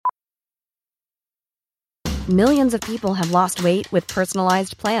Millions of people have lost weight with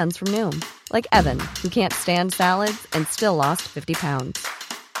personalized plans from Noom. Like Evan, who can't stand salads and still lost 50 pounds.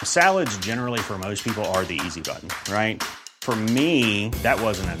 Salads generally for most people are the easy button, right? For me, that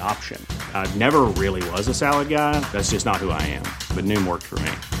wasn't an option. I never really was a salad guy. That's just not who I am. But Noom worked for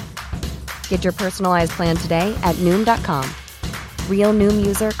me. Get your personalized plan today at Noom.com. Real Noom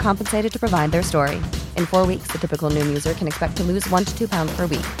user compensated to provide their story. In 4 weeks, the typical Noom user can expect to lose 1 to 2 pounds per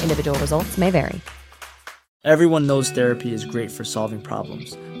week. Individual results may vary. Everyone knows therapy is great for solving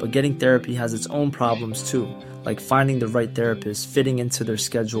problems, but getting therapy has its own problems too, like finding the right therapist, fitting into their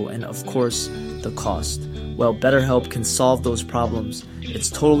schedule, and of course, the cost. Well, BetterHelp can solve those problems. It's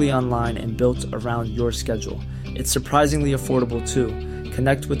totally online and built around your schedule. It's surprisingly affordable too.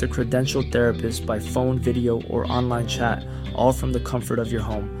 Connect with a credentialed therapist by phone, video, or online chat, all from the comfort of your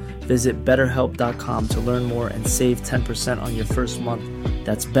home. Visit BetterHelp.com to learn more and save 10% on your first month.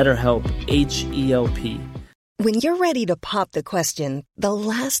 That's BetterHelp, H-E-L-P. When you're ready to pop the question, the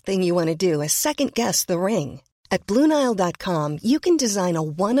last thing you want to do is second-guess the ring. At BlueNile.com, you can design a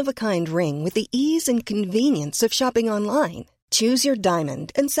one-of-a-kind ring with the ease and convenience of shopping online. Choose your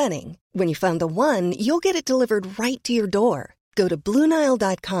diamond and setting. When you find the one, you'll get it delivered right to your door. Go to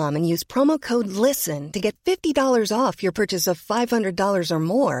BlueNile.com and use promo code LISTEN to get $50 off your purchase of $500 or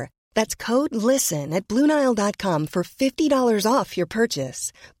more. That's code LISTEN at BlueNile.com for $50 off your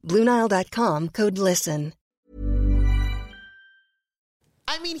purchase. BlueNile.com, code LISTEN.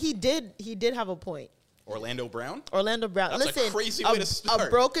 I mean, he did have a point. Orlando Brown? Orlando Brown. That's Listen, a crazy way to start. A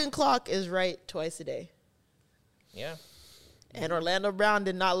broken clock is right twice a day. Yeah. And Orlando Brown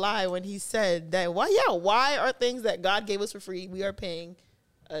did not lie when he said that, why are things that God gave us for free, we are paying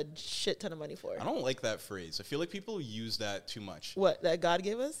a shit ton of money for? I don't like that phrase. I feel like people use that too much. What, that God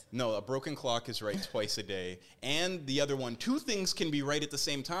gave us? No, a broken clock is right twice a day. And the other one, two things can be right at the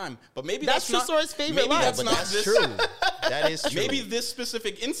same time. But maybe that's not... Tresor's favorite maybe line. That's not that's this. true. That is true. Maybe this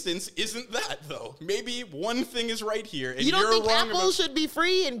specific instance isn't that, though. Maybe one thing is right here, and You don't think wrong apples should be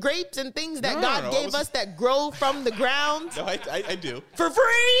free and grapes and things that No, God gave us that grow from the ground No, I do. for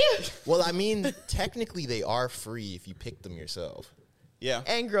free? Well, I mean, technically they are free if you pick them yourself. Yeah.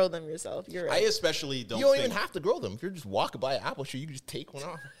 And grow them yourself. You're right. I especially don't You don't think... even have to grow them. If you're just walking by an apple tree, you can just take one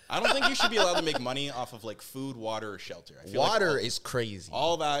off. I don't think you should be allowed to make money off of, like, food, water, or shelter. I feel Water like is crazy.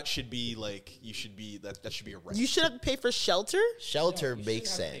 all that should be, like, you should be... That should be a right. You should have to pay for shelter? Shelter makes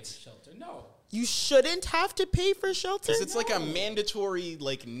sense. No. You shouldn't have to pay for shelter? Because it's like a mandatory,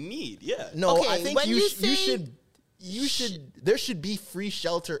 like, need. Yeah. No, Okay, I think when you there should be free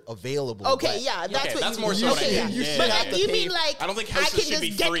shelter available. Okay, but yeah, that's Okay, what that's you more mean. so what I Okay, mean. yeah. Yeah, But yeah, like, you mean like I don't think I houses can should just be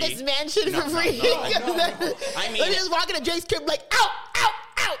get free. this mansion No, for no, free? no, I I mean- mean, just walking to Jake's crib like, ow,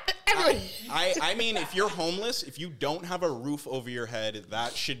 everybody. I mean, if you're homeless, if you don't have a roof over your head,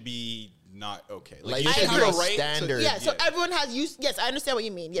 that should be not okay. Like, you it should should have be a a right standard. to... Yeah, so everyone has use. Yes, I understand what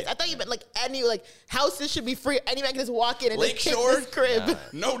you mean. Yes, I thought you meant like any like houses should be free. Any man can just walk in and just take Lakeshore? this crib.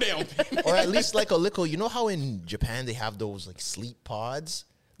 No down payment. Or at least like a little, you know how in Japan they have those like sleep pods?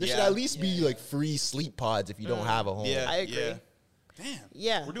 There should Yeah. at least be like free sleep pods if you don't have a home. Yeah, I agree. Yeah. Damn.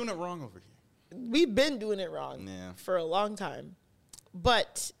 Yeah. We're doing it wrong over here. We've been doing it wrong Yeah. for a long time.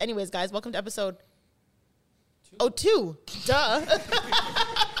 But anyways, guys, welcome to episode 2. Duh.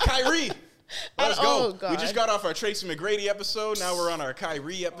 Kyrie. Let's Oh, go. God. We just got off our Tracy McGrady episode. Now we're on our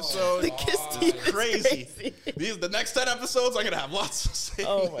Kyrie episode. The kiss team is crazy. crazy. The next 10 episodes, I'm gonna have lots to say.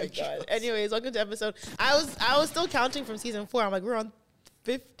 Oh my god. Anyways, welcome to episode. I was still counting from season 4. I'm like, we're on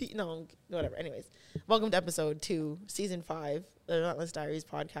 50. No, whatever. Anyways, welcome to episode 2, season 5, the Relentless Diaries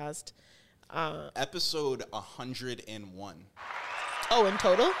podcast. Episode 101. Oh, in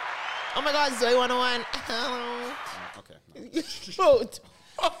total? Oh my god, Zoe 101. Hello. Okay. Oh,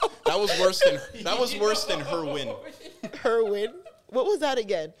 That was worse than her win. her win. What was that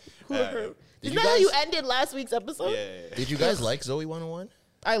again? Who her? Isn't you that how you guys- ended last week's episode? Yeah. Did you guys like Zoe 101?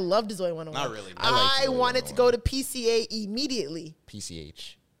 I loved Zoe 101. Not really. I like I Zoe wanted to 101. go to PCA immediately.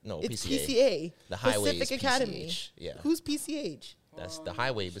 PCH. No, It's PCA. PCA. The highway Pacific is Academy. PCH. Yeah. Who's PCH? That's the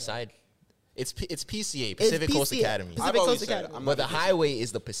highway beside. It's PCA, It's Pacific Coast PCA. Academy. Pacific I've always Coast said Academy. I'm But the not a highway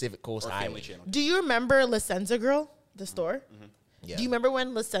is the Pacific Coast or Highway. Family Channel. Do you remember La Senza Girl, the store? Yeah. Do you remember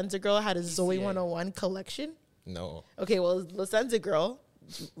when La Senza Girl had a Zoe 101 collection? No. Okay, well, La Senza Girl,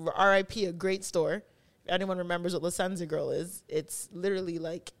 RIP, a great store. If anyone remembers what La Senza Girl is, it's literally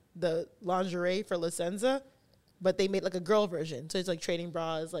like the lingerie for La Senza, but they made like a girl version. So it's like trading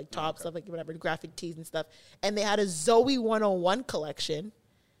bras, like tops, stuff like whatever, graphic tees and stuff. And they had a Zoe 101 collection.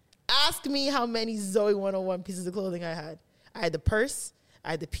 Ask me how many Zoe 101 pieces of clothing I had. I had the purse,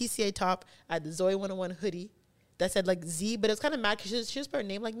 I had the PCA top, I had the Zoe 101 hoodie that said like Z, but it was kind of mad because she was her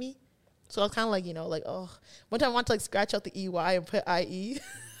name like me. So I was kind of like, one time I wanted to like scratch out the EY and put IE.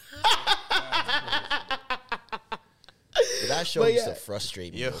 But that show But used yeah. to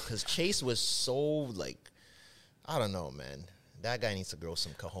frustrate me because Chase was so like, I don't know, man. That guy needs to grow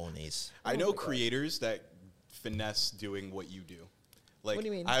some cojones. I know creators that finesse doing what you do. Like, What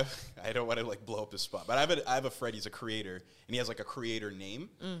do you mean? I don't want to like blow up his spot, but I have a friend. He's a creator, and he has like a creator name,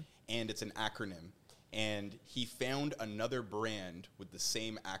 and it's an acronym. And he found another brand with the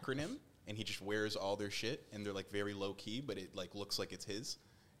same acronym, and he just wears all their shit, and they're like very low key, but it like looks like it's his.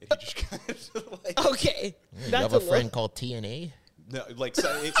 And he just kind of like Okay. You have a friend called TNA? no, like so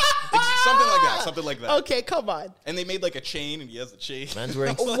it's something like that, something like that. Okay, come on. And they made like a chain, and he has the chain. Man's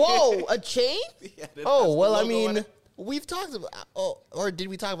wearing. Whoa, a chain? Yeah, it has Oh, the well, I logo on mean, it. we've talked about. Oh, or did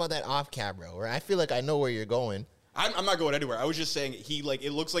we talk about that off camera? Or I feel like I know where you're going. I'm not going anywhere. I was just saying he like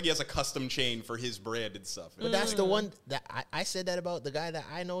it looks like he has a custom chain for his brand and stuff. But that's the one that I said that about the guy that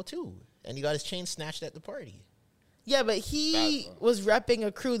I know too. And he got his chain snatched at the party. Yeah, but he was repping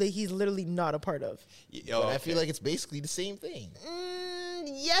a crew that he's literally not a part of. But I feel like it's basically the same thing.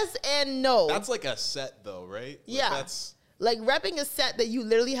 Yes and no. that's like a set though, right? Like, yeah. that's Like repping a set that you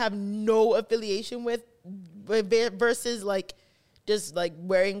literally have no affiliation with versus like just like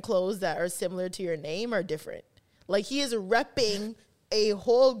wearing clothes that are similar to your name are different. Like he is repping a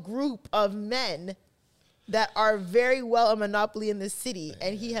whole group of men that are very well a monopoly in the city,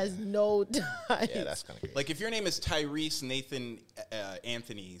 and he has no ties. Yeah, that's kind of crazy. like if your name is Tyrese Nathan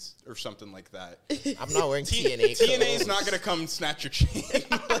Anthony's or something like that. I'm not wearing TNA. TNA is not gonna come snatch your chain.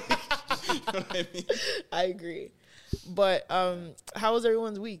 Like, you know what I mean? I agree. But how was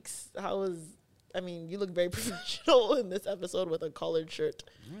everyone's weeks? You look very professional in this episode with a collared shirt,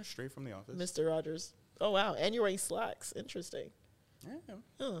 Yeah, straight from the office. Mr. Rogers. Oh, wow. And you're wearing slacks. Interesting. Yeah.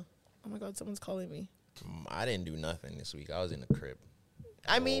 Huh. Oh, my God. Someone's calling me. I didn't do nothing this week. I was in the crib.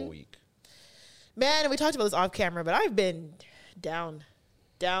 I the mean, whole week. man, we talked about this off camera, but I've been down,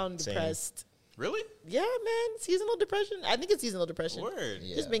 Same. depressed. Really? Yeah, man. Seasonal depression. I think it's seasonal depression. Word.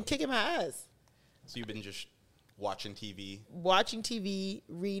 Yeah. Just been kicking my ass. So you've been just watching TV, Watching TV,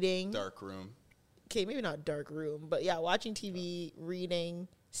 reading. dark room. Okay, maybe not dark room, but yeah, watching TV, reading,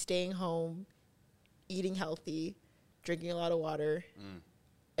 staying home, eating healthy, drinking a lot of water,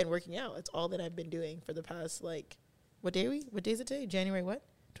 and working out. It's all that I've been doing for the past, like, what day are we? What day is it today? January what?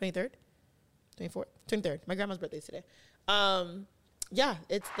 23rd? 24th? 23rd. My grandma's birthday's today. Yeah,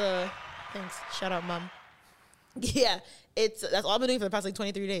 it's thanks. Shout out, Mom. Yeah, that's all I've been doing for the past, like,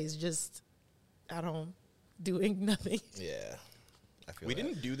 23 days. Just at home, doing nothing. Yeah. I feel We that.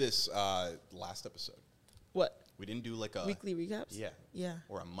 didn't do this last episode. What? We didn't do like a Weekly recaps? Yeah. Yeah.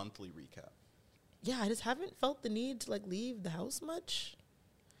 Or a monthly recap. Yeah, I just haven't felt the need to like leave the house much.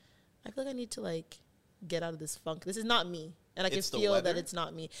 I feel like I need to like get out of this funk. This is not me. And I can It's the feel that weather? it's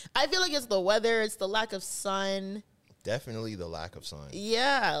not me. I feel like it's the weather, it's the lack of sun. Definitely the lack of sun.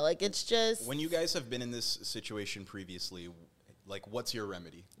 Yeah, like it's just When you guys have been in this situation previously, like what's your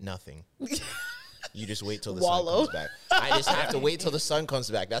remedy? Nothing. You just wait till the Wallow. sun comes back. I just have to wait till the sun comes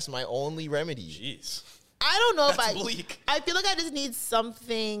back. That's my only remedy. Jeez. I don't know That's if bleak. I feel like I just need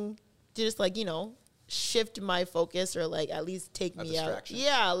something to just like, shift my focus or like at least take A me out. distraction.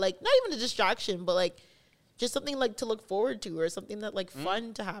 Yeah, like not even a distraction, but like just something like to look forward to or something that like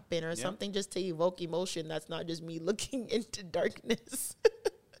fun to happen or something just to evoke emotion that's not just me looking into darkness.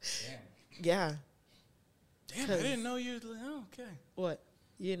 Yeah. Damn, I didn't know you. Oh, okay. What?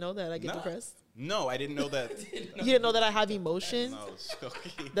 You didn't know that I get Nah. depressed? No, I didn't know that. You didn't know that I have emotions No,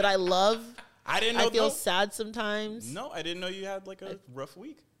 okay. that I love? I didn't know. I feel no. sad sometimes. No, I didn't know you had like a rough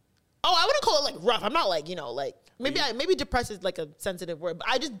week. Oh, I wouldn't call it like rough. I'm not like, like maybe depressed is like a sensitive word, but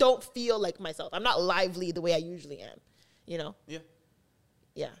I just don't feel like myself. I'm not lively the way I usually am. Yeah.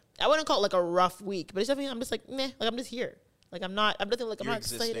 Yeah. I wouldn't call it like a rough week, but it's something I'm just like, meh, like I'm just here. Like I'm not You're not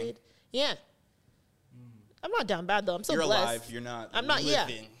existing. excited. Yeah. I'm not down bad though. I'm so You're blessed. alive. You're not. I'm not, yeah.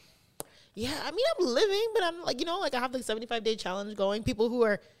 living. Yeah, I mean, I'm living, but I'm like, like I have like 75-day challenge going. People who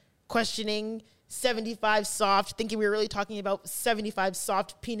are questioning 75 soft, thinking we were really talking about 75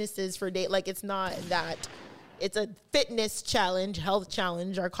 soft penises for a day. Like, it's not that. It's a fitness challenge, health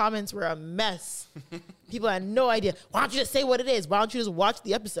challenge. Our comments were a mess. People had no idea. Why don't you just say what it is? Why don't you just watch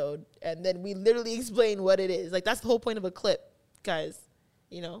the episode? And then we literally explain what it is. Like, that's the whole point of a clip, guys.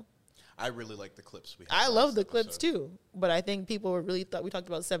 I really like the clips we. Had I love last the clips episode. too. But I think people were really thought we talked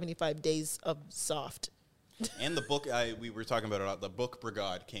about 75 days of soft. And the book we were talking about it. The book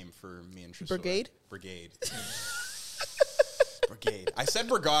Brigade came for me and Tristan. Brigade? Brigade. Brigade. I said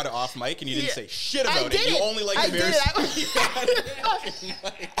Brigade off mic, and you didn't Yeah. say shit I about it. did You it. only like I the did Bears.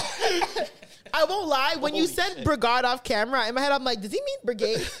 I won't lie. When you Holy said shit. Brigade off camera, in my head, I'm like, does he mean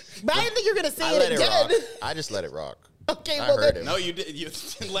brigade? But I didn't think you were going to say I it let it again. rock. I just let it rock. Okay, I well, heard then. him. No, you did. You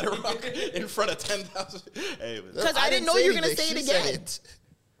didn't let her rock in front of 10,000. Hey, it was- Because I didn't know you were going to say it She said again. it.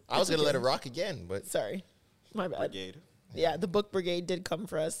 I was gonna let it rock again, but Sorry. My bad. Brigade. Yeah, the book brigade did come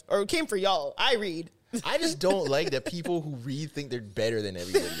for us. Or it came for y'all. I read. I just don't like that people who read think they're better than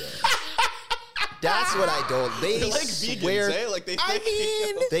everybody else. That's what I don't. They They're like swear. vegans, eh? Like they I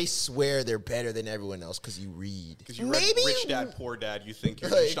think mean, They swear they're better than everyone else because you read. because you read maybe- Rich Dad Poor Dad, you think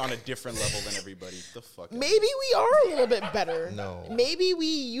you're Like- just on a different level than everybody. The fuck. maybe we are a little bit better. No. Maybe we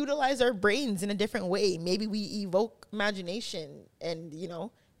utilize our brains in a different way. Maybe we evoke imagination and,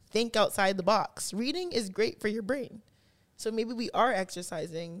 think outside the box. Reading is great for your brain. So maybe we are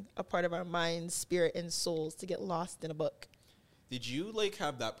exercising a part of our minds, spirit, and souls to get lost in a book. Did you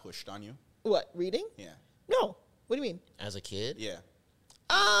have that pushed on you? What, reading? Yeah. No. What do you mean? As a kid, Yeah.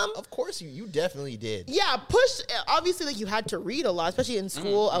 of course you definitely did. Yeah, obviously, you had to read a lot, especially in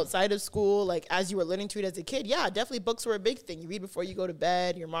school, outside of school, as you were learning to read as a kid. Yeah, definitely books were a big thing. You read before you go to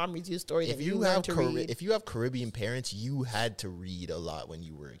bed. Your mom reads you a story. If then you learn have to read. if you have Caribbean parents, you had to read a lot when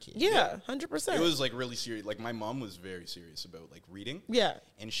you were a kid. Yeah, 100%. It was really serious. My mom was very serious about reading. Yeah.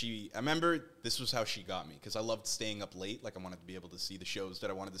 And I remember this was how she got me because I loved staying up late. I wanted to be able to see the shows that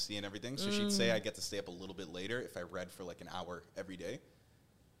I wanted to see and everything. So she'd say I get to stay up a little bit later if I read for an hour every day.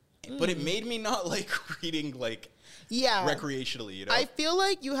 But it made me not like reading Yeah. recreationally, I feel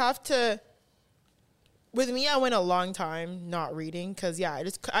like you have to. With me, I went a long time not reading because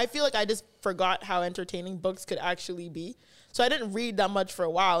I feel like I just forgot how entertaining books could actually be. So I didn't read that much for a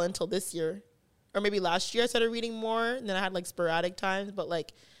while until this year, or maybe last year. I started reading more, and then I had sporadic times. But I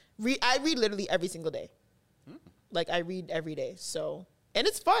read literally every single day. I read every day. So and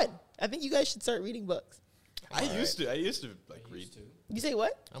it's fun. I think you guys should start reading books. I used to read. You say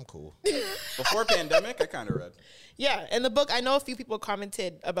what? I'm cool. Before pandemic, I kind of read. Yeah, and the book, I know a few people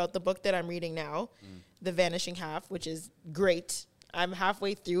commented about the book that I'm reading now, The Vanishing Half, which is great. I'm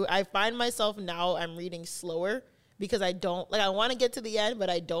halfway through. I find myself now I'm reading slower because I don't, I want to get to the end, but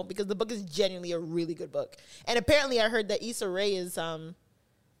I don't because the book is genuinely a really good book. And apparently I heard that Issa Rae is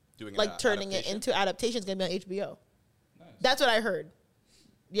Doing turning it into adaptation. It's going to be on HBO. Nice. That's what I heard.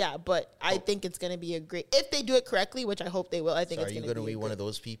 Yeah, but I think it's going to be if they do it correctly, which I hope they will, I think So it's are you going to be be one of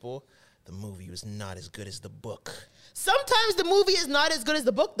those people? The movie was not as good as the book. Sometimes the movie is not as good as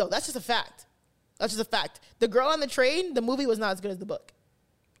the book, though. That's just a fact. The Girl on the Train, the movie was not as good as the book.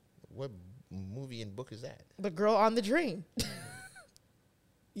 What movie and book is that? The Girl on the Train.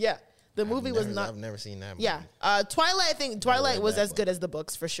 Yeah, the movie was not. I've never seen that movie. Yeah, Twilight. I think Twilight read was that as good as the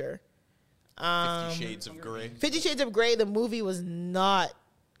books for sure. 50 Shades of Grey. 50 Shades of Grey, the movie was not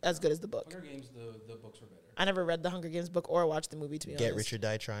as good as the book. Hunger Games, the books were better. I never read the Hunger Games book or watched the movie, to be Get honest. Rich or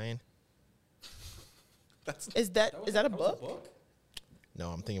Die Trying. Is that a book? No,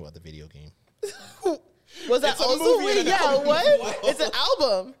 I'm thinking about the video game. Was that It's a also movie wait, and an yeah, album. what? It's an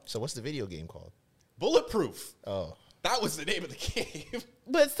album. So what's the video game called? Bulletproof. Oh, That was the name of the game.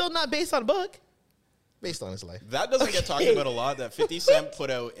 But it's still not based on a book. based on his life. That doesn't get talked about a lot. That 50 Cent put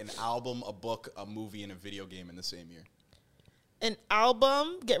out an album, a book, a movie, and a video game in the same year. An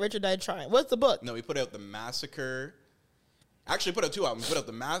album, Get Rich or Die Trying. What's the book? No, he put out The Massacre. Actually, put out two albums. He put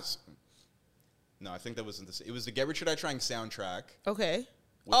out No, I think that wasn't the same. It was the Get Rich or Die Trying soundtrack. Okay.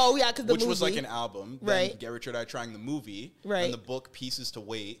 Because the movie. Which was like an album. Then Right. Get Rich or Die Trying the movie. Right. And the book, Pieces to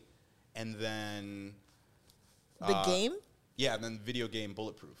Wait. And then... The game? Yeah, and then video game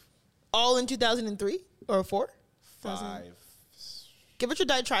Bulletproof. All in 2003 or 4? 5. Get Rich or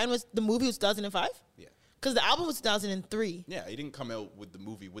Die Trying the movie was 2005? Yeah. Because the album was 2003. Yeah, he didn't come out with the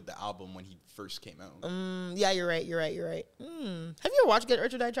movie with the album when he first came out. Yeah, you're right. Have you ever watched Get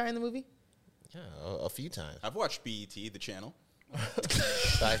Rich or Die Trying the movie? Yeah, a few times. I've watched BET, the channel.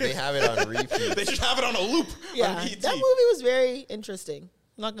 They have it on repeat. They just have it on a loop Yeah. on BET. That movie was very interesting.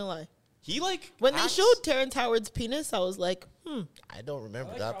 I'm not going to lie. He When they acts- showed Terrence Howard's penis, I was like, I don't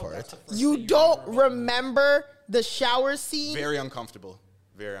remember that part. you don't remember the shower scene? Very uncomfortable.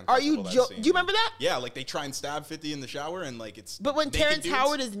 Very Are uncomfortable. you that scene. do you remember that? Yeah, they try and stab 50 in the shower and it's But when naked Terrence dudes.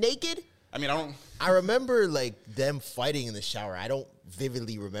 Howard is naked, I mean, I don't... I remember them fighting in the shower. I don't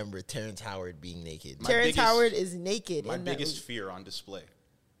vividly remember Terrence Howard being naked. Terrence Howard is naked. My in that biggest movie. fear on display.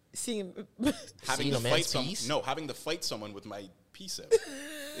 Seeing Having Seeing to a fight man's piece? having to fight someone with my piece out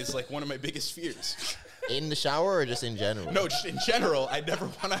is one of my biggest fears. In the shower or just in general? No, just in general, I never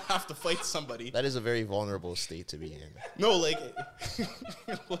want to have to fight somebody. That is a very vulnerable state to be in. No,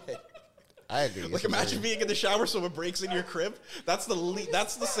 what? I agree. Like, imagine being in the shower, someone breaks in your crib. That's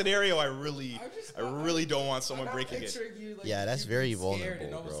the scenario I really don't want someone breaking it. You, like, Yeah, that's you very being scared, vulnerable,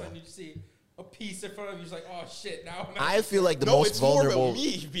 and all of a bro. sudden you see a piece in front of you. You're like, oh shit! Now I feel like the No, most it's more vulnerable. about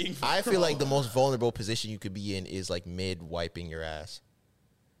me being I feel like the vulnerable. most vulnerable position you could be in is like mid wiping your ass.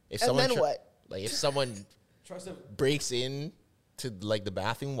 If And then what? Like if someone trust him. breaks in to like the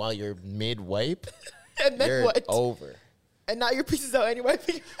bathroom while you're mid wipe, And then you're what? over. And now your piece is out anyway.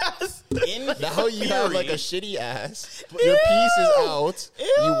 Ass. In Now you have like a theory, shitty ass. Your piece is out.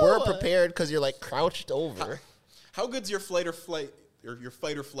 You were Ew. prepared because you're like crouched over. How good's your fight or flight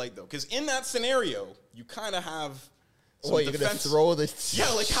though? Because in that scenario, you kind of have. Some What, you're gonna defense. throw the Yeah,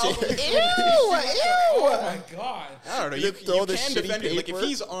 like how? shit? Ew! Oh my god! I don't know. You You throw the can shitty defend it. Like if paper?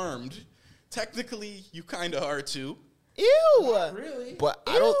 he's armed, technically you kind of are too. Ew! Really? But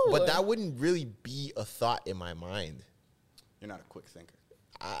I don't. Ew. But that wouldn't really be a thought in my mind. You're not a quick thinker.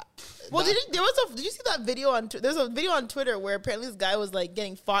 Well, did you see that video on? There's a video on Twitter where apparently this guy was like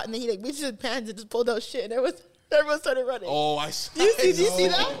getting fought, and then he like reached his pants and just pulled out shit, and everyone started running. Oh, I saw. Did you see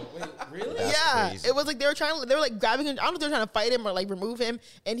that? Wait, really? That's Yeah, crazy. it was like they were like grabbing him. I don't know if they were trying to fight him or like remove him,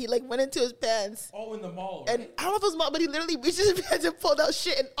 and he like went into his pants. Oh, in the mall. And Right? I don't know if it was mom, but he literally reached his pants and pulled out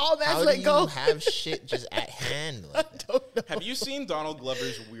shit, and all How man's do let you go. have shit just at hand? Like that? Don't know. Have you seen Donald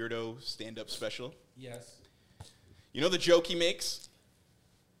Glover's weirdo stand-up special? Yes. You know the joke he makes?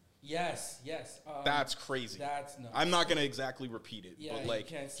 Yes. That's crazy. That's nuts. I'm not gonna exactly repeat it, Yeah, but you like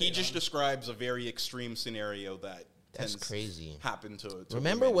can't say he it just on- describes a very extreme scenario that That's tends crazy. happen to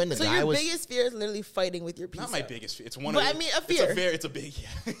Remember women. when the So guy your was? biggest fear is literally fighting with your piece. Not my out. biggest fear. It's one But of I the, mean, a fear. It's a big.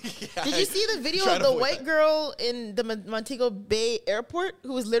 Yeah. Did you see the video Try of to the avoid white that. girl in the Montego Bay airport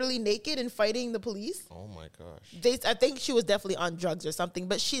who was literally naked and fighting the police? Oh my gosh. I think she was definitely on drugs or something,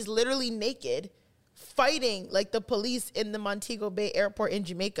 but she's literally naked fighting like the police in the Montego Bay airport in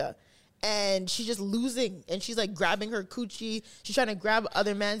Jamaica. And she's just losing, and she's like grabbing her coochie. She's trying to grab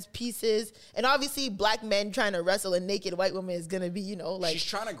other man's pieces, and obviously, black men trying to wrestle a naked white woman is gonna be, like She's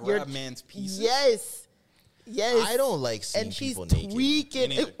trying to you're- grab man's pieces. Yes. I don't like seeing And she's people naked. tweaking.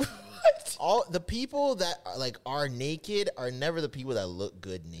 Me neither. What? All the people that are naked are never the people that look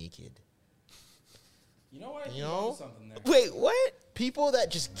good naked. You know what? You know? Something there. Wait, what? People that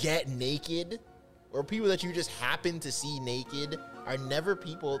just get naked, or people that you just happen to see naked, are never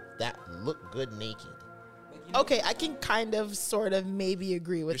people that look good naked. Like, you know, Okay, I can kind of, sort of, maybe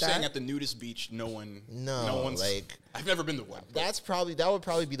agree with You're saying that. at the nudist beach, no one's. like, I've never been to one. That would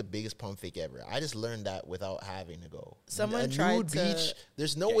probably be the biggest pump fake ever. I just learned that without having to go. Someone a tried nude to beach.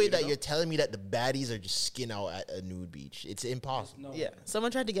 There's no get way you to that go? you're telling me that the baddies are just skin out at a nude beach. It's impossible. no, Yeah,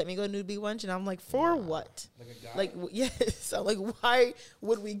 someone tried to get me to go nude beach once, and I'm like, for what? Like a guy. Like, yes. I'm like, why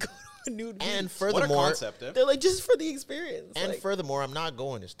would we go to a nude beach? And What a furthermore, concept, eh? They're like, just for the experience. and like, furthermore, I'm not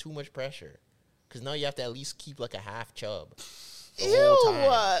going. There's too much pressure. Because now you have to at least keep like a half chub. the ew, whole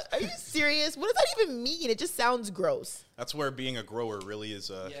time. are you serious? What does that even mean? It just sounds gross. That's where being a grower really is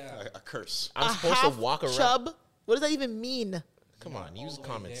Yeah. a curse. I'm A supposed to half walk around. chub? What does that even mean? Come Not on, all use the way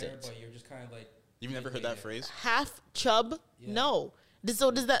common there, sense. But you're just kind of like. You've never heard midway that there. phrase? Half chub? Yeah. No.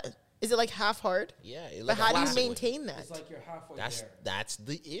 So does that? Is it like half hard? Yeah, But how do you classic. maintain that? It's like you're halfway That's there. that's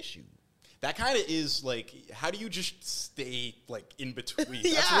the issue. That kind of is like, how do you just stay like in between?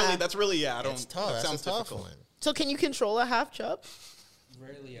 Yeah. That's really yeah. I don't. It's tough. That That's sounds a tough difficult. one. So can you control a half chub?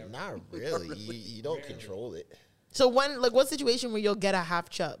 Rarely ever. Not really. You don't control it. So what situation where you'll get a half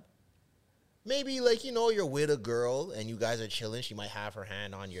chub? Maybe like you're with a girl and you guys are chilling. She might have her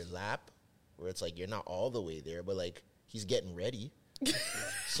hand on your lap, where it's like you're not all the way there, but like he's getting ready.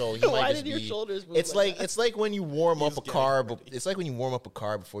 So he Why might just did your be. shoulders move It's like like it's like when you warm up He's a getting car. ready. It's like when you warm up a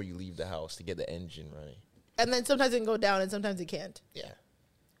car before you leave the house to get the engine running. And then sometimes it can go down and sometimes it can't. Yeah,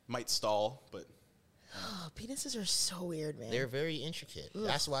 Might stall, but Oh, penises are so weird, man. they're very intricate.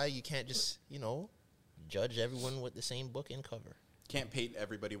 That's why you can't just judge everyone with the same book and cover. can't paint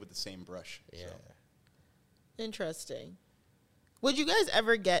everybody with the same brush. Yeah. So. Interesting. Would you guys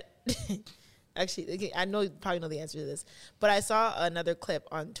ever get? Actually, okay, I know you probably know the answer to this, but I saw another clip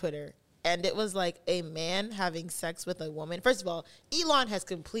on Twitter, and it was like a man having sex with a woman. First of all, Elon has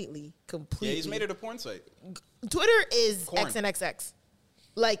completely. Yeah, he's made it a porn site. Twitter is Corn. XNXX.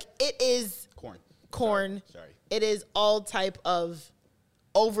 Like it is corn. Sorry. It is all type of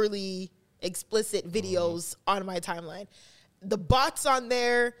overly explicit videos on my timeline. The bots on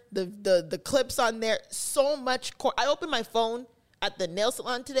there, the clips on there, so much corn. I opened my phone at the nail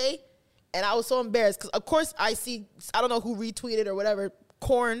salon today, and I was so embarrassed because, of course, I don't know who retweeted or whatever,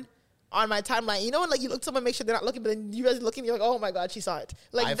 corn on my timeline. You know when like you look someone, make sure they're not looking, but then you guys are looking, you're like, oh my god, she saw it.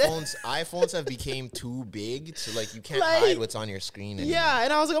 Like iPhones have became too big, so like you can't Like, hide what's on your screen anymore. yeah,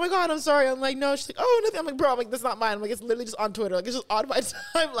 and I was like, oh my god, I'm sorry. I'm like, no. She's like, oh nothing. I'm like, bro, I'm like, that's not mine. I'm like, it's literally just on Twitter. Like, it's just on my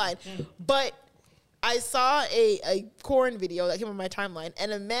timeline. But I saw a corn video that came on my timeline,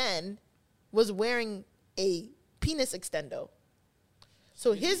 and a man was wearing a penis extendo.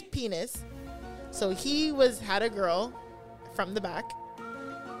 So his penis, so he had a girl from the back,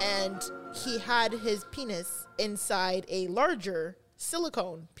 and he had his penis inside a larger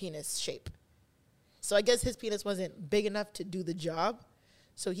silicone penis shape. So I guess his penis wasn't big enough to do the job,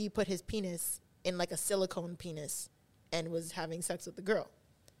 so he put his penis in like a silicone penis and was having sex with the girl.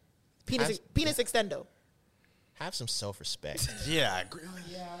 Penis extendo. Have some self-respect. Yeah, I agree.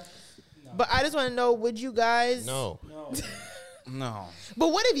 But I just want to know, would you guys? No. No. But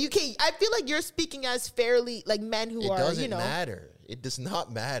what if you can't? I feel like you're speaking as fairly like men who It are, doesn't you know. matter. It does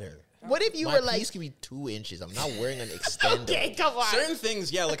not matter. What if you My were like, piece can be 2 inches. I'm not wearing an extender. okay, come on. Certain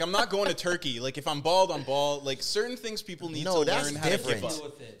things, yeah, like I'm not going to Turkey. Like if I'm bald, I'm bald. Like certain things people need to that's learn how to different. give up.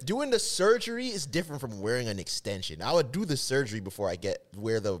 With it. Doing the surgery is different from wearing an extension. I would do the surgery before I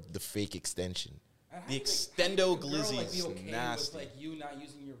wear the fake extension. And how The do you extendo a girl, glizzy like, be is okay nasty. with like you not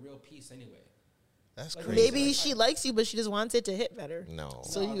using your real piece anyway. That's Like, crazy. Maybe she likes you, but she just wants it to hit better. No.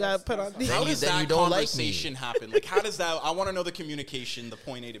 So you gotta put on. How you- does then that you don't like me. conversation happen? Like, how does that? I want to know the communication, the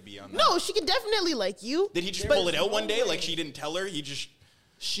point A to B on that. No, she can definitely like you. Did he just but- pull it out one day? no Like way. she didn't tell her? He just.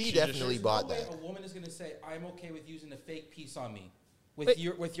 She definitely There's bought no way that. a woman is gonna say, "I'm okay with using a fake piece on me," with But-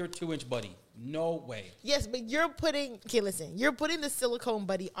 your 2-inch buddy. No way. Yes, but you're putting. Okay, listen. You're putting the silicone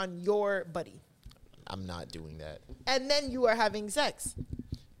buddy on your buddy, I'm not doing that. and then you are having sex.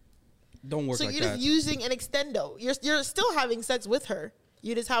 Don't work So like you're that. just using an extendo. You're still having sex with her.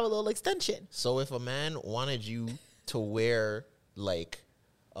 You just have a little extension. So if a man wanted you to wear like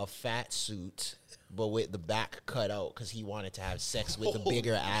a fat suit, but with the back cut out because he wanted to have sex with a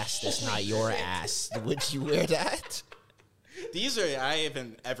bigger ass that's not your ass, would you wear that? These are. I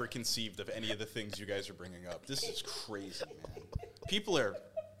haven't ever conceived of any of the things you guys are bringing up. This is crazy, man. People are.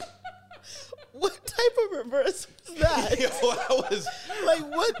 What type of reverse was that? Yo, that was. Like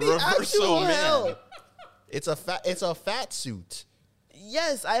what the Reverso actual man. hell? It's a fat suit,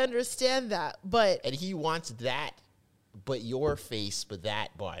 Yes, I understand that, but and he wants that, but your face, but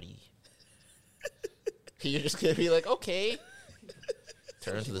that body. You're just gonna be like, okay.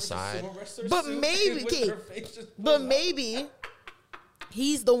 Turn to the side. But maybe- okay, but maybe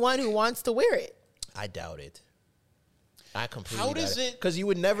he's the one who wants to wear it. I doubt it. I completely How does doubt it- Because you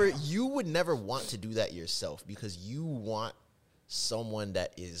would never want to do that yourself because you want someone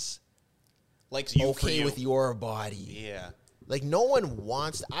that is Like you for okay you. with your body. Yeah. Like no one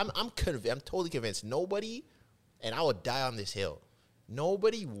wants. I'm totally convinced. Nobody, and I will die on this hill.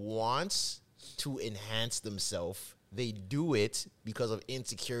 Nobody wants to enhance themselves. They do it because of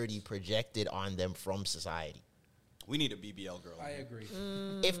insecurity projected on them from society. We need a BBL girl. I agree.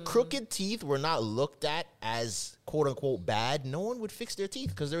 If crooked teeth were not looked at as quote unquote bad, no one would fix their teeth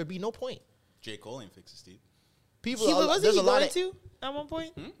because there would be no point. J. Cole ain't fix his teeth. People, Wasn't there's he a lot going of to at one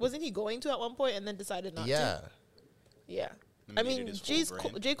point? Wasn't he going to at one point and then decided not yeah. to? Yeah. And I made it mean, his whole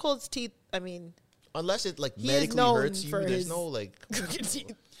brand. J. Cole's teeth, I mean, Unless it like He is medically known hurts you, for there's his- no like crooked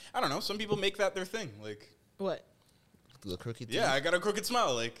teeth. I don't know. Some people make that their thing. Like, What? the crooked teeth. yeah, I got a crooked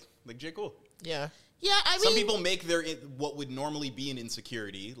smile, like J. Cole. Yeah. Yeah, I mean, Some people make their what would normally be an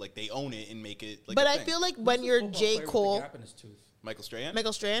insecurity, like they own it and make it. Like but a I thing. feel like when you're J. Cole, Gap in his tooth. Michael Strahan.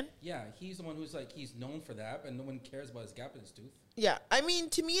 Michael Strahan, Yeah, he's the one who's like he's known for that, and no one cares about his gap in his tooth. yeah. I mean,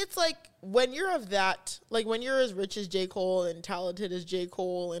 to me, it's like when you're of that, like when you're as rich as J. Cole and talented as J.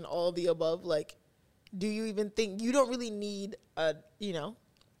 Cole and all the above, like, do you even think you don't really need a, you know?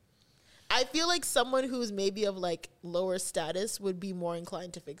 I feel like someone who's maybe of like lower status would be more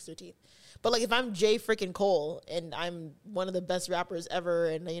inclined to fix their teeth. But like if I'm J freaking Cole and I'm one of the best rappers ever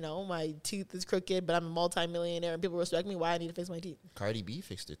and you know my tooth is crooked but I'm a multimillionaire and people respect me, why I need to fix my teeth? Cardi B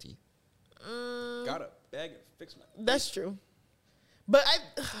fixed her teeth. Got a bag it, fix my. That's true. But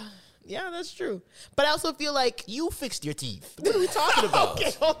yeah, that's true. But I also feel like You fixed your teeth. What are we talking about?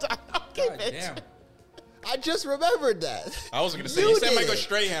 okay, hold on. Okay, God bitch. damn. I just remembered that. I wasn't gonna say. You You said did. Michael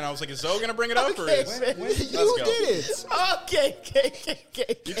Strahan. I was like, is Zoe gonna bring it up or Okay, is? bitch. Let's You go. did it.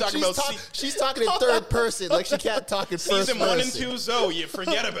 Okay. You talking about She's talking in third person, like she can't talk in first season 1 and person. 2? Zoe, you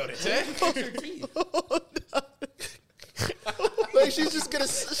forget about it. Eh? Your teeth. Like she was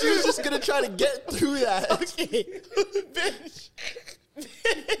just gonna try to get through that. Okay. Bitch.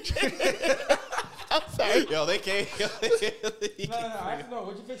 I'm sorry. sorry. Yo, they can't. No, I have to know.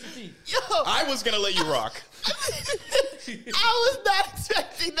 What'd you fix your teeth? Yo, I was gonna let you rock. I was not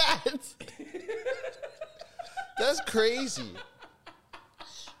expecting that. That's crazy.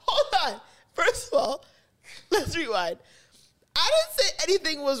 Hold on. First of all, let's rewind. I didn't say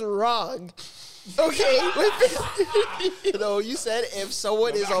anything was wrong. Okay? No, you said if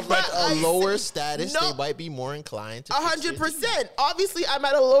someone is of like a lower status, they might be more inclined to. 100%. Obviously, I'm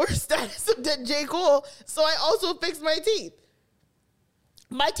at a lower status than J. Cole, so I also fixed my teeth.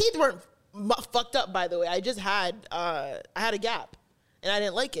 My teeth weren't fucked up, by the way. I just had I had a gap, and I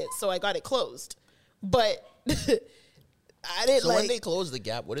didn't like it, so I got it closed. But I didn't So like. when they close the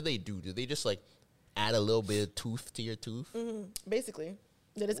gap, what do? Do they just like add a little bit of tooth to your tooth? Basically,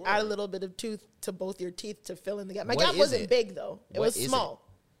 they just add a little bit of tooth to both your teeth to fill in the gap. My What gap is wasn't it? big though; it What was is small.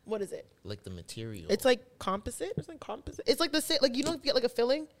 What is it? Like the material? It's like composite or something. Composite. It's like the same. Like you don't get like a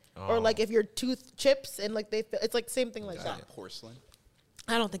filling, or like if your tooth chips and like it's like same thing like that. Porcelain.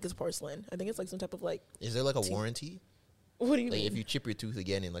 I don't think it's porcelain. I think it's like some type of like. Is there like a warranty? What do you Like mean? if you chip your tooth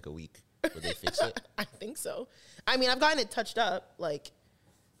again in like a week, would they fix it? I think so. I mean, I've gotten it touched up. Like,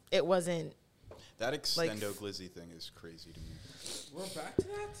 it wasn't. That extendo glizzy thing is crazy to me. We're back to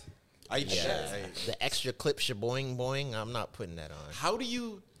that? The extra clip shaboing boing. I'm not putting that on. How do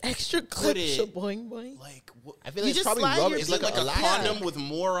you Extra clip, it- boing boing. like? What, I feel You like it's just probably slide rubber. your It's is like it like a elastic. condom with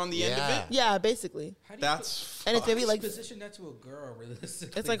more on the end of Yeah. it? Yeah, basically. How do you That's And it's maybe like position that to a girl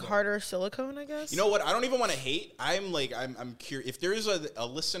realistically? it's like though? harder silicone, I guess. You know what? I don't even want to hate. I'm curious. If there is a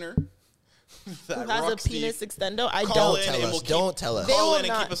listener that who has a rocks penis the, extendo? I call don't. in Tell and us. we'll Don't tell us. They Call will in and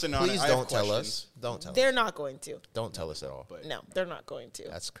not. keep us anonymous. Please I have don't tell questions. us. Don't tell us. They're not going to. Don't tell us at all. No, they're not going to.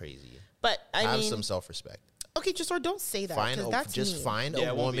 That's crazy. But I Have mean, some self-respect. okay, just or don't say that Find because a, that's just mean. find Yeah,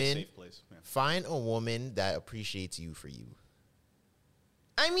 a it won't be a woman. safe place. Yeah. Find a woman that appreciates you for you.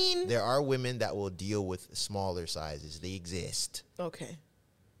 I mean, There are women that will deal with smaller sizes. They exist. okay,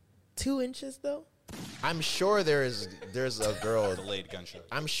 2 inches though. I'm sure there's a girl. Delayed gunshot.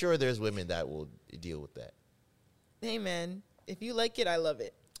 I'm sure there's women that will deal with that. Hey man, if you like it, I love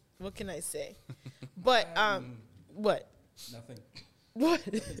it. What can I say? But what? Nothing. What?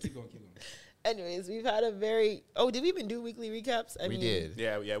 Keep going. Anyways, we've had a very. Oh, did we even do weekly recaps? I We mean, did.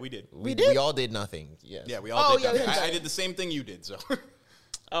 Yeah, we did. We did? We all did nothing. Yes. Yeah, we all Oh, did. yeah, we that. had I that. did the same thing you did. So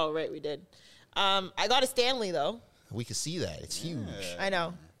Oh, right, we did. I got a Stanley though. We can see that. It's huge. I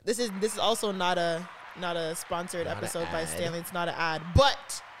know. This is also not a sponsored Not a episode by ad. Stanley. It's not an ad,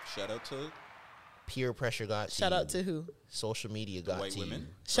 but shout out to Peer pressure got shout to out you. to who? Social media got white to women. you.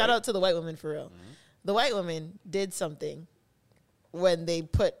 Shout out to the white women for real. The white women did something when they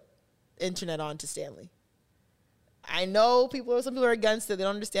put internet on to Stanley. I know some people are against it. They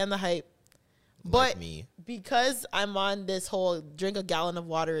don't understand the hype. Like But me. because I'm on this whole drink a gallon of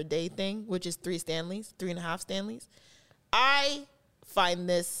water a day thing, which is 3.5 Stanleys, I find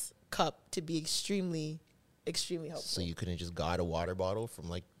this cup to be extremely, extremely helpful. So you couldn't just got a water bottle from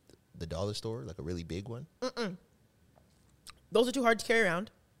like the dollar store, like a really big one? Those are too hard to carry around.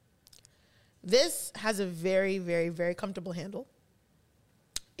 This has a very, very, very comfortable handle.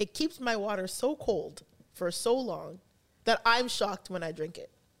 It keeps my water so cold for so long that I'm shocked when I drink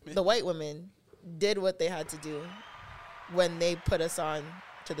it. The white women did what they had to do when they put us on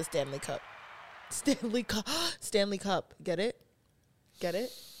to the Stanley Cup. Stanley Cup. Stanley Cup. Get it? Get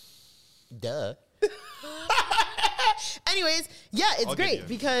it? Duh. Anyways, yeah, it's I'll give great you a-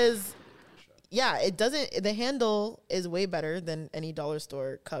 because, yeah, it doesn't, the handle is way better than any dollar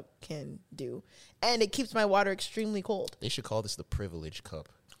store cup can do. And it keeps my water extremely cold. They should call this the privilege cup.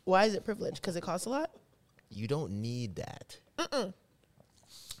 Why is it privileged? Because it costs a lot? You don't need that.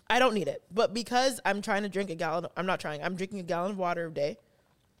 I don't need it. But because I'm trying to drink I'm drinking a gallon of water a day.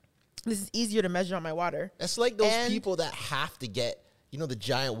 This is easier to measure on my water. That's like those And- people that have to get, the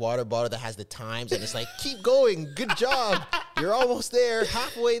giant water bottle that has the times and it's like, keep going. Good job. You're almost there.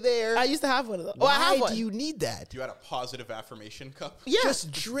 Halfway there. I used to have one of those. Oh, I Why have one. do you need that? you had a positive affirmation cup. Yeah.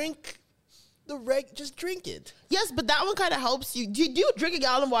 Just drink just drink it. Yes, but that one kind of helps you. Do you drink a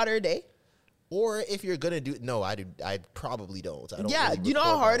gallon of water a day? Or if you're gonna do, no, I do. I probably don't. I don't. Yeah. really Do you know record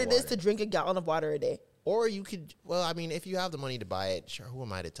how hard my it is water. to drink a gallon of water a day? Or you could. Well, I mean, if you have the money to buy it, sure. Who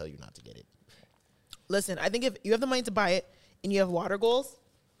am I to tell you not to get it? Listen, I think if you have the money to buy it and you have water goals,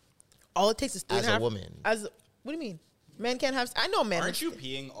 all it takes is 3.5. As a woman. What do you mean? Men can't have. I know men. Aren't you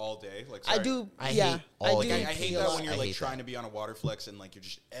peeing all day? Like I sorry. do. I yeah, hate all I do. day I hate pee a that lot. when you're I like hate trying that. to be on a water flex and like you're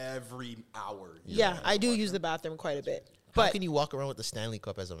just every hour. Yeah, I do use the bathroom quite a bit. How But can you walk around with the Stanley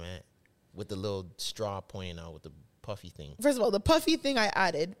Cup as a man, with the little straw pointing out with the puffy thing? first of all, the puffy thing I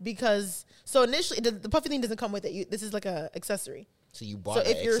added because initially the puffy thing doesn't come with it. This is like a accessory. So you bought So an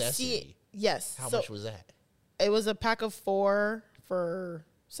if you're accessory. yes. How so much was that? it was a pack of 4 for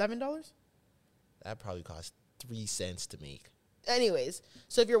 $7. That probably cost 3 cents to make. Anyways,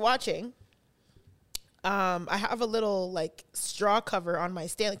 so if you're watching, I have a little like straw cover on my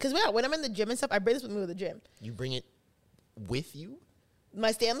Stanley because when I'm in the gym and stuff, I bring this with me to the gym. You bring it with you,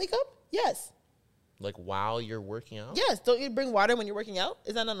 My Stanley cup, yes, like while you're working out. yes. Don't you bring water when you're working out?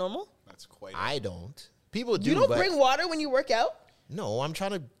 Is that not normal? That's quite. I don't. People do. You don't but bring water when you work out. No, I'm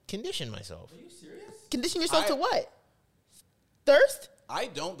trying to condition myself. Condition yourself to I- what? Thirst? I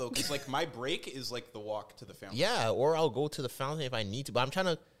don't though, because like my break is like the walk to the fountain. Yeah, or I'll go to the fountain if I need to. But I'm trying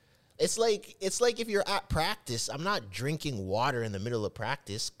to. It's like if you're at practice, I'm not drinking water in the middle of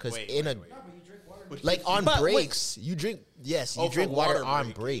practice because like on But wait. breaks you drink. Yes, you Oh, for drink water water on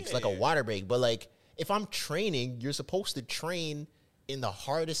break. breaks, Yeah, like a yeah. water break. But like if I'm training, you're supposed to train in the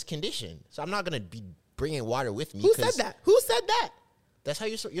hardest condition. So I'm not gonna be bringing water with me. Who said 'cause that? Who said that? That's how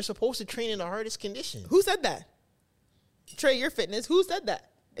you're supposed to train in the hardest condition. Who said that? Trey, your fitness. Who said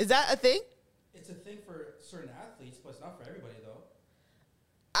that? Is that a thing? It's a thing for certain athletes, but it's not for everybody though.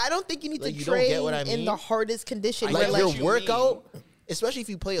 I don't think you need Like, to you don't train get what I in mean? the hardest condition. I where, get Like what your you workout, especially if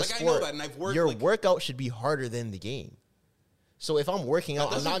you play a Like, I sport, know that, and I've worked, your like- workout should be harder than the game. So if I'm working out,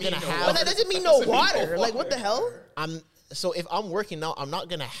 I'm doesn't not gonna mean no have. But that doesn't mean That no doesn't mean no water. Like what the hell? So if I'm working out, I'm not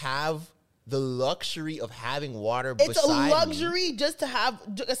gonna have the luxury of having water It's a beside me. luxury just to have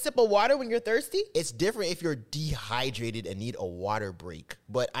a sip of water when you're thirsty. It's different if you're dehydrated and need a water break.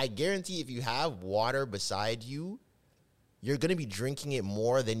 But I guarantee if you have water beside you, you're gonna be drinking it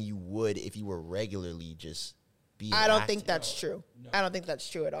more than you would if you were regularly just being I don't active. think that's true. I don't think that's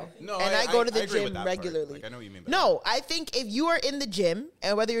true at all. No, and I go to the agree with gym that part. regularly. Like, I know what you mean by No, I think if you are in the gym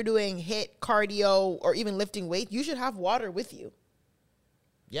and whether you're doing HIIT, cardio, or even lifting weight, you should have water with you.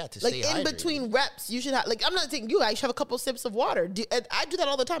 Yeah, to Like stay in hydrated. between reps, you should have. Like I'm not saying you. I should have a couple sips of water. I do that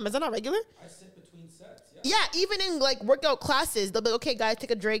all the time. Is that not regular? I sit between sets. Yeah. Yeah, even in like workout classes, they'll be okay, guys,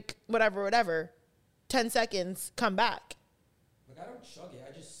 take a drink, whatever. 10 seconds, come back. Like I don't chug it.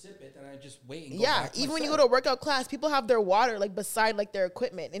 I just sip it and I just wait. And go Yeah, back to my even when you set. go to a workout class, people have their water like beside like their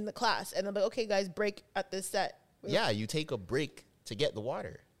equipment in the class, and they're like, okay, guys, break at this set. Yeah, you take a break to get the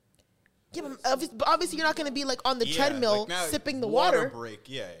water. Yeah, but obviously you're not going to be like on the Yeah, treadmill like now, sipping the water. break.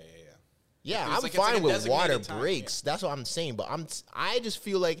 Yeah. Yeah, It's I'm like- it's like fine a with water designated time, breaks. That's what I'm saying. But I just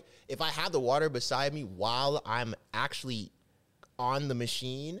feel like if I have the water beside me while I'm actually on the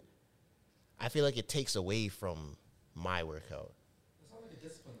machine, I feel like it takes away from my workout. It's not like a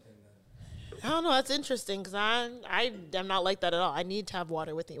discipline thing then. I don't know. That's interesting because I'm not like that at all. I need to have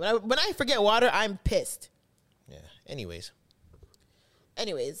water with me. When I forget water, I'm pissed. Yeah. Anyways,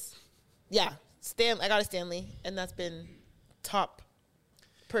 Yeah, I got a Stanley, and that's been top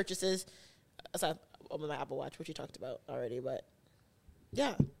purchases. Aside from my Apple Watch, which you talked about already, but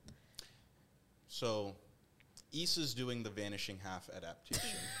yeah. So, Issa's doing the Vanishing Half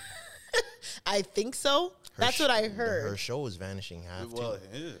adaptation. I think so. That's what I heard. Her show is vanishing half. Well,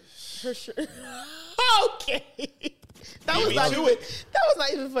 too. For sure. Okay. That Beat was me not to even. it. That was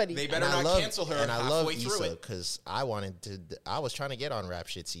not even funny. They better not cancel her and I love halfway through Issa it. because I was trying to get on Rap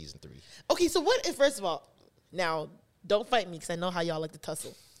Shit season 3. Okay, so what if, first of all, now don't fight me because I know how y'all like to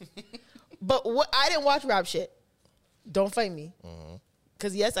tussle. But what I didn't watch Rap Shit. Don't fight me.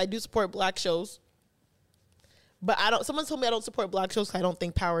 Because yes, I do support black shows. But someone told me I don't support black shows because I don't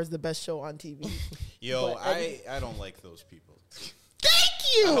think Power is the best show on TV. Yo, But I don't like those people.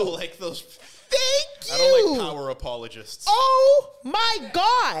 Thank you. I don't like those. Thank you. I don't like power apologists. Oh my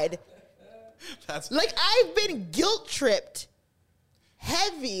God. That's Like, I've been guilt tripped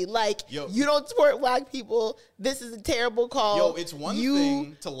heavy. Like, Yo. you don't support black people. This is a terrible call. Yo, it's one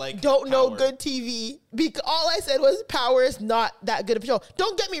thing to like don't know Power. good TV. Because all I said was Power is not that good of a show.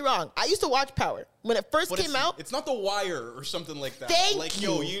 Don't get me wrong. I used to watch Power when it first But came out. It's not The Wire or something like that. Thank like,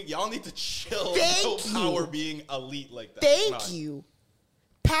 you. yo, y'all need to chill. Thank no Power you. being elite like that. It's not. Thank you.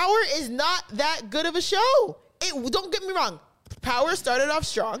 Power is not that good of a show. Don't get me wrong. Power started off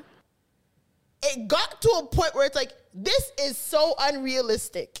strong. It got to a point where it's like, this is so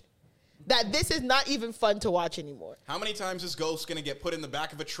unrealistic that this is not even fun to watch anymore. How many times is Ghost gonna get put in the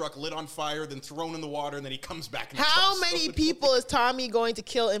back of a truck, lit on fire, then thrown in the water, and then he comes back? And How tells many us? people is Tommy going to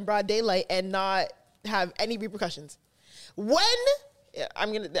kill in broad daylight and not have any repercussions?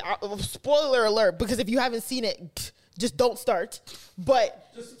 Spoiler alert, because if you haven't seen it, just don't start.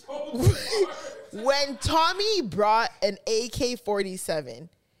 But when Tommy brought an AK-47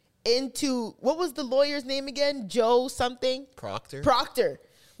 into, what was the lawyer's name again? Joe something? Proctor.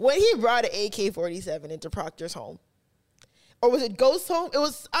 When he brought an AK-47 into Proctor's home, or was it Ghost's home? It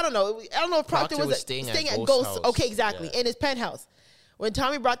was, I don't know. I don't know if Proctor Proctor was staying staying at at Ghost's Ghost's. house. Okay, exactly. Yeah. In his penthouse. When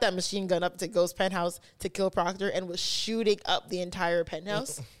Tommy brought that machine gun up to Ghost Penthouse to kill Proctor and was shooting up the entire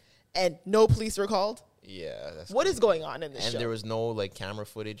penthouse and no police were called. Yeah. That's What is going on in this and show? there was no like camera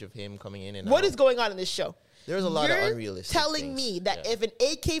footage of him coming in and What out. is going on in this show? There's a lot You're of unrealistic telling things. me that Yeah. if an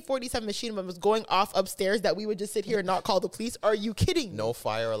AK-47 machine gun was going off upstairs that we would just sit here and not call the police? Are you kidding me? No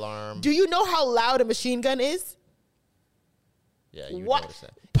fire alarm. Do you know how loud a machine gun is? Yeah, you would What? notice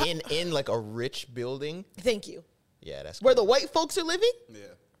that. In like a rich building. Thank you. Yeah, that's Where cool. the white folks are living?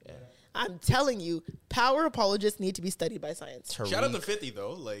 Yeah. I'm telling you, power apologists need to be studied by science. Shout out to 50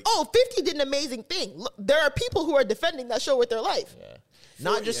 though. Like, Oh, 50 did an amazing thing. Look, there are people who are defending that show with their life. Yeah.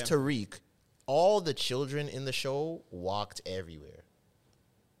 Not just Tariq. All the children in the show walked everywhere.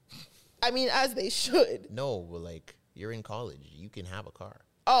 I mean, as they should. No, but like you're in college, you can have a car.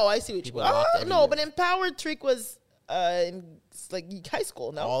 Oh, I see what People you mean. walked Oh, no, everywhere. but Empowered Tariq was in like high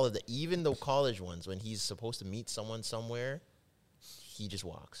school, no? All of the, even the college ones, when he's supposed to meet someone somewhere, he just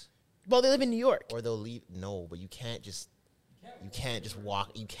walks. Well, they live in New York. Or they'll leave. No, but you can't just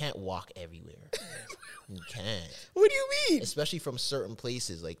walk. You can't walk everywhere. You can't. What do you mean? Especially from certain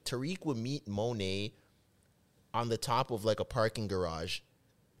places. Like Tariq would meet Monet on the top of like a parking garage.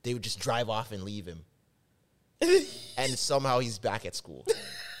 They would just drive off and leave him. And somehow he's back at school.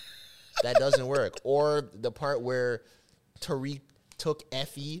 That doesn't work. Or the part where Tariq took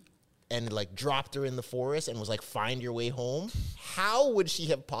Effie and like dropped her in the forest and was like, find your way home. How would she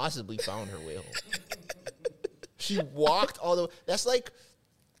have possibly found her way home? She walked all the, that's like,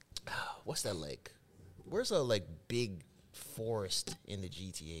 what's that like? Where's a like big forest in the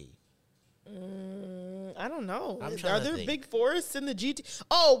GTA? I don't know. I'm Are trying to there think. big forests in the GT?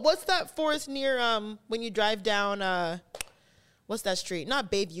 Oh, what's that forest near when you drive down what's that street?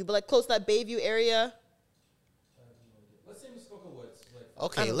 Not Bayview, but like close to that Bayview area. Let's say Muskoka Woods. Like, I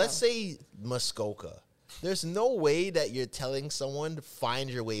Okay, don't let's know. say Muskoka. There's no way that you're telling someone to find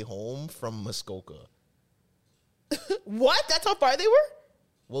your way home from Muskoka. What? That's how far they were?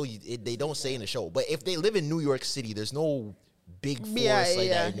 Well, they don't say in the show, but if they live in New York City, there's no big forest Yeah, like that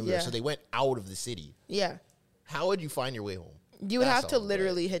yeah, in New York. yeah. So they went out of the city. Yeah. How would you find your way home? You would That's have to all, right?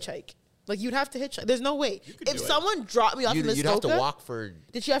 literally hitchhike. Like you'd have to hitchhike. There's no way. If do it. someone dropped me off in You'd Muskoka, have to walk for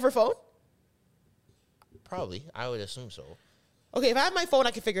did she have her phone? probably. I would assume so. Okay, if I have my phone,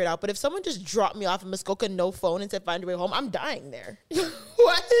 I can figure it out. But if someone just dropped me off in Muskoka, no phone, and said find your way home, I'm dying there.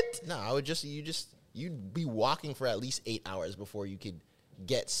 What? No, I would you'd be walking for at least 8 hours before you could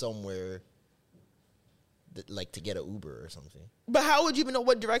get somewhere, like to get an Uber or something. But how would you even know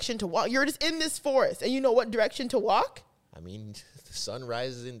what direction to walk? You're just in this forest, and you know what direction to walk? I mean, the sun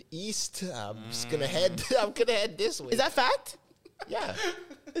rises in the east. I'm just gonna head. I'm gonna head this way. Is that fact? yeah?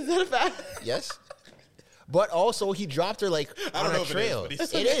 Is that a fact? Yes. But also, he dropped her like I on don't know a if it is, trail. but It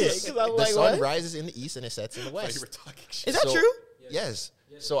he's- is. Okay, 'cause The I'm like, sun what? rises in the east and it sets in the I thought you west. were talking shit. Is that So- true? Yes.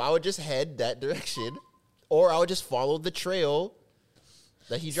 So I would just head that direction, or I would just follow the trail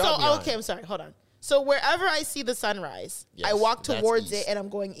that he So dropped me on. okay, I'm sorry. Hold on. So wherever I see the sunrise, I Yes, walk that's towards east. it, and I'm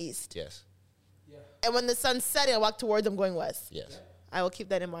going east. Yes. And when the sun's setting, I walk towards. I'm going west. Yes. I will keep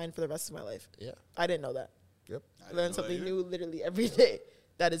that in mind for the rest of my life. Yeah. I didn't know that. Yep. I learn something new literally every day.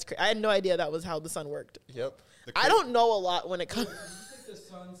 That is crazy. I had no idea that was how the sun worked. Yep. I don't know a lot when it comes. you think the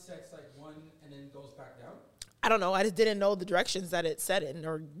sun sets like one and then goes back down? I don't know. I just didn't know the directions that it set in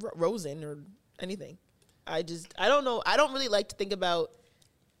or rose in or anything. I don't know. I don't really like to think about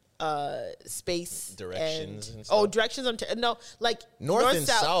space Directions and oh, stuff? directions. No, like North and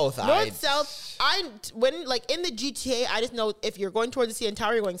south, North south. When like in the GTA, I just know if you're going towards the CN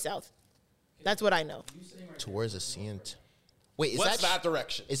Tower, you're going south. That's what I know. Towards the CN. Wait, is What's that that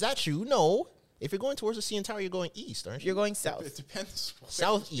direction? Is that true? No. If you're going towards the CN Tower, you're going east, aren't you? You're going south. It depends. where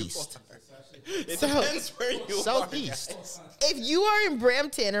Southeast. you are. It South. depends where you Southeast. If you are in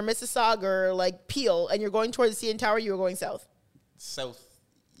Brampton or Mississauga or like Peel and you're going towards the CN Tower, you're going south. South.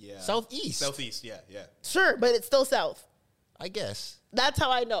 Yeah. Southeast. Southeast. Yeah. Yeah. Sure, but it's still south. I guess. That's how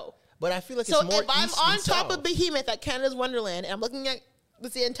I know. But I feel like So it's more if I'm east on than top south. of Behemoth at Canada's Wonderland and I'm looking at the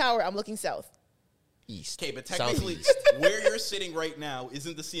CN Tower, I'm looking south. East. Okay, but technically, Southeast. where you're sitting right now,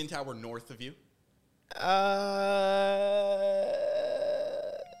 isn't the CN Tower north of you?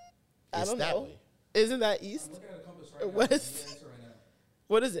 I It's don't that know. way. Isn't that east? Look at a compass Or right now. west? The answer right now.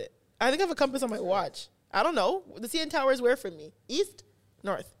 What is it? I think I have a compass on my watch. I don't know. The CN Tower is where from me? East?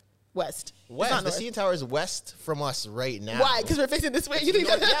 North? West? It's West. not The north. CN Tower is west from us right now. Why? Because we're facing this way? You think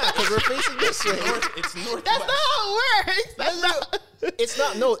north- that's Yeah, because we're facing this way. It's northwest. That's not how it works. That's not. It's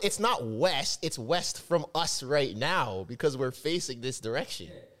not. No, it's not west. It's west from us right now because we're facing this direction.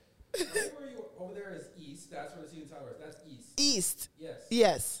 Right where you over there is east. That's where the CN Tower is. That's east. East. Yes.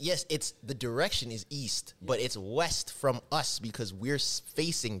 Yes. Yes, it's the direction is east, but it's west from us because we're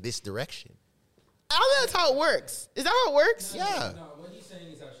facing this direction. I don't know that's how it works. Is that how it works? Yeah. No, what he's saying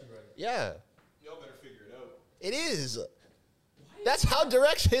is actually right. Yeah. Y'all better figure it out. It is. That's how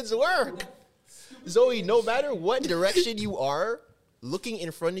directions work. Zoe, no matter what direction you are, looking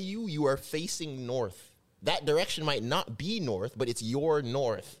in front of you, you are facing north. That direction might not be north, but it's your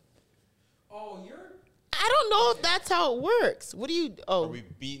north. Oh, you're. I don't know if that's how it works. What do you? Are Oh, we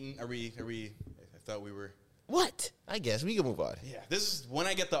beaten? Are we? I thought we were. what I guess we can move on. Yeah, this is when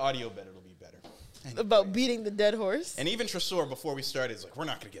I get the audio better, it'll be better. about beating the dead horse? And even Tresor, before we started, is like, we're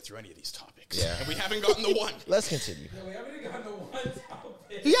not going to get through any of these topics. Yeah. And we haven't gotten the one. Let's continue. Yeah, we haven't even gotten the one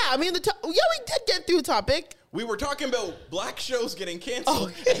topic. Yeah, I mean we did get through topic. We were talking about black shows getting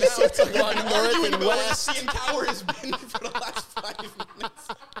canceled. Oh. And now it's like North arguing and about where west. CN Tower has been for the last 5 minutes.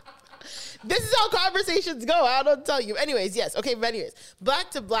 This is how conversations go. I don't tell you. Anyways, yes. Okay, but anyways,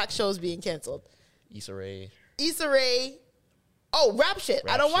 back to black shows being canceled. Issa Rae. Issa Rae. Oh, rap shit.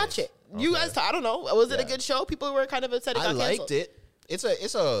 I Rap don't shit. watch it. You Okay. guys, I don't know. Was it a Yeah. good show? People were kind of upset it got I canceled. liked it.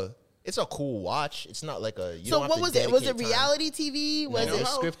 It's a cool watch. It's not like a. You So don't have what to was it? Was it dedicate time. reality TV? Was No, it it was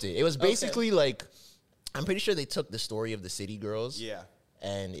how? scripted. It was basically like, I'm pretty sure they took the story of the City Girls. Yeah.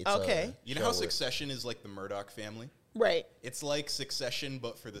 And it's Okay. You know how Succession is like the Murdoch family? Right. It's like Succession,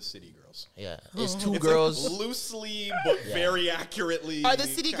 but for the City Girls. Yeah, it's two It's girls. like loosely, but very accurately. Are the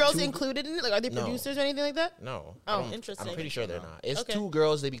City Girls captured. included in it? Like, are they No. producers or anything like that? No. Oh, I don't- interesting. I'm pretty sure they're not. It's Okay. two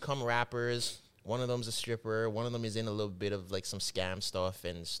girls. They become rappers. One of them's a stripper. One of them is in a little bit of like some scam stuff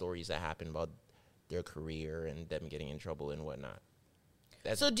and stories that happen about their career and them getting in trouble and whatnot.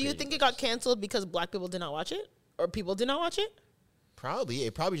 That's So do you pretty think it much- got canceled because black people did not watch it? Or people did not watch it? Probably.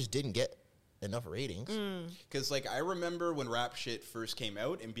 It probably just didn't get enough ratings. Because, like, I remember when rap shit first came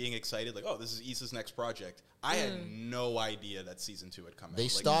out and being excited, like, oh, this is Issa's next project. I had no idea that season 2 had come out. They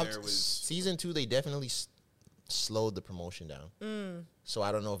Like, stopped there was- season 2. They definitely slowed the promotion down. So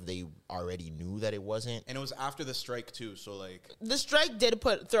I don't know if they already knew that it wasn't. and it was after the strike, too. So, like, The strike did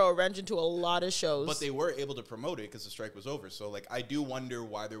throw a wrench into a lot of shows. but they were able to promote it because the strike was over. So, like, I do wonder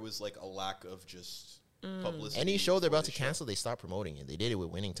why there was, like, a lack of just publicity. Any show they're for about the to show. cancel, they stop promoting it. They did it with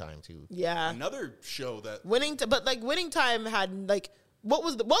Winning Time too. yeah. Another show that But like Winning Time had like what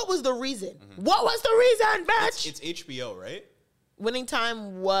was the reason? What was the reason, bitch? it's HBO, right? Winning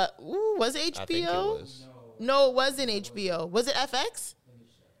Time was it HBO? I think it was. No, it wasn't HBO. Was it FX?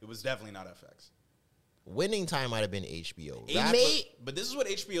 It was definitely not FX. Winning Time might have been HBO. H- That- but this is what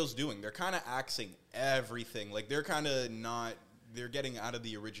HBO's doing. They're kind of axing everything. Like, they're kind of not. They're getting out of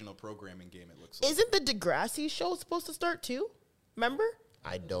the original programming game, it looks like. Isn't the Degrassi show supposed to start too? Remember?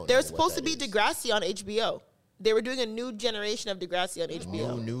 I don't. There's know supposed what to be that is. Degrassi on HBO. They were doing a new generation of Degrassi on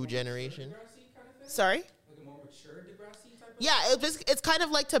HBO. New generation. Degrassi kind of thing? Sorry? Like a more mature Degrassi type of Yeah, it's kind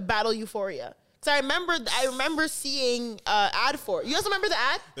of like to battle Euphoria. So I remember seeing ad for it. You guys remember the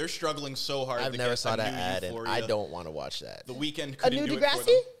ad? They're struggling so hard. I've to never get saw a that new ad, and Euphoria. I don't want to watch that. The Weekend A couldn't new do it for Degrassi?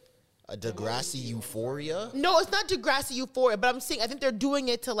 them. A Degrassi Euphoria. No, it's not Degrassi Euphoria, but I'm saying I think they're doing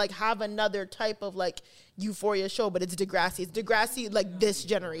it to like have another type of like Euphoria show, but it's Degrassi. It's Degrassi like this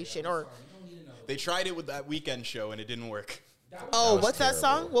generation or They tried it with that Weekend show, and it didn't work. oh, was what's that terrible.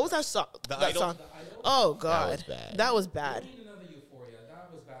 song? What was that song? The that Idol? song. Oh God, was bad. That was bad. We need another Euphoria. That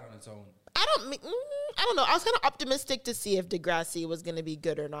was bad on its own. I don't know. I was kind of optimistic to see if Degrassi was going to be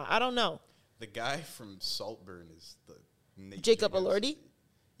good or not. I don't know. The guy from Saltburn is the Nate Jacob Jacobs. Elordi?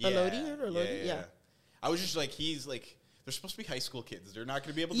 Yeah, Elordi or Elordi? Yeah. I was just like, he's like, they're supposed to be high school kids. They're not going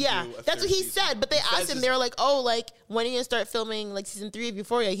to be able to Yeah, do a that's third what he season. said. But they He asked says him, his- they were like, "Oh, like when are you gonna start filming like season 3 of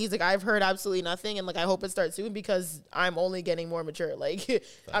Euphoria?" He's like, "I've heard absolutely nothing, and like I hope it starts soon because I'm only getting more mature. Like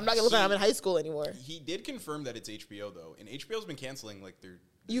I'm not gonna look like I'm in high school anymore." He did confirm that it's HBO, though. And HBO's been canceling, like, their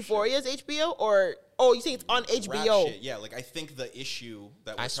Euphoria's HBO or you think it's on rap HBO? shit. Yeah, like, I think the issue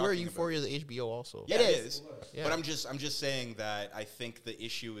that we're I swear talking about- Euphoria is HBO also. Yeah, It it is. is. Yeah. But I'm just saying that I think the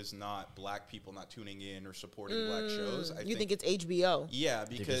issue is not black people not tuning in or supporting black shows. I You think it's HBO? yeah,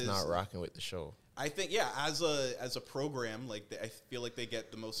 They're because just not rocking with the show. I think as a program, like I feel like they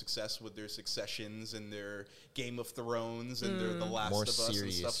get the most success with their Successions and their Game of Thrones and their The Last More of Us and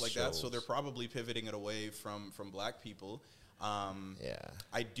serious stuff like that. So shows. they're probably pivoting it away from black people. Yeah.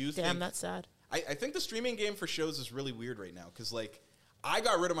 I do Damn, think that's sad. I think the streaming game for shows is really weird right now because like I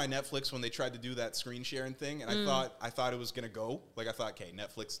got rid of my Netflix when they tried to do that screen sharing thing, and I thought it was gonna go. Like I thought, okay,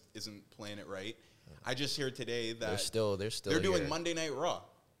 Netflix isn't playing it right. I just heard today that They're doing here. Monday Night Raw.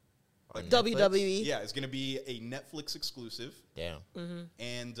 On WWE. Yeah, it's gonna be a Netflix exclusive, Damn.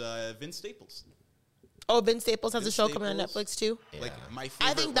 and Vince Staples. Oh, Ben Staples has a Vince show coming on Staples. Netflix too. Like Yeah. my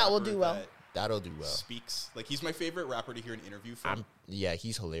favorite I think that will rapper do well. That'll do well. speaks. Like, he's my favorite rapper to hear an interview from. Yeah,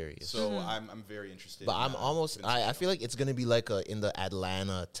 he's hilarious. So I'm very interested. But in, I'm almost. Vince's I show. feel like it's gonna be like a in the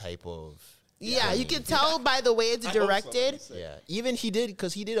Atlanta type of. Yeah, you can tell by the way it's I hope so, directed. let me say. Yeah, even he did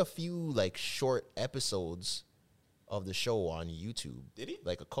because he did a few like short episodes of the show on YouTube. Did he?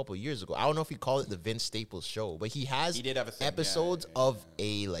 Like a couple years ago. I don't know if he called it the Vince Staples Show, but he has He did have a thing, yeah, episodes yeah, of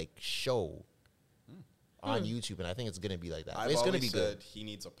a like show on YouTube, and I think it's gonna be like that. I've It's gonna always be said good. he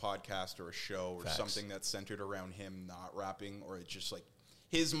needs a podcast or a show or Facts. something that's centered around him not rapping, or it's just like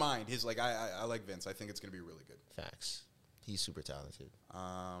his mind. His like I like Vince. I think it's gonna be really good. Facts. He's super talented.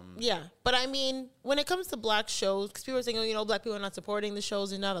 Yeah, but I mean, when it comes to black shows, because people are saying, oh, you know, black people are not supporting the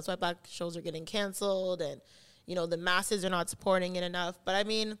shows enough. That's why black shows are getting canceled, and you know, the masses are not supporting it enough. But I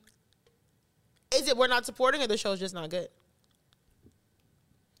mean, is it we're not supporting, or the show's just not good?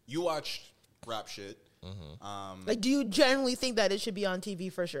 You watched rap shit. Like, do you genuinely think that it should be on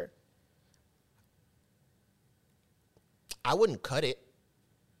TV for sure? I wouldn't cut it.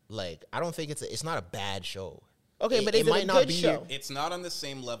 Like, I don't think it's not a bad show. Okay, but is it might a not good be show? It's not on the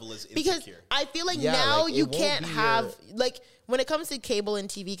same level as Because Insecure. I feel like Yeah, now like, it you won't can't be have like when it comes to cable and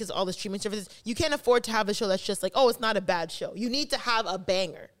TV, because all the streaming services, you can't afford to have a show that's just like, oh, it's not a bad show. You need to have a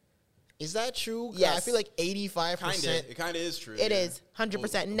banger. Is that true? 'Cause Yes. I feel like 85%. It kind of is true. It yeah. is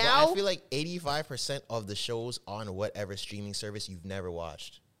 100%. But Now I feel like 85% of the shows on whatever streaming service you've never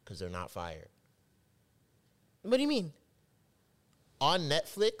watched because they're not fire. what do you mean? On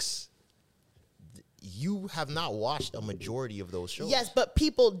Netflix, you have not watched a majority of those shows. Yes, but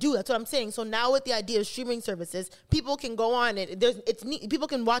people do. That's what I'm saying. So now with the idea of streaming services, people can go on and people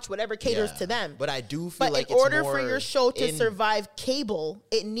can watch whatever caters Yeah. to them. But I do feel But like in it's order for more your show to in- survive cable,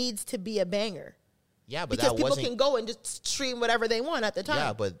 it needs to be a banger. Yeah, but Because that people wasn't. can go and just stream whatever they want at the time.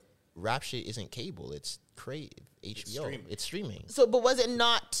 Yeah, but rap shit isn't cable. It's HBO. streaming. It's streaming. So, but was it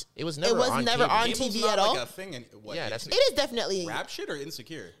not? It was never on never cable. on Cable's TV not at like all. a thing. What, Yeah, that's- It is definitely rap shit or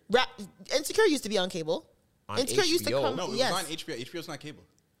Insecure. Insecure used to be on cable. On Insecure used to HBO. come. No, it was yes. on HBO. HBO's not cable.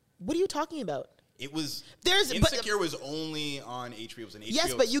 What are you talking about? It was. There's- but- Insecure was only on HBO. It was an HBO.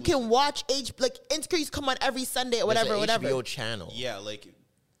 Yes, but you can exclusive. watch Insecure used to come on every Sunday or There's whatever, a whatever. HBO channel. Yeah, like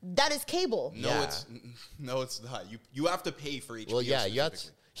That is cable. no, Yeah. it's not. You have to pay for HBO. Well, yeah, you have to,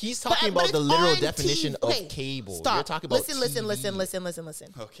 specifically. he's But- talking but about the it's literal on definition TV. Okay, of cable. Stop. You're talking about listen.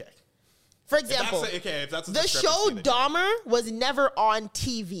 TV. Okay. For If that's example, if that's a the show discrepancy, then- Dahmer was never on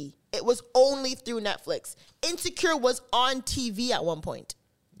TV. It was only through Netflix. Insecure was on TV at one point.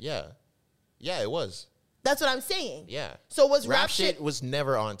 Yeah. Yeah, it was. That's what I'm saying. Yeah. So was Rap rap shit? was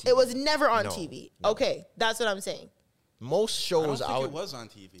never on TV. It was never on No, TV. no. Okay, that's what I'm saying. Most I shows don't think out. it was on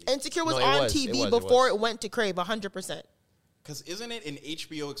TV. Insecure was No, it on was, TV it was. before it went to Crave, 100%. Because isn't it an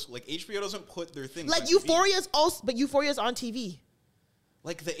HBO? Like HBO doesn't put their things Like on TV. Euphoria's also, but Euphoria's on TV.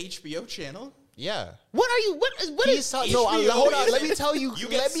 Like the HBO channel. Yeah. What are you? What He's is? talking. No, HBO hold on. is- Let me tell you. You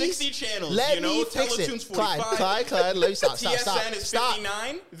get let me, 60 channels. Let you know, me fix Teletoon's it. 45. Clyde, let me stop. TSN is Stop.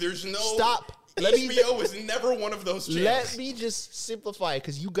 59. There's no. Stop. Let me- HBO was never one of those channels. Let me just simplify it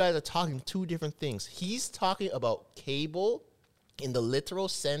because you guys are talking two different things. He's talking about cable in the literal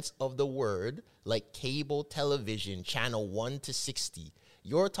sense of the word, like cable television, channel 1 to 60.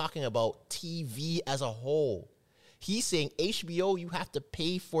 You're talking about TV as a whole. He's saying HBO, you have to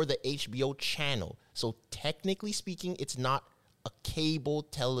pay for the HBO channel. So technically speaking, it's not a cable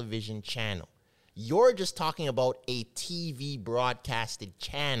television channel. You're just talking about a TV broadcasted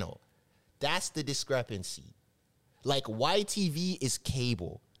channel. That's the discrepancy. Like YTV is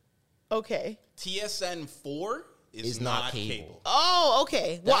cable. Okay. TSN 4 is Is not not cable. cable. Oh,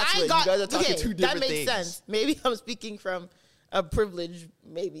 okay. Well, That's I what- got. you guys are talking okay, two that different makes things. sense. Maybe I'm speaking from a privilege,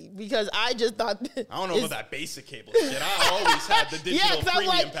 maybe because I just thought. I don't know about that basic cable shit. I always had the digital 'cause I'm premium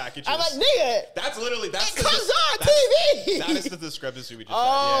like, packages. I'm like, nigga. That's literally that's It the comes dis- on that's- TV. That is the discrepancy we just Oh,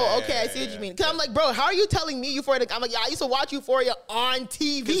 had. Yeah, okay. yeah, I see what yeah, you mean. Because I'm like, bro, how are you telling me Euphoria? I'm like, yeah, I used to watch Euphoria on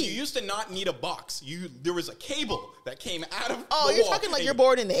TV. Because you used to not need a box. There was a cable that came out of Oh, the you're wall. talking like And you're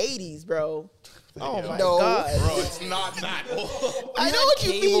born in the 80s, bro. Oh my No. god. Bro, it's not that old. I know had what you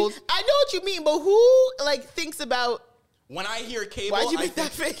mean. cable. I know what you mean, but who like thinks about When I hear cable, Why'd you I make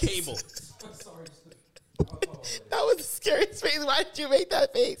that think face? cable. that was the scariest face? Why did you make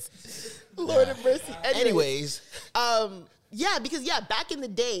that face? Lord have mercy. Anyways, Yeah, because back in the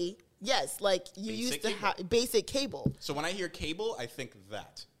day, yes, like you Basic used to cable. have basic cable. So when I hear cable, I think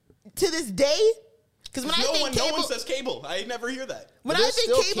that. To this day, because when I No think one, cable, no one says cable. I never hear that. when But I there's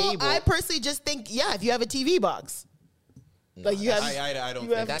think still cable, cable. I personally just think, if you have a TV box, like you have. I don't you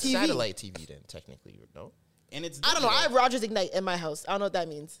think have that's TV. satellite TV then, technically, no? And it's I don't know. I have digital. Rogers Ignite in my house. I don't know what that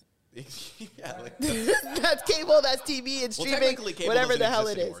means. Yeah, like, That's cable, that's TV, and well, streaming, technically, cable whatever doesn't the hell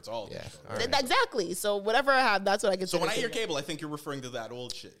exist it anymore. is. It's all Yeah. digital. All right. Exactly. So whatever I have, that's what I consider. So when I hear cable, I think you're referring to that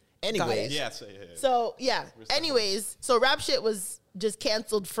old shit. Anyways, Yeah. So yeah. Anyways, so Rap Shit was just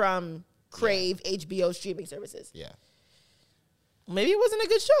canceled from Crave, HBO streaming services. yeah. Maybe it wasn't a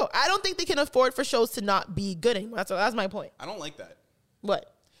good show. I don't think they can afford for shows to not be good anymore. That's my point. I don't like that.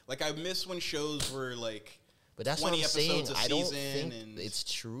 What? Like, I miss when shows were like But that's 20 what I'm saying. episodes a I don't season think and it's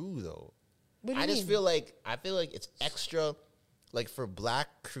true though. What do you I just mean? feel like it's extra. Like for black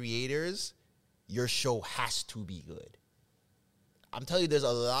creators, your show has to be good. I'm telling you, there's a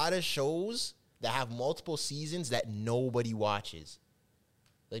lot of shows that have multiple seasons that nobody watches.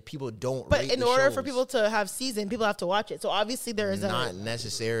 Like people don't. But rate in the order for shows. people to have season, people have to watch it. So obviously there is not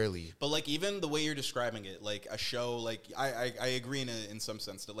necessarily. But like even the way you're describing it, like a show, like I agree in some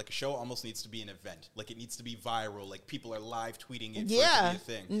sense that like a show almost needs to be an event. Like it needs to be viral. Like people are live tweeting it. Yeah. For it to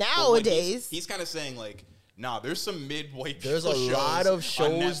be a thing. Nowadays. But he's kind of saying like, nah, there's some mid-white. There's a shows lot of on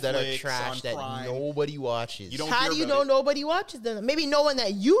shows that are Netflix, trash on that Prime. nobody watches. You don't How hear do you about know it. nobody watches them? Maybe no one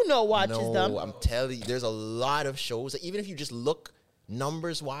that you know watches no, them. I'm telling you, there's a lot of shows that even if you just look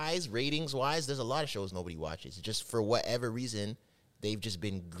numbers wise, ratings wise, there's a lot of shows nobody watches. Just for whatever reason, they've just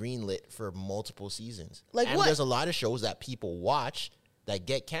been greenlit for multiple seasons. Like and what? there's a lot of shows that people watch that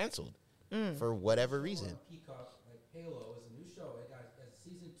get canceled Mm. for whatever reason. Peacock, like Halo, is a new show. It got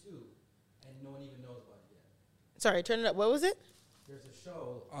season 2, and no one even knows about it yet. Sorry, turn it up. What was it? There's a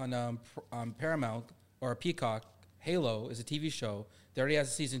show on Paramount or Peacock. Halo is a TV show. They already has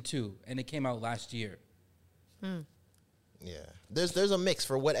a season 2, and it came out last year. Yeah, there's a mix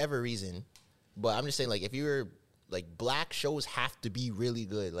for whatever reason, but I'm just saying like if you're like black shows have to be really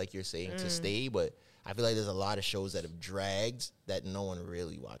good, like you're saying to stay. But I feel like there's a lot of shows that have dragged that no one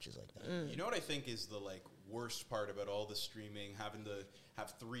really watches like that. You know what I think is the like worst part about all the streaming, having to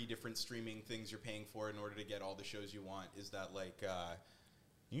have 3 different streaming things you're paying for in order to get all the shows you want, is that like, can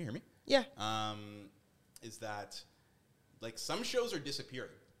you hear me? Yeah. Is that like some shows are disappearing.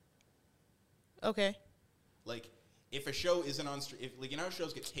 Okay. Like if a show isn't on, if like you know how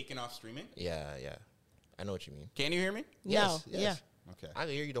shows get taken off streaming. Yeah, I know what you mean. Can you hear me? Yes, No. yes. Okay. I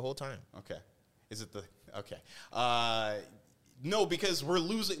can hear you the whole time. Okay. Is it the okay? No, because we're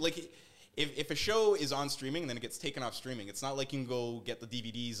losing. Like, if a show is on streaming and then it gets taken off streaming, it's not like you can go get the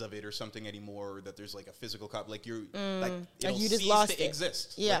DVDs of it or something anymore. Or that there's like a physical copy. Like you're like it'll you just cease lost to it.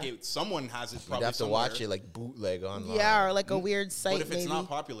 exist. Yeah. Like someone has it. You'd Probably have to somewhere. watch it like bootleg online. Yeah, or like a weird site. But if it's maybe. not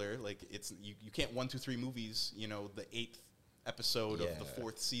popular, like it's you can't 1, 2, 3 movies. You know, the 8th episode of the Yeah.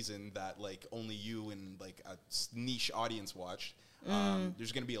 4th season that like only you and like a niche audience watched.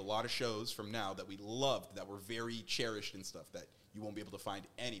 There's going to be a lot of shows from now that we loved, that were very cherished and stuff that you won't be able to find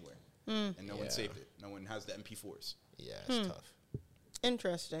anywhere, and no one Yeah. saved it. No one has the MP4s. Yeah, it's tough.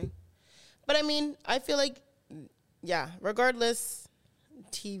 Interesting. But I mean, I feel like, yeah, regardless,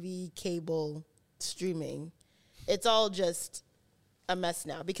 TV, cable, streaming, it's all just a mess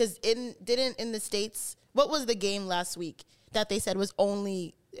now. Because in the States, what was the game last week that they said was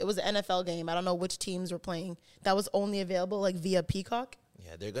only, it was an NFL game, I don't know which teams were playing, that was only available like via Peacock?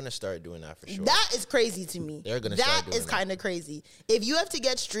 Yeah, they're gonna start doing that for sure. That is crazy to me. They're gonna start That doing is that. kind of crazy. If you have to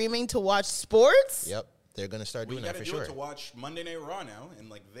get streaming to watch sports, Yep, they're gonna start We doing got that to for do sure. it to watch Monday Night Raw now, and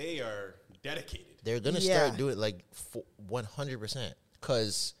like they are dedicated. They're gonna Yeah. start doing it like 100%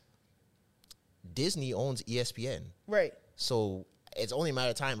 because Disney owns ESPN. right. So it's only a matter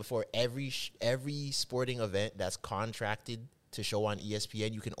of time before every sporting event that's contracted to show on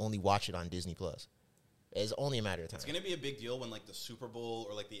ESPN, you can only watch it on Disney Plus. It's only a matter of time. It's gonna be a big deal when like the Super Bowl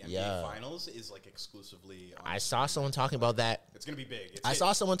or like the NBA Yeah. Finals is like exclusively. On I saw someone talking about that. It's gonna be big. I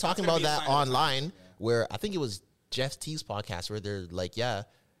saw someone talking about that online. online where I think it was Jeff T's podcast where they're like, yeah,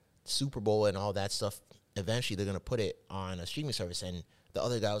 Super Bowl and all that stuff. Eventually, they're gonna put it on a streaming service, and the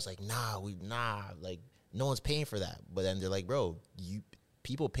other guy was like, nah, like no one's paying for that. But then they're like, bro,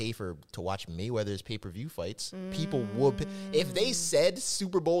 people pay to watch Mayweather's pay-per-view fights. People would pay. If they said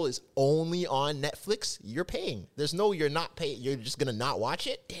Super Bowl is only on Netflix, you're paying. There's no you're not paying. You're just gonna not watch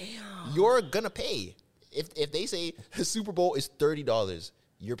it. Damn, you're gonna pay. If they say the Super Bowl is $30,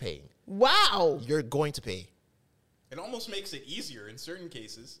 you're paying. Wow. You're going to pay. It almost makes it easier in certain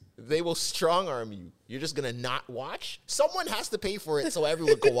cases. They will strong arm you. You're just gonna not watch. Someone has to pay for it so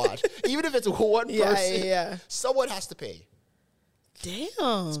everyone can watch. Even if it's one person, Yeah. someone has to pay.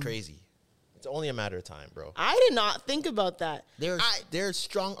 Damn. It's crazy. It's only a matter of time, bro. I did not think about that. They're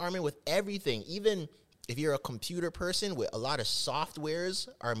strong arming with everything. Even if you're a computer person, with a lot of softwares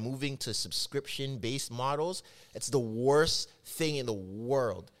are moving to subscription-based models. It's the worst thing in the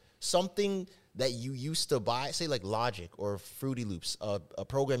world. Something that you used to buy, say like Logic or Fruity Loops, a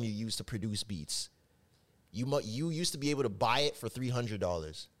program you use to produce beats. You used to be able to buy it for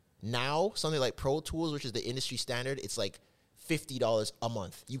 $300. Now, something like Pro Tools, which is the industry standard, it's like $50 a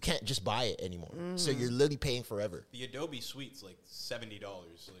month. You can't just buy it anymore. So you're literally paying forever. The Adobe Suite's like $70, like,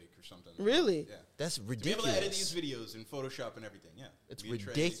 or something. Really? Yeah. That's To be able to edit ridiculous. these videos in Photoshop and everything, yeah. It's Me and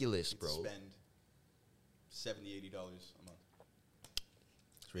Trey, ridiculous, we bro. Spend $70, $80 a month.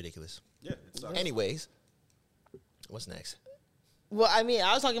 It's ridiculous. Yeah, it sucks. Anyways, what's next? Well, I mean,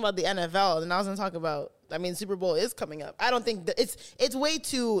 I was talking about the NFL, and I was going to talk about, I mean, Super Bowl is coming up. I don't think that it's way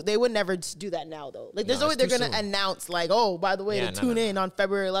too, they would never do that now, though. Like, there's No, no way it's they're too going to soon. announce, like, oh, by the way, Yeah, to no, tune no, in on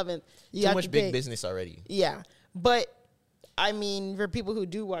February 11th. You Too have much to big pay. business already. Yeah. But, I mean, for people who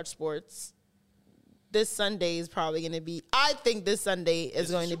do watch sports, this Sunday is probably going to be, I think this Sunday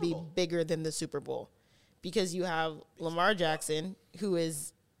is going to be bigger than the Super Bowl. Because you have Lamar Jackson, who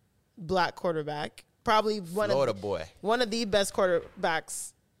is black quarterback, probably Florida boy. one of the best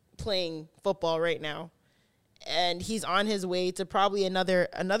quarterbacks playing football right now. And he's on his way to probably another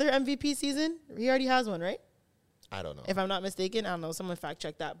MVP season. He already has one, right? I don't know. If I'm not mistaken. I don't know. Someone fact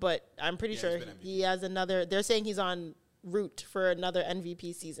check that. But I'm pretty sure he's been MVP. he has another. They're saying he's on route for another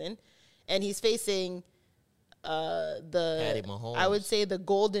MVP season. And he's facing Patty Mahomes. I would say the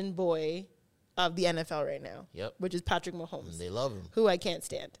golden boy of the NFL right now. Yep. Which is Patrick Mahomes, They love him who I can't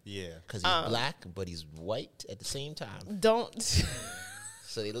stand. Yeah. because he's black, but he's white at the same time. Don't.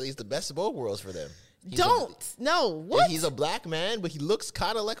 So he's the best of both worlds for them. No. Yeah, What? he's a black man, but he looks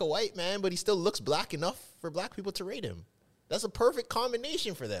kind of like a white man, but he still looks black enough for black people to rate him. That's a perfect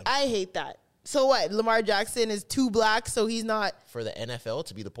combination for them. I hate that. So what? Lamar Jackson is too black, so he's not. For the NFL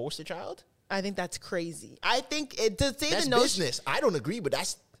to be the poster child? I think that's crazy. I think to say That's the notion. business. I don't agree, but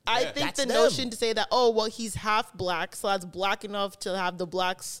that's I think that's the them. notion to say that, oh, well, he's half black, so that's black enough to have the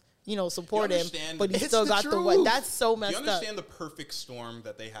blacks, support him, understand- but he's It's still the got the truth. white. That's so Do messed you up. understand the perfect storm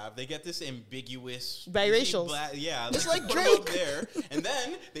that they have? They get this ambiguous Biracials. Yeah, Just they like put 'em out Drake. there, and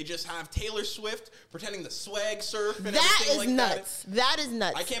then they just have Taylor Swift pretending to swag surf and That everything is like nuts. That is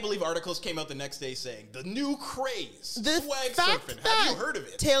nuts. I can't believe articles came out the next day saying the new craze, The swag fact surfing. that Have you heard of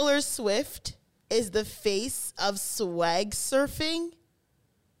it? Taylor Swift is the face of swag surfing,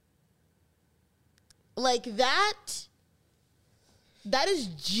 like that is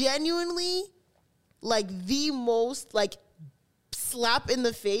genuinely like the most like slap in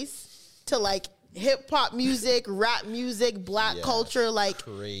the face to like hip hop music, rap music, black Yeah, culture, like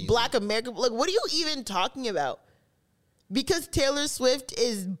crazy. black America. Like, what are you even talking about? Because Taylor Swift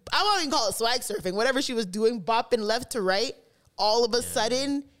is, I won't even call it swag surfing, whatever she was doing, bopping left to right, all of a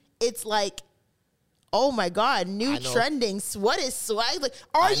sudden, it's like, oh my God, new I know. trending. What is swag? Like,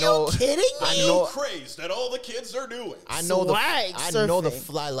 are I know. you kidding me? I New know. craze that all the kids are doing. I know Swag I know the surfing.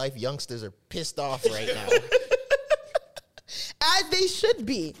 fly life youngsters are pissed off right now. As they should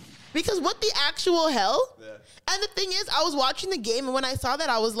be. Because what the actual hell? Yeah. And the thing is, I was watching the game, and when I saw that,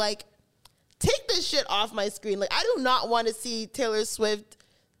 I was like, take this shit off my screen. Like, I do not want to see Taylor Swift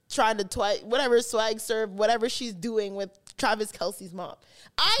trying to whatever swag serve, whatever she's doing with Travis Kelce's mom.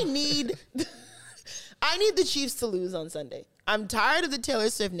 I need the Chiefs to lose on Sunday. I'm tired of the Taylor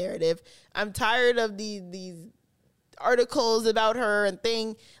Swift narrative. I'm tired of these articles about her and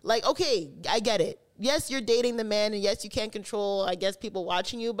thing. Like, okay, I get it. Yes, you're dating the man, and yes, you can't control, I guess, people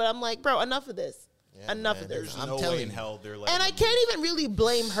watching you. But I'm like, bro, enough of this. Enough man, of this. There's I'm no telling way in you. hell they're like. And I can't even really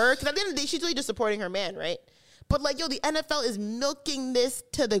blame her, because at the end of the day, she's really just supporting her man, right? But like, yo, the NFL is milking this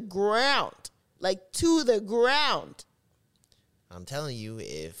to the ground. Like, to the ground. I'm telling you,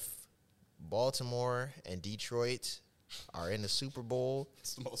 if Baltimore and Detroit are in the Super Bowl,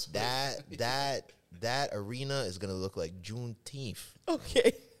 It's the most that arena is gonna look like Juneteenth.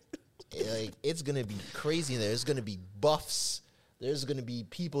 Okay. Like, it's gonna be crazy in there. There's gonna be buffs. There's gonna be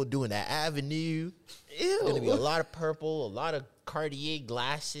people doing that avenue. There's gonna be a lot of purple, a lot of Cartier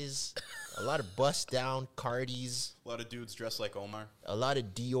glasses, a lot of bust down Cardis, A lot of dudes dressed like Omar. a lot of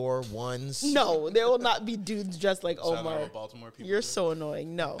Dior ones. No, there will not be dudes dressed like Is that not Omar. what Baltimore people You're do? so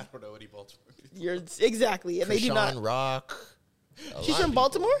annoying. No. I don't know any Baltimore people. You're exactly. And they do Krishan not. Rock. a She's lot of from people.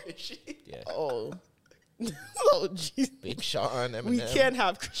 Baltimore? Is she? Yeah. Oh. Oh, jeez. Big Sean, Eminem. We can't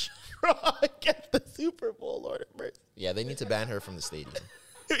have Krishan Rock at the Super Bowl, Lord have mercy. Yeah, they need to ban her from the stadium.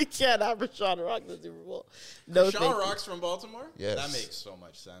 We can't have Krishan Rock at the Super Bowl. No, Sean thank you. Rock's from Baltimore? Yes. That makes so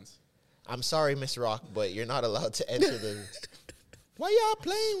much sense. I'm sorry, Miss Rock, but you're not allowed to enter the. Why y'all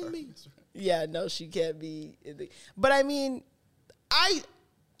playing with me? Yeah, no, she can't be. But I mean, I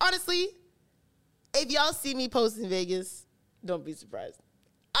honestly, if y'all see me post in Vegas, don't be surprised.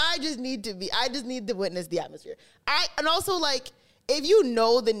 I just need to witness the atmosphere. And also, like, if you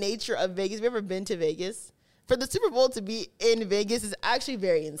know the nature of Vegas, have you ever been to Vegas? For the Super Bowl to be in Vegas is actually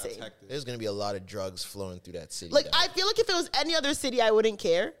very insane. There's gonna be a lot of drugs flowing through that city. Like, I feel like if it was any other city, I wouldn't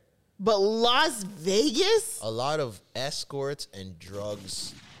care. But Las Vegas? a lot of escorts and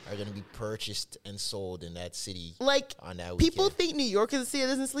drugs are gonna be purchased and sold in that city. Like, on that people weekend. think New York is a city that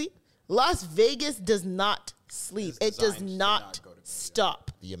doesn't sleep. Las Vegas does not sleep. It's It does designed to not not go to bed, yeah.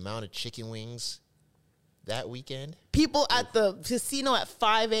 stop. The amount of chicken wings that weekend. People at the casino at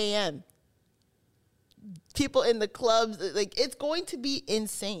 5 a.m. People in the clubs, like, it's going to be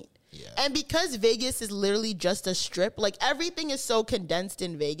insane. Yeah. And because Vegas is literally just a strip, like, everything is so condensed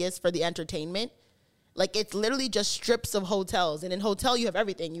in Vegas for the entertainment. Like, it's literally just strips of hotels. And in hotel, you have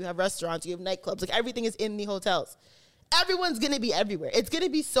everything. You have restaurants, you have nightclubs. Like, everything is in the hotels. Everyone's going to be everywhere. It's going to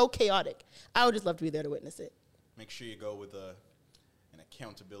be so chaotic. I would just love to be there to witness it. Make sure you go with an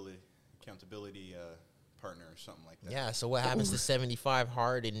accountability partner or something like that. Yeah. So what happens to 75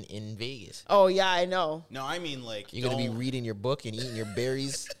 hard in Vegas? Oh, yeah, I know. No, I mean, like, You're gonna be reading your book and eating your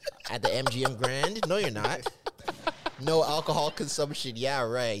berries at the MGM Grand? No, you're not. No alcohol consumption. Yeah,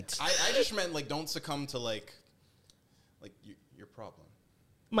 right. I just meant, like, don't succumb to, like your problem.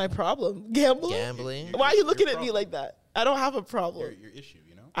 My problem? Gambling? Gambling. Why are you looking Your at me problem. like that? I don't have a problem. Your issue,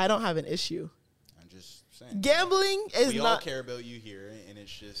 you know? I don't have an issue. I'm just saying. Gambling is We all not. care about you here, and it's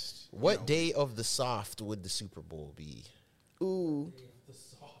just... you What know. day of the soft would the Super Bowl be? Ooh.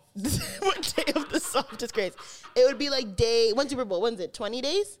 What day of the soft is crazy? It would be like day. When's Super Bowl? When's it? 20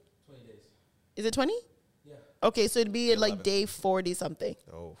 days? 20 days. Is it 20? Yeah. Okay, so it'd be at like 11. day 40 something.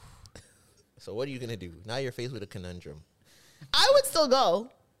 Oh. So what are you gonna do? Now you're faced with a conundrum. I would still go.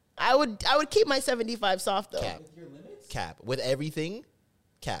 I would keep my 75 soft though. Cap. Cap. With everything?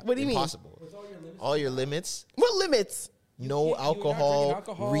 Cap. What do you mean? Impossible. All your limits? What limits? No you're not drinking alcohol.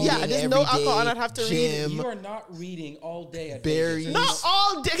 alcohol. Reading Yeah, there's every no alcohol, and day, I'd have to read. gym, You are not reading all day at berries. Vegas. Not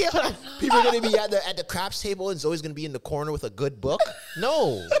all day. Hold on. People are gonna be at the craps table and Zoe's gonna be in the corner with a good book.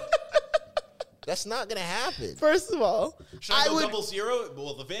 No. That's not gonna happen. First of all, Should I go would. 0-0?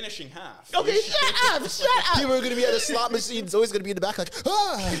 Well, the vanishing half. Okay, shut up. Shut up. People are gonna be at a slot machine. Zoe's gonna be in the back like,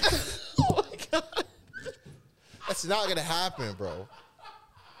 ah. Oh my God. That's not gonna happen, bro.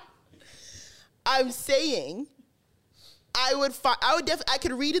 I'm saying I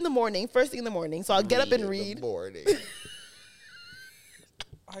could read in the morning, first thing in the morning. So I'll get up and in the read. morning.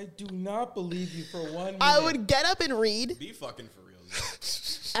 I do not believe you for 1 minute. I would get up and read. Be fucking for real.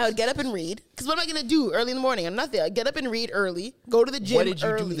 Zach. I would get up and read. Because what am I going to do early in the morning? I'm not there. I'd get up and read early. Go to the gym What did you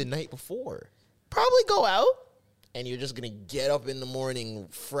early. do the night before? Probably go out. And you're just gonna get up in the morning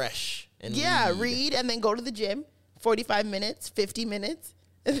fresh and Yeah, read and then go to the gym. 45 minutes, 50 minutes.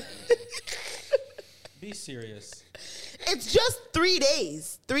 Be serious. It's just 3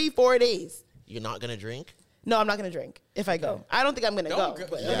 days, 4 days. You're not gonna drink? No, I'm not going to drink if I go. I don't think I'm going to Don't go. go.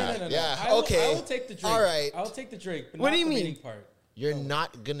 But No. Yeah, I will, okay. I will take the drink. All right. I'll take the drink. But What not do you the mean? reading part. You're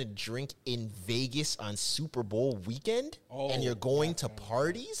not gonna drink in Vegas on Super Bowl weekend? Oh, and you're going to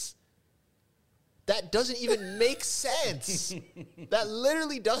parties? That doesn't even make sense. That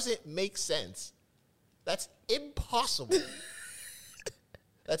literally doesn't make sense. That's impossible.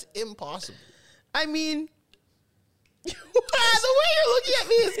 That's impossible. I mean, the way you're looking at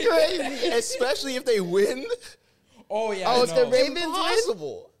me is crazy. Especially if they win. Oh yeah. Oh, I if the know. Ravens win?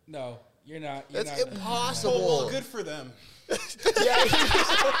 Impossible. No, you're not. You're That's not. impossible. Well, good for them. Yeah,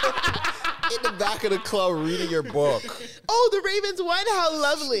 in the back of the club reading your book. Oh, the Ravens won? How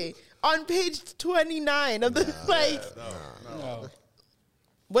lovely. On page 29 of the, No.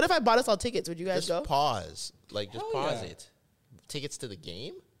 what if I bought us all tickets? Would you guys Just go? pause. Like, just Hell pause yeah. it. Tickets to the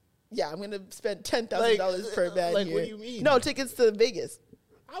game? Yeah, I'm going to spend $10,000 per man like, here. what do you mean? No, tickets to Vegas.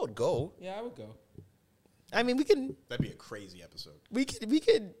 I would go. Yeah, I would go. I mean, we could, That'd be a crazy episode.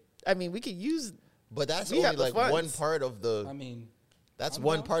 I mean, we could use, But that's We only have the like funds. one part of the. I mean, That's I'm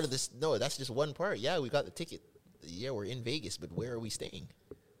one down. part of this. No, that's just one part. Yeah, we got the ticket. Yeah, we're in Vegas, but where are we staying?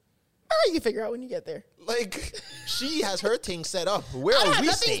 all right, you can figure out when you get there. Like, she has her thing set up. Where I are have we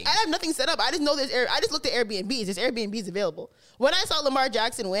nothing. staying? I have nothing set up. I just know I just looked at Airbnbs. There's Airbnbs available. When I saw Lamar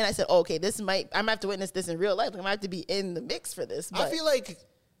Jackson win, I said, oh, "Okay, I might have to witness this in real life. I might have to be in the mix for this." I But feel like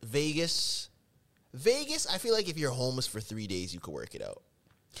Vegas. I feel like if you're homeless for 3 days, you could work it out.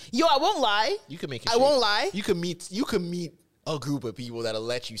 yo, I won't lie. You can make it. I won't lie. You can meet a group of people that'll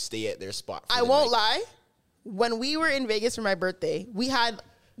let you stay at their spot. For I the won't night. lie. When we were in Vegas for my birthday, we had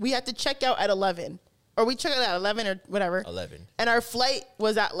to check out at 11, or we checked out at 11 or whatever. 11. And our flight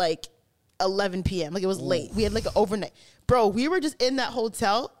was at like 11 p.m. Like it was late. We had like an overnight. Bro, we were just in that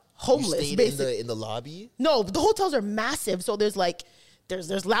hotel, You homeless. stayed Basically. in the lobby. No, the hotels are massive. So there's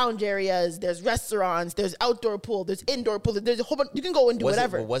there's lounge areas, there's restaurants, there's outdoor pool, there's indoor pool, there's a whole bunch. You can go and do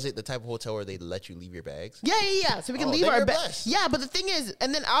whatever. Was it the type of hotel where they let you leave your bags? Yeah. So we can leave then our you're bags. blessed. Yeah, but the thing is,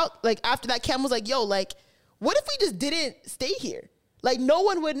 and then after that, Cam was like, "Yo, like, what if we just didn't stay here? Like, no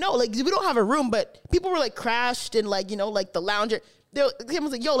one would know. Like, we don't have a room, but people were like crashed and like, you know, like the lounger. Cam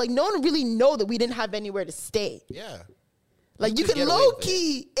was like, yo, like, no one really know that we didn't have anywhere to stay. Yeah. Like, you could could get away low with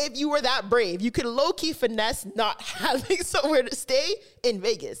key, if you were that brave, you could low key finesse not having somewhere to stay in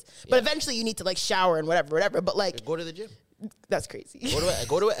Vegas. But eventually you need to like shower and whatever. But like, Go to the gym. that's crazy.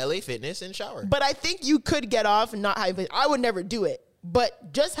 Go to a LA Fitness and shower. But I think you could get off and not having, I would never do it.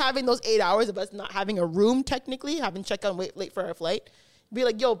 But just having those 8 hours of us not having a room, technically, having check out late for our flight, be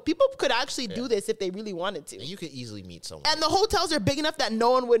like, yo, people could actually do this if they really wanted to. And you could easily meet someone. And the hotels are big enough that no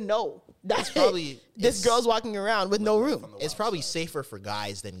one would know. That's probably- this girl's walking around with no room. It's probably safer for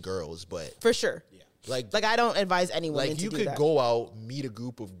guys than girls, but For sure. like Like, I don't advise anyone like to you do could that. go out, meet a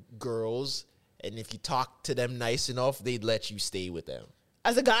group of girls, and if you talk to them nice enough, they'd let you stay with them.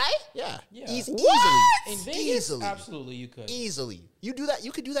 As a guy? Yeah. Yeah. Easily. In Vegas, Easily. absolutely, you could. Easily. You do that.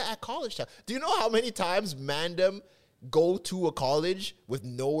 You could do that at college time. Do you know how many times Mandem go to a college with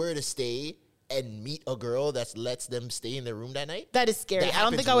nowhere to stay and meet a girl that lets them stay in their room that night? That is scary. That I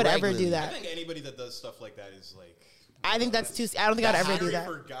don't think happens I would ever regularly. do I that. think anybody that does stuff like that is like. I think that's too, I don't think I'd ever do scary that.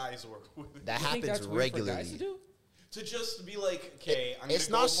 for guys or women. That You think happens that's weird for guys regularly. to do? To just be like, okay, I'm It's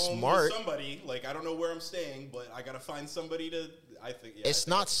gonna not go home smart. with somebody. Like, I don't know where I'm staying, but I gotta find somebody to. I think It's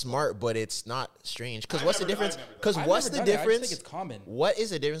not smart, but it's not strange. Because I've what's the never- difference? I've never done Because I've what's never the done it. I just difference? think it's common. What is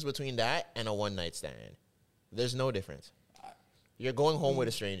the difference between that and a one night stand? There's no difference. You're going home with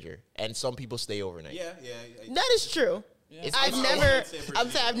a stranger, and some people stay overnight. Yeah. That is true. It's- I've it's- never, it's- I'm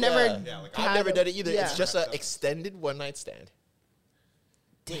saying I've never, like, I've never done it either. Yeah. It's just an extended one night stand.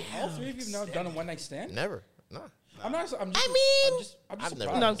 All three of you have now done a one night stand? Never. No. I'm not. I'm I mean, I'm I've just never-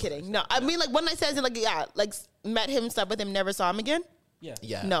 surprised. No, I'm kidding. No, I mean, like, one night stands and, like, yeah, like, met him, slept with him, never saw him again. Yeah.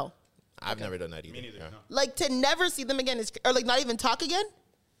 Yeah. No. I've never done that either. Me neither. Yeah. No. Like, to never see them again is, or, like, not even talk again.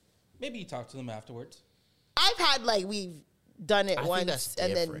 Maybe you talk to them afterwards. I've had, like, we've done it I think once, that's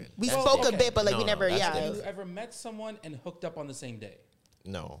and then different. we That's spoke a different. bit, but, like, we No, never, that's yeah. Have different. you ever met someone and hooked up on the same day?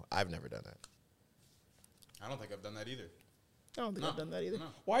 No, I've never done that. I don't think I've done that either. I don't think I've done that either. No.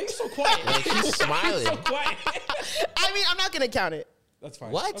 Why are you so quiet? Like, he's smiling. so quiet. I mean, I'm not going to count it. That's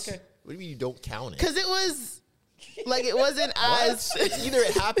fine. What? Okay. What do you mean you don't count it? Because it was, like, it wasn't as, It's either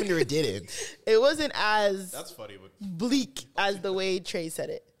it happened or it didn't. it wasn't as That's funny. But bleak as the way Trey said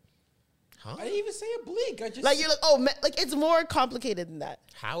it. Huh? I didn't even say it bleak. I just Like, you're like, oh, like, it's more complicated than that.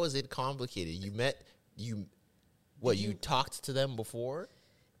 How is it complicated? You talked to them before?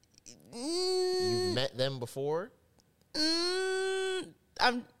 You met them before?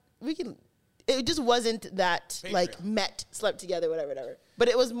 It just wasn't that, like, Patreon. met, slept together, whatever. But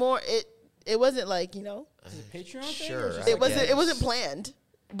it was more, it wasn't like, you know, Is it Patreon thing? Sure, Or just I it wasn't, guess. it wasn't planned,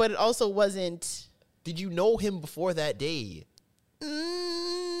 but it also wasn't. Did you know him before that day?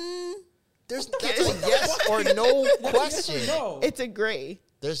 There's That's a yes or no question. Yes or no? It's a gray.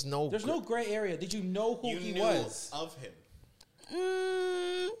 There's no. There's no gray area. Did you know who you he knew was? of him.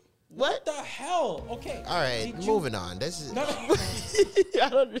 What? What the hell? Okay. All right, Did you- moving on. This is. No, no. I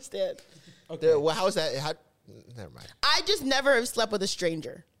don't understand. Okay. Well, how is that? Never mind. I just never have slept with a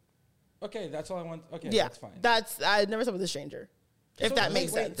stranger. Okay, that's all I want. Okay, Yeah, that's fine. I never slept with a stranger. If So that wait,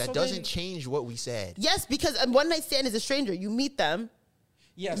 makes wait, sense. That So doesn't then- change what we said. Yes, because a one night stand is a stranger. You meet them.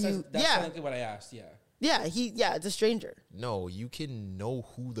 Yes, that's yeah. technically what I asked. Yeah. Yeah, it's a stranger. No, you can know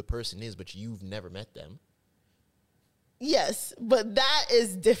who the person is, but you've never met them. Yes, but that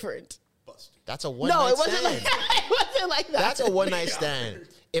is different. Busted. That's a one No, night it wasn't stand. like it wasn't like that. That's a one night stand.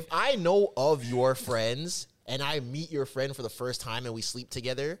 If I know of your friends and I meet your friend for the first time and we sleep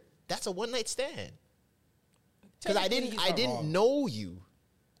together, that's a one night stand. Because I Technically, he's not didn't wrong. know you.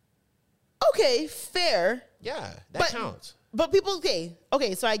 Okay, fair. Yeah, that But- counts. But people,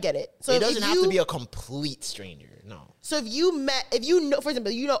 okay, so I get it. So It if doesn't have you- to be a complete stranger. No. So if you know, for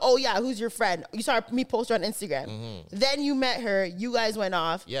example, you know, oh yeah, who's your friend? You saw me post her on Instagram. Then you met her. You guys went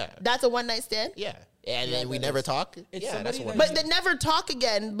off. Yeah. That's a one night stand. Yeah. And then we never talk. It's Yeah, somebody that's a one that But they never talk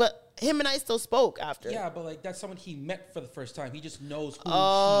again. But him and I still spoke after. Yeah, but like that's someone he met for the first time. He just knows who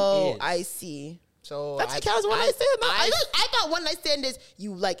Oh, she is. I see. So That's I- count as one night stand. No, I- I thought one night stand is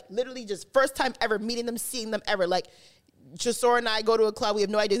you like literally just first time ever meeting them, seeing them ever. Like Chisora and I go to a club. We have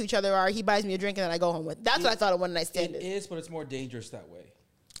no idea who each other are. He buys me a drink and then I go home with. That's what I thought a one night stand It is. is, but it's more dangerous that way.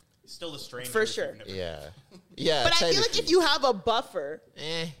 Still a stranger. For if you've sure. never- Yeah. Yeah. But I feel like technically. if you have a buffer,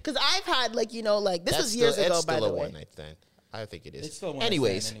 Eh, because I've had like you know like this that's was years still, ago it's by still the a way. one night stand. I think it is. It's still one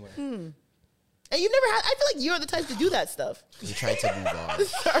Anyways, night stand anyway. And you never had. I feel like you're the type to do that stuff. We tried to move on.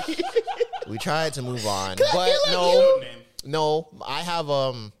 Sorry. We tried to move on, I but feel like no. I have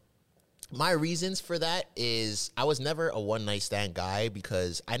my reasons for that is I was never a one night stand guy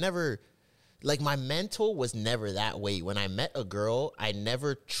because I never like my mental was never that way. When I met a girl, I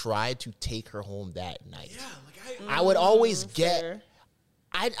never tried to take her home that night. Yeah, like I would always get. fair.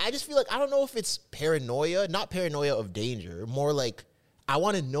 I just feel like I don't know if it's paranoia, not paranoia of danger, more like I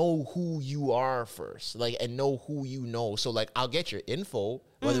want to know who you are first, like, and know who you know. So, like, I'll get your info,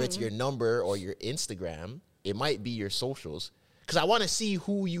 whether it's your number or your Instagram. It might be your socials, because I want to see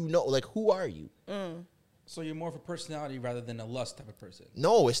who you know. Like, who are you? So you're more of a personality rather than a lust type of person.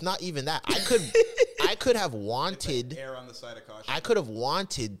 No, it's not even that. I could have wanted. air on the side of caution. I could have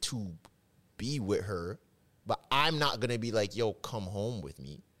wanted to be with her, but I'm not gonna be like, yo, come home with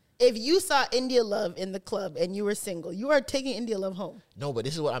me. If you saw India Love in the club and you were single, you are taking India Love home. No, but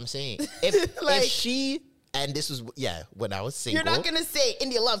this is what I'm saying. If Like- if she and this was when I was single, You're not gonna say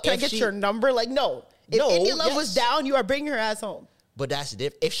India Love. Can I If get she- your number? Like, no. If No, India Love was yes. down, you are bringing her ass home. But that's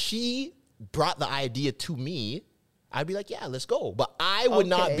different. If she brought the idea to me, I'd be like, yeah, let's go. But I would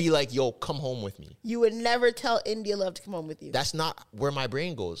not Okay. be like, yo, come home with me. You would never tell India Love to come home with you. That's not where my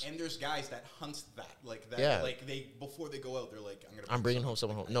brain goes. And there's guys that hunt that, like that. Yeah. Like they before they go out, they're like, I'm bringing home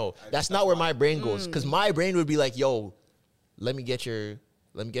someone home. No, I- that's not where why. my brain goes. Because my brain would be like, yo, let me get your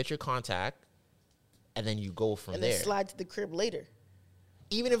contact, and then you go from and there. then slide to the crib later.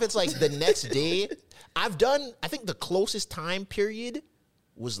 Even if it's like the next day, I think the closest time period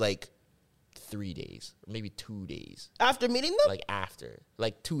was like 3 days, or maybe 2 days. After meeting them? Like after,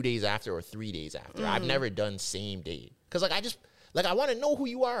 like 2 days after or 3 days after. I've never done same day. Cause like I want to know who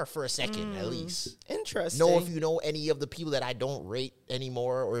you are for a second at least. Interesting. Know if you know any of the people that I don't rate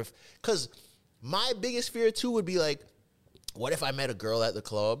anymore, or if, cause my biggest fear too would be like, what if I met a girl at the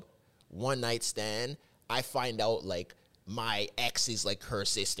club, one night stand, I find out like my ex is like her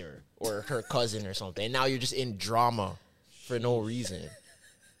sister or her cousin or something, and now you're just in drama for no reason.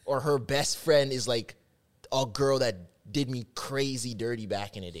 Or her best friend is like a girl that did me crazy dirty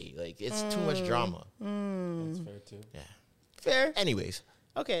back in the day. Like, it's too much drama. That's fair too. Yeah. Fair. Anyways,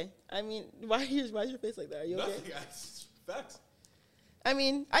 Okay. I mean, why's your face like that? Are you okay? Nothing, guys. Facts. I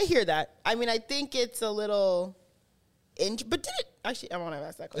mean, I hear that. I mean, I think it's a little... but did it... Actually, I want to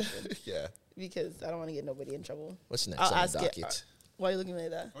ask that question. yeah. Because I don't want to get nobody in trouble. What's next I'll on ask the it. docket? Why are you looking like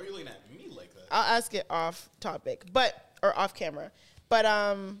that? Why are you looking at me like that? I'll ask it off topic, or off camera. But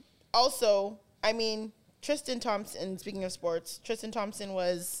also, I mean, Tristan Thompson, speaking of sports, Tristan Thompson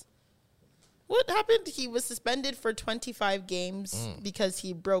was... What happened? He was suspended for 25 games because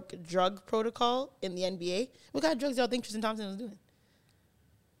he broke drug protocol in the NBA. What kind of drugs do y'all think Tristan Thompson was doing?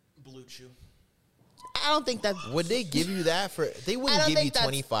 Blue Chew. I don't think that's... Would they give you that for... They I wouldn't don't give you think that's-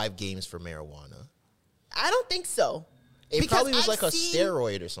 25 games for marijuana. I don't think so. It Because probably was I've like a seen-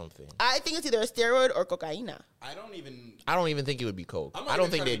 steroid or something. I think it's either a steroid or cocaina. I don't even think it would be coke. I'm not I don't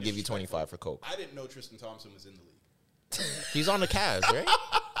even think trying to they'd be give you disrespectful. 25 for coke. I didn't know Tristan Thompson was in the league. He's on the Cavs, right?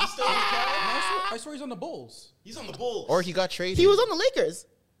 He's still in the Cavs? I swear he's on the Bulls. He's on the Bulls. Or he got traded. He was on the Lakers.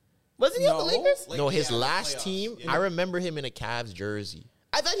 Wasn't he on the No. Lakers? Like, No, his yeah, the last playoffs, team, yeah. I remember him in a Cavs jersey.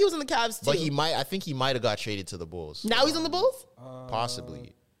 I thought he was on the Cavs too. But I think he might have got traded to the Bulls. Now he's on the Bulls?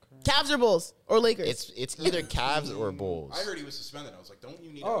 Possibly. Cavs or Bulls? Or Lakers? It's either Cavs or Bulls. I heard he was suspended. I was like, don't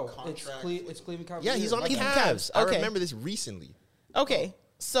you need a Oh, contract? it's Cleveland Cavaliers. Yeah, he's on the He's on the Cavs. Cavs. I Okay. remember this recently. Okay,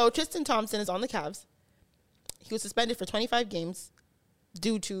 so Tristan Thompson is on the Cavs. He was suspended for 25 games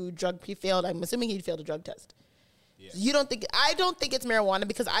due to he failed. I'm assuming he failed a drug test. Yeah. I don't think it's marijuana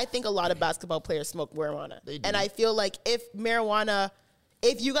because I think a lot of basketball players smoke marijuana. They do. And I feel like if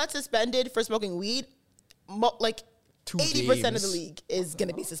you got suspended for smoking weed, like 2 80% of games. the league is going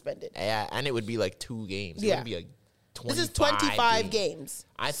to be suspended. Yeah, and it would be like 2 games. It Yeah. wouldn't be like 25 This is 25 games.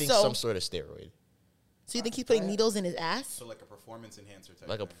 I think So- some sort of steroid. So you think he's putting needles in his ass? So like a performance enhancer type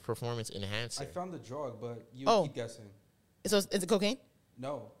Like a thing. performance enhancer. I found the drug, but you Oh. keep guessing. So is it cocaine?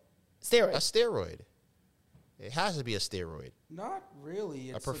 No, Steroid? A steroid. It has to be a steroid. not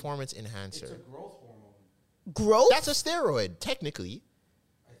really. A It's performance It's a enhancer. growth hormone. Growth? That's a steroid, technically.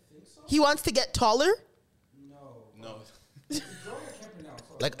 I think so. He wants to get taller? No. No. The drug I can't pronounce.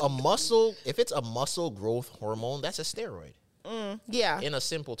 Like a muscle, if it's a muscle growth hormone, that's a steroid. Yeah. In a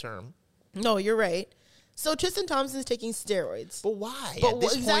simple term. No, you're right. So Tristan Thompson's taking steroids. But why? But At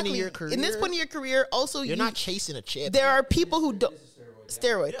this exactly, point in your career, in this point in your career, also you're not chasing a chip. there are people who don't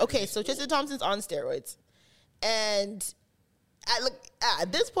steroid. Okay, so Tristan Thompson's on steroids, and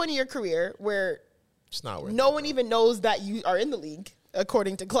at this point in your career, where It's not worth no it. one even knows that you are in the league,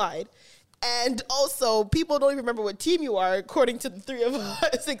 according to Clyde, And also, people don't even remember what team you are, according to the three of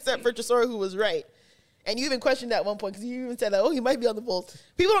us, except for Tresor, who was right. And you even questioned that at one point, because you even said that, oh, he might be on the Bulls.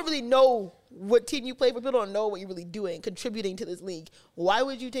 People don't really know what team you play for. People don't know what you're really doing, contributing to this league. Why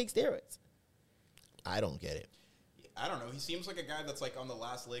would you take steroids? I don't get it. I don't know. He seems like a guy that's like on the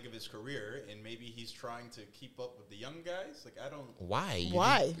last leg of his career, and maybe he's trying to keep up with the young guys. Like, I don't. Why?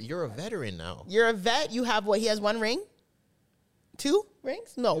 Why? You're a veteran now. You're a vet. You have what? He has 1 ring? 2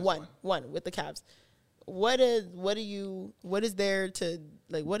 rings? No, one. One with the Cavs. What is there to,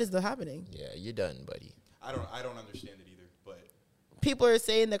 like, what is the happening? Yeah, you're done, buddy. I don't understand it either. But People are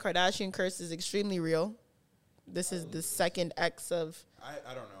saying the Kardashian curse is extremely real. This is the second ex of I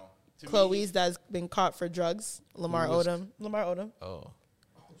don't know. To Chloe's me, that's been caught for drugs. Lamar Odom. Oh.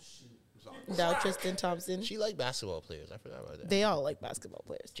 Now Tristan Thompson. She liked basketball players. I forgot about that. They all like basketball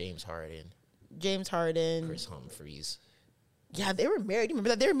players. James Harden, James Harden. Chris Humphries. Yeah, they were married. Remember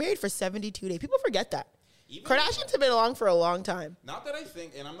that? They were married for 72 days. People forget that. even- Kardashians have been along for a long time. Not that I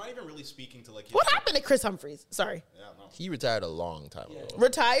think, and I'm not even really speaking to like. his- What happened to Chris Humphries? Sorry. Yeah, no. He retired a long time ago.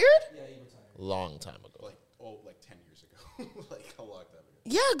 Retired? Long time ago. Like 10 years ago, like a long time ago.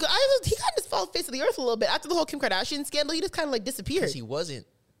 Yeah, he kind of fell face of the earth a little bit. After the whole Kim Kardashian scandal, he just kind of like disappeared. Because he wasn't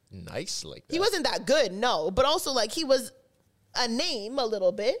nice like that. He wasn't that good, no. But also, like, he was a name a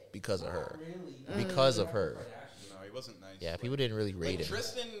little bit. Because of her. Because of her. No, he wasn't nice. Yeah, people didn't really rate Like him.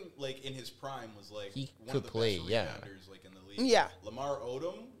 Tristan, like in his prime, was like He one could of the play, best yeah. rebounders, like in the league. Yeah. Lamar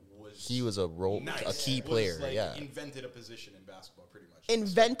Odom was. He was a nice. a key Was, player. like, Yeah. Invented a position in basketball, pretty much.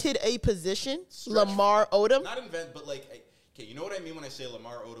 Invented a position. Stretch Lamar Odom. Not invent, but like. Okay, you know what I mean when I say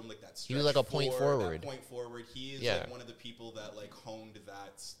Lamar Odom, like that. He was like a point forward. That point forward. He is Yeah. like one of the people that like honed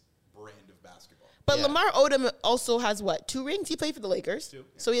that brand of basketball. But Yeah. Lamar Odom also has what? 2 rings? He played for the Lakers. 2, yeah.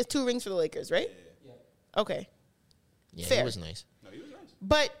 So he has 2 rings for the Lakers, right? Yeah. Okay. Yeah, Fair. he was nice. No, he was nice.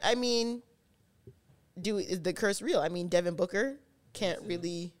 But, I mean, is the curse real? I mean, Devin Booker can't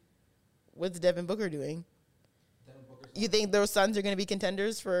really. What's Devin Booker doing? You think those Suns are going to be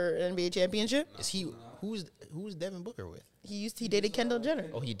contenders for an NBA championship? Is he who's Devin Booker with? He dated Kendall Jenner.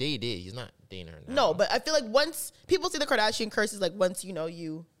 Oh, he did. He's not dating her now. No, but I feel like once people say the Kardashian curse is like once you You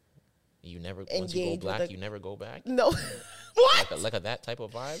once you go Engage with black, the- you never go back. no. What? Like a that type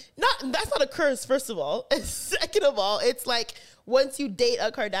of vibe. That's not a curse, first of all. And second of all, it's like once you date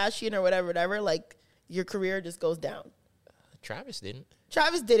a Kardashian or whatever, like your career just goes down. Travis didn't.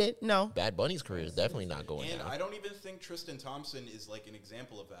 Travis didn't. No. Bad Bunny's career is definitely not going And down. I don't even think Tristan Thompson is like an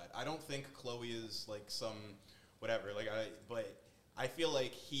example of that. I don't think Chloe is like some whatever. But I feel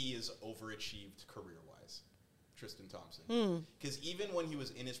like he is overachieved career-wise, Tristan Thompson. Because even when he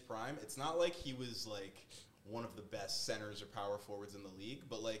was in his prime, it's not like he was like one of the best centers or power forwards in the league.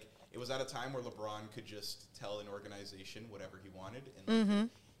 But like it was at a time where LeBron could just tell an organization whatever he wanted, and like,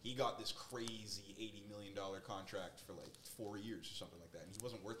 he got this crazy $80 million contract for like 4 years or something like that, and he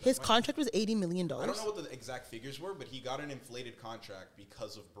wasn't worth that His much. contract was $80 million. I don't know what the exact figures were, but he got an inflated contract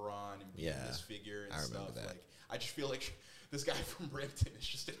because of Braun and being Yeah, this figure and I remember stuff. that. Like, I just feel like this guy from Brampton is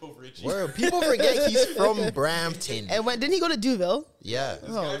just an overachiever. Where people forget he's from Brampton. And when didn't he go to Duville? Yeah,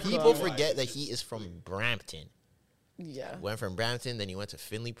 guy people from forget Dubai that is he is from Brampton. Yeah. Went from Brampton, then he went to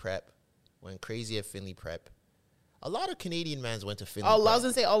Finley Prep. Went crazy at Finley Prep. A lot of Canadian mans went to Finley I was Prep.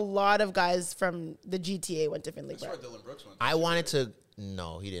 gonna say a lot of guys from the GTA went to Finley That's where Prep. Dylan Brooks went. I wanted to.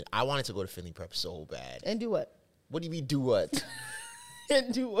 No, he didn't. I wanted to go to Finley Prep so bad. And do what? What do you mean do what?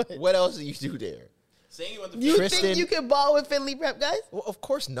 And do what? What else do you do there? Saying he went to You Tristan- think you can ball with Finley Prep guys? Well, of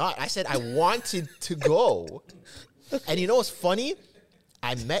course not. I said I wanted to go. And you know what's funny?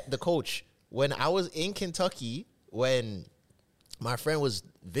 I met the coach when I was in Kentucky when my friend was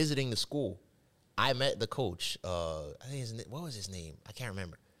visiting the school. I met the coach. I think what was his name? I can't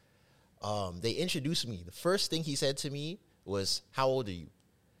remember. They introduced me. The first thing he said to me was, "How old are you?"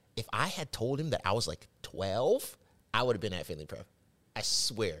 If I had told him that I was like 12, I would have been at Finley Prep. I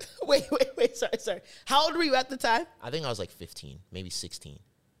swear. Wait. Sorry. How old were you at the time? I think I was like 15, maybe 16.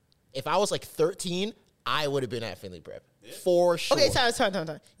 If I was like 13, I would have been at Finley Prep. For sure. Okay,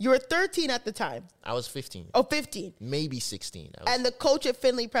 time. You were 13 at the time. I was 15. Oh, 15. Maybe 16. And the coach at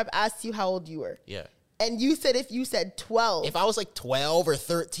Finley Prep asked you how old you were. yeah. And you said if you said 12. If I was like 12 or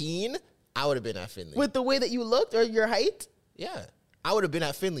 13, I would have been at Finley. With the way that you looked or your height? yeah. I would have been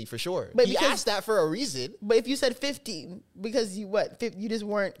at Finley for sure. But He because- asked that for a reason. But if you said 15, because you you just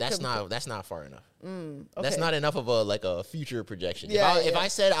weren't. That's not far enough. okay. That's not enough of a future projection. Yeah, If yeah. I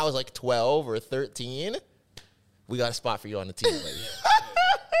said I was like 12 or 13, we got a spot for you on the team. Like,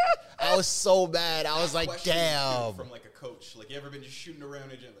 I was so bad. I was like, question damn. from like a coach. Like, you ever been just shooting around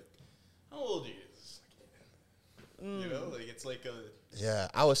a gym? Like, how old are you? It's You know, like it's like a. Yeah,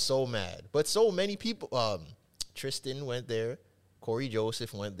 I was so mad. But so many people, Tristan went there, Corey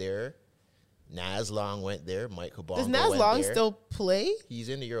Joseph went there, Nas Long went there, Mike Kabongo Does Nas went Long there. still play? He's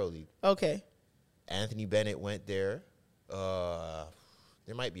in the EuroLeague. Okay. Anthony Bennett went there.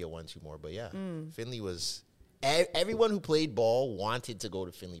 There might be a 1-2 more, but yeah. Finley was... Everyone who played ball wanted to go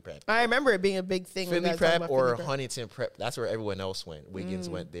to Finley Prep. I remember it being a big thing. when Finley guys talking Prep about or Finley Prep. Huntington Prep. That's where everyone else went. Wiggins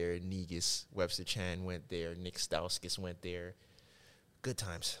went there. Negus, Webster Chan went there. Nick Stauskas went there. Good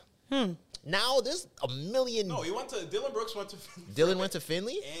times. Now there's a million... No, he went to... Dylan Brooks went to Finley. Dylan went to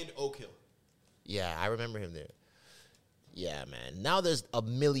Finley? And Oak Hill. Yeah, I remember him there. Yeah, man. Now there's a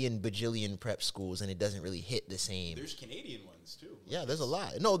million bajillion prep schools, and it doesn't really hit the same. There's Canadian ones, too. Yeah, there's a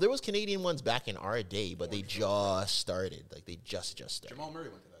lot. No, there was Canadian ones back in our day, but they just started. Like, they just started. Jamal Murray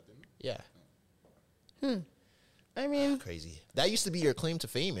went to that, didn't he? Yeah. I mean, Crazy. That used to be your claim to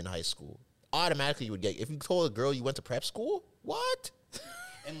fame in high school. Automatically, you would get... If you told a girl you went to prep school, what?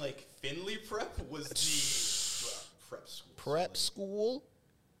 And, like, Finley Prep was the prep school. Prep school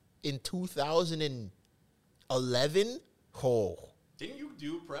in 2011? Oh. Didn't you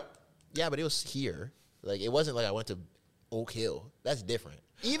do prep? Yeah, but it was here. Like, it wasn't like I went to Oak Hill. That's different.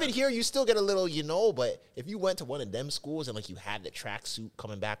 Even here, you still get a little, but if you went to one of them schools and, like, you had the tracksuit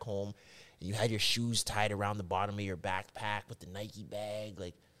coming back home and you had your shoes tied around the bottom of your backpack with the Nike bag,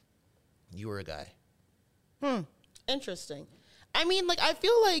 like, you were a guy. interesting. I mean, like, I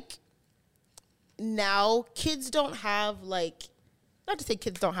feel like now kids don't have, like, not to say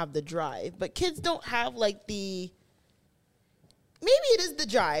kids don't have the drive, but kids don't have, like, maybe it is the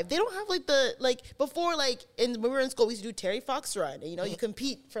drive. They don't have, like, before, like, when we were in school, we used to do Terry Fox run. And, you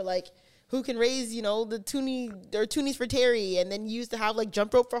compete for, like, who can raise, the toonies for Terry. And then you used to have, like,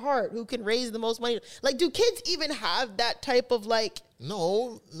 jump rope for Hart. Who can raise the most money? Like, do kids even have that type of, like...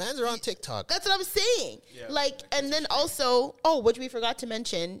 No, mans are on TikTok. That's what I'm saying. Yeah, like, and then also, which we forgot to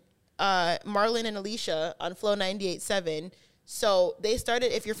mention, Marlon and Alicia on Flow 98.7. So they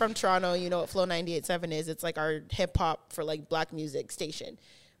started, if you're from Toronto, you know what Flow 98.7 is. It's like our hip hop for like black music station.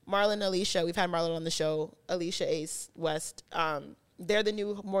 Marlon and Alicia, we've had Marlon on the show, Alicia Ace West. They're the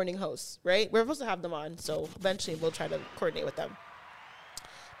new morning hosts, right? We're supposed to have them on, so eventually we'll try to coordinate with them.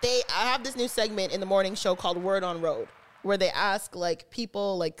 I have this new segment in the morning show called Word on Road, where they ask like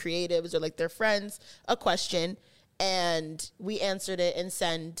people, like creatives or like their friends, a question, and we answered it and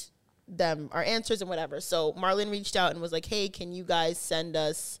send them our answers and whatever. So Marlon reached out and was like, hey, can you guys send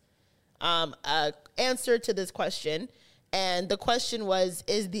us a answer to this question? And the question was,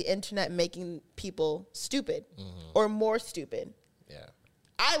 is the internet making people stupid or more stupid? Yeah.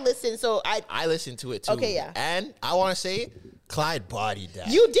 I listened, so I listened to it too. Okay, yeah. And I want to say, Clyde bodied that.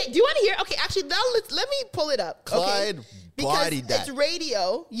 You did. Do you want to hear? Okay, actually, now let me pull it up. Clyde okay? bodied because that. It's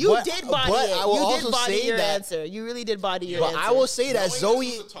radio. You did body but it. I will You also did body say your that- answer. You really did body your But answer. I will say that Knowing Zoe...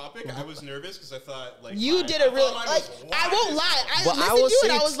 this was a topic, I was nervous because I thought, like... You did a real... Like, I won't lie. I But I listened will to it, say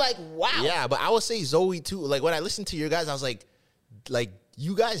I was like, wow. Yeah, but I will say Zoe too. Like when I listened to your guys, I was like,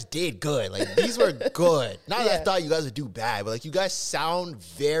 you guys did good. Like these were good. Not that I Yeah. thought you guys would do bad, but like you guys sound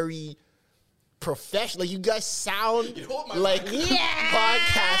very professional. Like you guys sound You know what my like mind-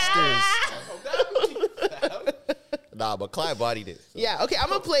 podcasters. Oh, Nah, but Clyde bodied it. Yeah, okay, I'm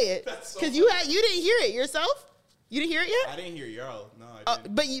going to play it. That's so Because you didn't hear it yourself? You didn't hear it I yet? didn't hear y'all. No, I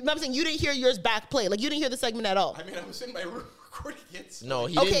didn't. But I'm saying you didn't hear yours back play. Like, you didn't hear the segment at all. I mean, I was in my room recording it. So No,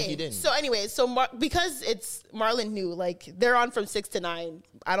 he Okay, didn't. so anyway, because it's Marlon knew, like, they're on from 6 to 9.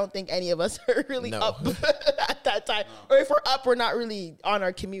 I don't think any of us are really No. up at that time. Or if we're up, we're not really on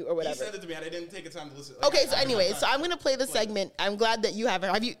our commute or he whatever. sent it to me, and I didn't take the time to listen. Like, Okay, so I haven't anyway, had so time. I'm going to play the segment. I'm glad that you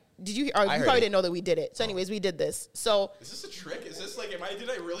haven't. Did you, you heard probably it. didn't know that we did it. So anyways, we did this. So, Is this a trick? Is this like, did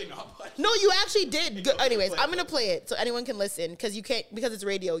I really not play? no, you actually did. Good. Okay, Anyways, play I'm it. going to play it so anyone can listen because it's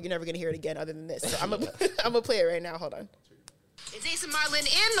radio. You're never going to hear it again other than this. So I'm going to play it right now. Hold on. It's Ace and Marlon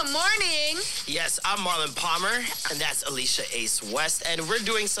in the morning. Yes, I'm Marlon Palmer, and that's Alicia Ace West, and we're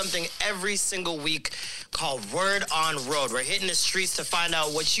doing something every single week called Word on Road. We're hitting the streets to find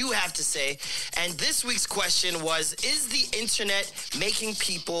out what you have to say, and this week's question was, is the internet making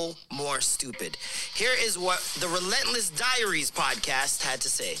people more stupid? Here is what the Relentless Diaries podcast had to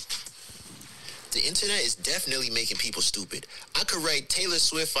say. The internet is definitely making people stupid. I could write Taylor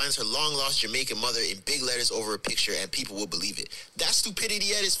Swift finds her long-lost Jamaican mother in big letters over a picture and people will believe it. That's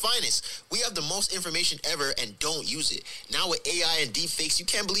stupidity at its finest. We have the most information ever and don't use it. Now with AI and deepfakes, you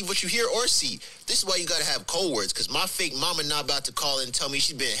can't believe what you hear or see. This is why you gotta have code words, because my fake mama not about to call and tell me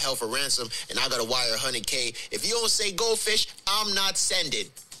she's been held for ransom and I gotta wire $100K. If you don't say goldfish, I'm not sending.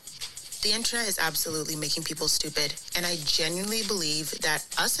 The internet is absolutely making people stupid, and I genuinely believe that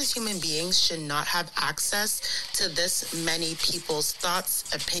us as human beings should not have access to this many people's thoughts,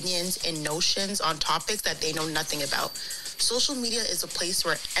 opinions, and notions on topics that they know nothing about. Social media is a place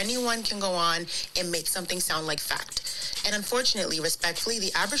where anyone can go on and make something sound like fact. And unfortunately, respectfully,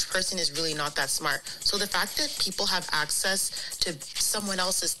 the average person is really not that smart. So the fact that people have access to someone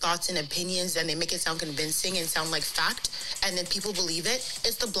else's thoughts and opinions and they make it sound convincing and sound like fact, and then people believe it,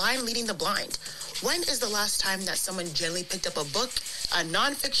 it's the blind leading the blind. When is the last time that someone generally picked up a book, a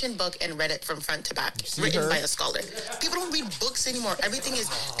nonfiction book, and read it from front to back, written by a scholar? People don't read books anymore. Everything is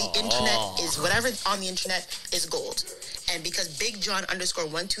the internet, is whatever on the internet is gold. And because Big John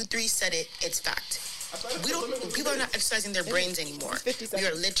 _123 said it, it's fact. People are not exercising their brains anymore. We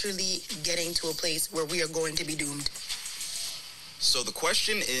are literally getting to a place where we are going to be doomed. So the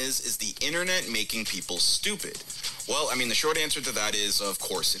question is the internet making people stupid? Well, I mean, the short answer to that is, of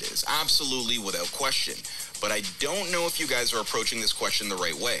course it is. Absolutely, without question. But I don't know if you guys are approaching this question the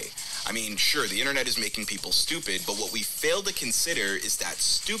right way. I mean, sure, the internet is making people stupid, but what we fail to consider is that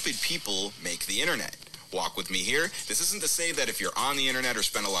stupid people make the internet. Walk with me here. This isn't to say that if you're on the internet or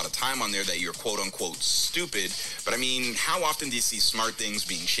spend a lot of time on there that you're quote-unquote stupid, but I mean, how often do you see smart things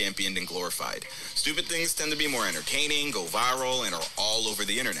being championed and glorified? Stupid things tend to be more entertaining, go viral, and are all over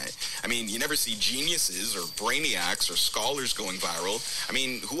the internet. I mean, you never see geniuses or brainiacs or scholars going viral. I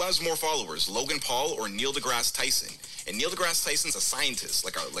mean, who has more followers, Logan Paul or Neil deGrasse Tyson? And Neil deGrasse Tyson's a scientist,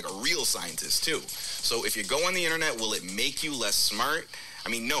 like a real scientist too. So if you go on the internet, will it make you less smart? I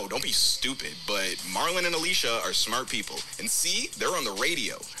mean, no, don't be stupid, but Marlon and Alicia are smart people. And see, they're on the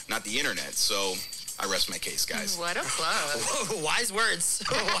radio, not the internet. So I rest my case, guys. What a plug. Wise words.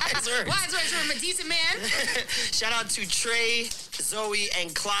 Wise words. Wise words from a decent man. Shout out to Trey, Zoe,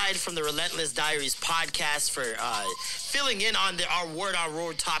 and Clyde from the Relentless Diaries podcast for filling in on our Word on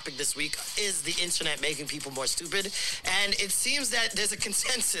Road topic this week. Is the internet making people more stupid? And it seems that there's a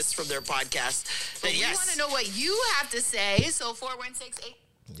consensus from their podcast that We want to know what you have to say. So 4168.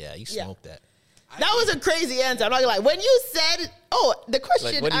 Yeah, you smoked that. That was a crazy answer. I'm not gonna lie. When you said, the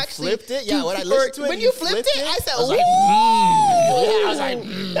question Like when actually you flipped it, yeah. When I listened to it, when you flipped it, I said, I was like, ooh. yeah, I was like,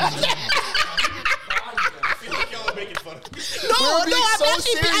 I feel like y'all are making fun of me.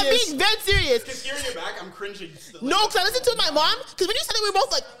 I'm being dead serious. Because hearing it back, I'm cringing still. No, because I listened to my mom. Because when you said it, we were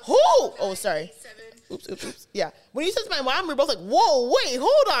both like, who? Oh, sorry. Oops. Yeah. When you said to my mom, we were both like, whoa, wait,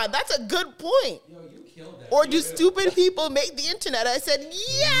 hold on. That's a good point. Yo, you killed that. Or do stupid people make the internet? I said,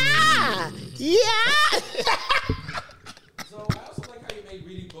 yeah. So I also like how you made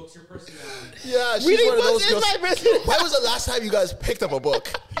reading books your personality. yeah, she's Reading one of books those is girls. my personality. When was the last time you guys picked up a book?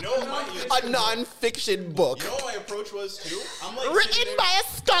 You know what A non-fiction book. You know what my approach was too? I'm like Written by a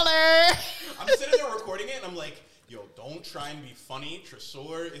scholar. I'm sitting there recording it, and I'm like, yo, don't try and be funny.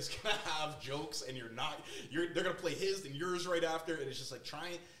 Tresor is gonna have jokes, and they're gonna play his and yours right after, and it's just like try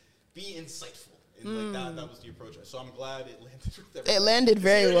and be insightful. And like that was the approach. So I'm glad it landed with everything. It landed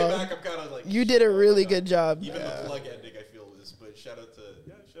very Hearing it well. back, I'm kind of like, You did a really good job. even the plug ending, I feel was. But shout out to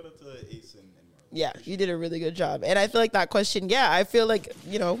Ace and Marlon. Yeah, you did a really good job. And I feel like that question, I feel like,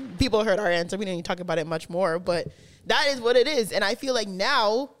 people heard our answer. We didn't even talk about it much more, but that is what it is. And I feel like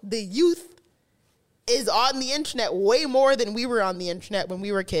now the youth is on the internet way more than we were on the internet when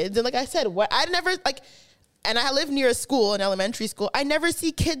we were kids. And like I said, and I live near a school, an elementary school. I never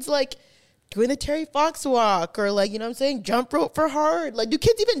see kids like doing the Terry Fox walk or like, jump rope for hard. Like, do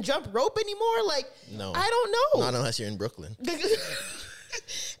kids even jump rope anymore? Like, No. I don't know. Not unless you're in Brooklyn.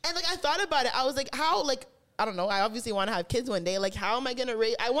 And like I thought about it, I was like, how? Like, I don't know. I obviously want to have kids one day. Like, how am I gonna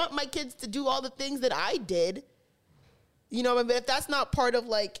raise? I want my kids to do all the things that I did. But if that's not part of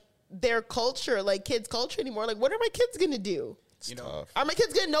like their culture, like kids' culture anymore, like what are my kids gonna do? Are my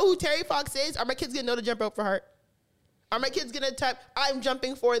kids gonna know who Terry Fox is? Are my kids gonna know to jump rope for heart? Are my kids gonna type, I'm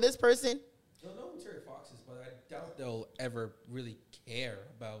jumping for this person? They'll know who Terry Fox is, but I doubt they'll ever really care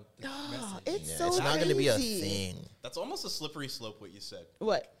about the message. It's It's not going to be a crazy. thing. That's almost a slippery slope, what you said.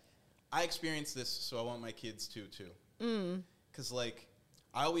 What? I experienced this, so I want my kids to too. Because, like,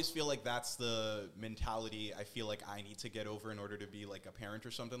 I always feel like that's the mentality I feel like I need to get over in order to be, like, a parent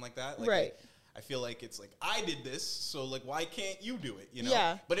or something like that. Like, Right. I feel like it's like, I did this, so, like, why can't you do it,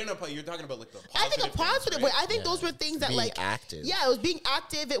 Yeah. But you're talking about, like, the positive I think a positive things, way. right? I think those were things that Being like active. Yeah, it was being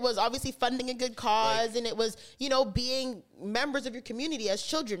active. It was obviously funding a good cause, Like- and it was being members of your community as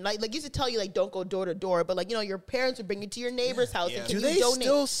children. Like used to tell you like don't go door to door, but like your parents would bring you to your neighbor's house. Yeah. And Do can they you donate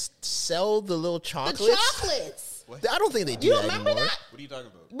still sell the little the chocolates? chocolates? I don't think they do You that don't remember anymore. that? What are you talking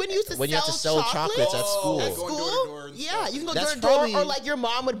about? When you used to When you have to sell chocolates at school. At Going school? door to door and Yeah, stuff. you can go That's door to door, probably- or like your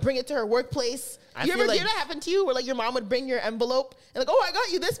mom would bring it to her workplace. I You feel ever like- hear that happen to you? Where like your mom would bring your envelope and like, oh, I got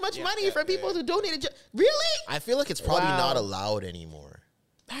you this much money for people who donated. Really? I feel like it's probably Wow. not allowed anymore.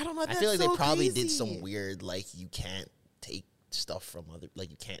 I don't know. I That's feel like so they probably crazy. did some weird, like, you can't take stuff from other, like,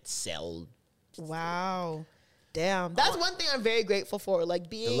 you can't sell Wow. Damn. That's one thing I'm very grateful for. Like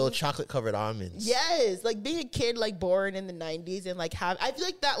being the little chocolate covered almonds. Yes, like being a kid, like born in the '90s, and like I feel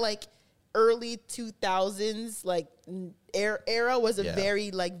like that like early 2000s like era was a Yeah.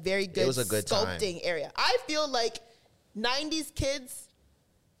 very good. was a good time. sculpting area. I feel like '90s kids.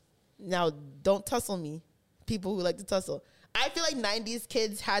 Now, don't tussle me, people who like to tussle. I feel like '90s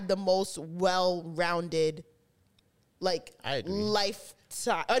kids had the most well-rounded, like I agree. lifetime.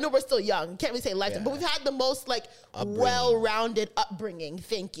 I know we're still young, can't really say lifetime, but Yeah. we've had the most like Upbringing. well-rounded upbringing.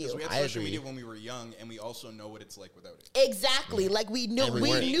 Thank you. Because we had I social agree. media when we were young, and we also know what it's like without it. Exactly. Like we knew And we we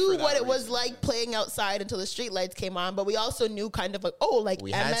weren't- knew For that what it was reason, like yeah. playing outside until the street lights came on, but we also knew kind of like, oh, like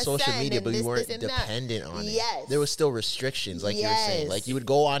We had MSN social media, and but we this, weren't this, and that. dependent on it. Yes. There was still restrictions, like you were saying. Yes. Like you would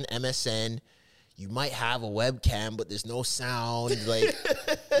go on MSN, you might have a webcam, but there's no sound. Like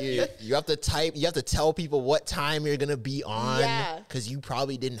you have to type, you have to tell people what time you're gonna be on. Yeah. Because you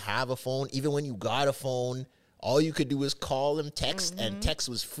probably didn't have a phone. Even when you got a phone, all you could do was call them, text, and text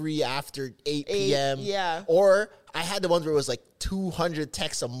was free after 8 p.m. yeah. Or I had the ones where it was like 200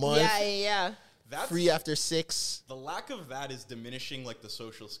 texts a month, Yeah. That's free after 6. the lack of that is diminishing like the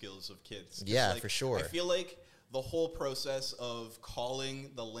social skills of kids. 'Cause, Yeah, like, for sure. I feel like the whole process of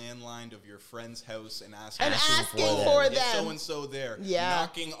calling the landline of your friend's house and asking, And asking for for is them. so and so there, Yeah.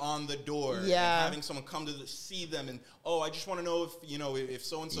 knocking on the door, Yeah. and having someone come to see them, and I just want to know if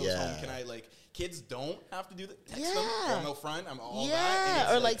so and so's Yeah. home. Can I like? Kids don't have to do that. Text them. Yeah. I'm out front. I'm all that. Yeah. And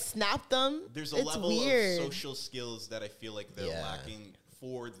it's Or like snap them. there's a it's level weird. of social skills that I feel like they're Yeah. lacking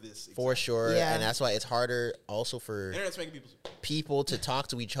for this. For exact- sure. Yeah. And that's why it's harder also for Internet's making people. people to talk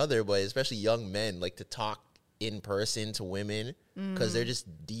to each other, but especially young men, like to talk in person to women because they're just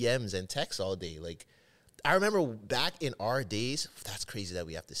DMs and texts all day. Like, I remember back in our days, that's crazy that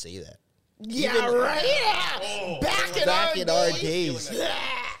we have to say that. Yeah, right. Yeah. Back in our days.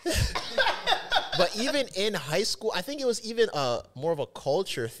 But even in high school, I think it was even more of a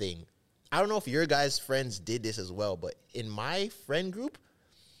culture thing. I don't know if your guys' friends did this as well, but in my friend group,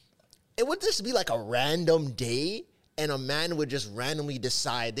 it would just be like a random day, and a man would just randomly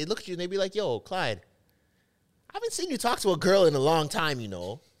decide. They'd look at you and they'd be like, yo, Clyde, I haven't seen you talk to a girl in a long time, you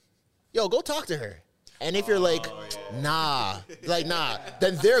know. Yo, go talk to her. And if you're like, nah,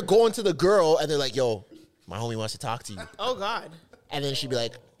 then they're going to the girl and they're like, yo, my homie wants to talk to you. Oh God. And then she'd be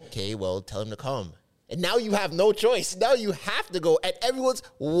like, okay, well, tell him to come. And now you have no choice. Now you have to go. And everyone's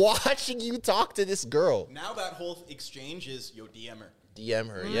watching you talk to this girl. Now that whole exchange is DM her. DM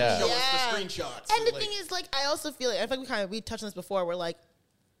her, yeah. Show us the screenshots. And the like- thing is, like, I also feel like I think we touched on this before. We're like,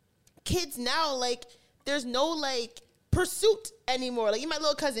 kids now, like, there's no like pursuit anymore. Like, my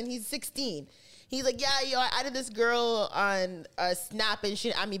little cousin, he's 16. He's like, yeah, I added this girl on Snap and she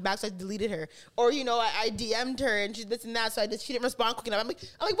didn't add me back, so I deleted her. Or, I DM'd her and she this and that, so she didn't respond quick enough. I'm like,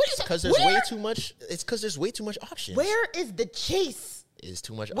 what are you saying? Because there's way too much. It's because there's way too much options. Where is the chase? Is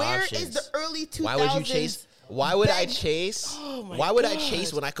too much Where options. is the early 2000s? Why would you chase? Why would I beg- chase? Oh my why would I God.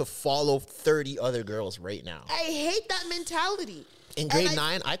 chase when I could follow 30 other girls right now? I hate that mentality. In grade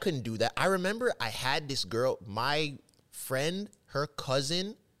 9, I couldn't do that. I remember I had this girl, my friend, her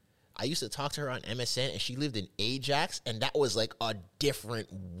cousin. I used to talk to her on MSN, and she lived in Ajax, and that was like a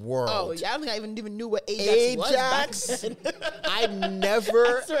different world. Oh, yeah, I don't think I even knew what Ajax was back Ajax? then. I never,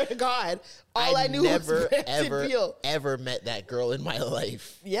 I swear to God, all I knew never, was Brampton Beal. ever met that girl in my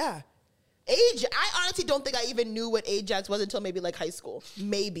life. Yeah. I honestly don't think I even knew what Ajax was until maybe like high school.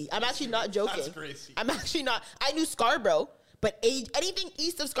 Maybe. I'm actually not joking. That's crazy. I'm actually not. I knew Scarborough, but anything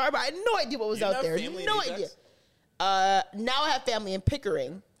east of Scarborough, I had no idea what was You didn't out have there. family in No Ajax? idea. Now I have family in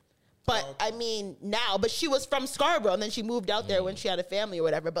Pickering. But I mean, but she was from Scarborough, and then she moved out there when she had a family or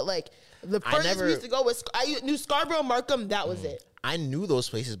whatever. But like the furthest we used to go was I knew Scarborough, Markham. That was it. I knew those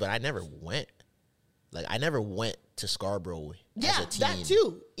places, but I never went. Like, I never went to Scarborough Yeah, as a teen. that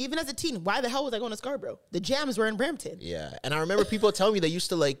too. Even as a teen, why the hell was I going to Scarborough? The jams were in Brampton. Yeah, and I remember people telling me they used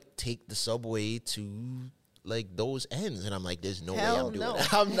to, like, take the subway to, like, those ends. And I'm like, there's no way Hell I'm doing no.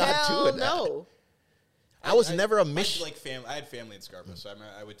 that. I'm not Hell doing that. no. I was never a I mission. I had family in Scarborough, so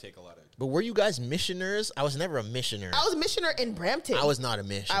I would take a lot of. But were you guys missioners? I was never a missioner. I was a missioner in Brampton. I was not a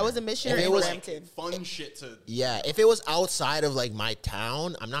missioner. I was a missioner If it in was- Brampton. Fun shit to. Yeah, if it was outside of, like, my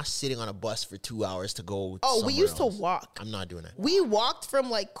town, I'm not sitting on a bus for 2 hours to go Oh, we somewhere used else. to walk. I'm not doing that. We walked from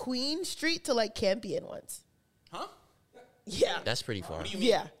like Queen Street to like Campion once. Huh? Yeah. That's pretty far. What do you mean?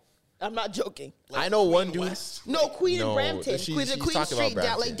 Yeah. I'm not joking. I know one Queen dude. West? No, Queen No, and Brampton. she's Queen talking about Street,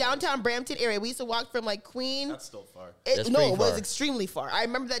 Brampton. downtown Brampton area. We used to walk from like Queen. That's still far. That's No, pretty it was far. extremely far. I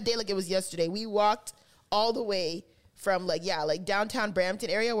remember that day like it was yesterday. We walked all the way from like downtown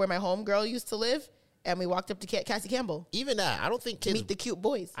Brampton area where my homegirl used to live, and we walked up to Cassie Campbell Even that, I don't think to kids. meet the cute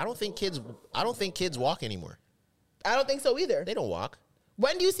boys. I don't think kids walk anymore. I don't think so either. They don't walk.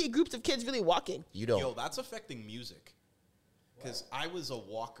 When do you see groups of kids really walking? You don't. Yo, that's affecting music. Because I was a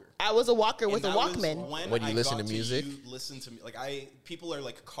walker. I was a walker And with a that was Walkman. When you I listen got to music? listen to me. Like people are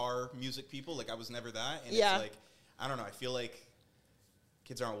like car music people. Like I was never that. And Yeah. it's like, I don't know. I feel like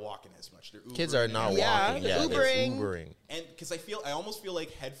kids aren't walking as much. They're Ubering. Kids are not Yeah, walking. Yeah, they're Ubering. Ubering. And because I almost feel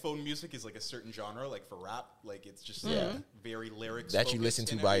like headphone music is like a certain genre, like for rap, like it's just like, very lyrics That you focused listen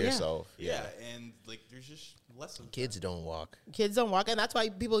to and by everything. yourself. Yeah, and like there's just less of Kids don't walk. Kids don't walk, and that's why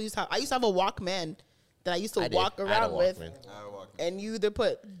people used to have. I used to have a Walkman that I used to I did. walk I had a around with, Walkman. and you either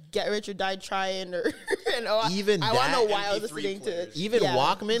put "Get Rich or Die Trying" or Even I want to know that- why I was MP3 listening players. to Even yeah,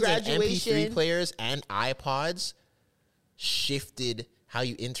 Walkmans and MP3 Graduation. players and iPods shifted how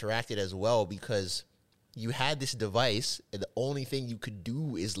you interacted as well, because you had this device and the only thing you could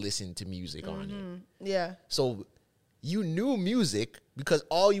do is listen to music on it. Yeah, So you knew music because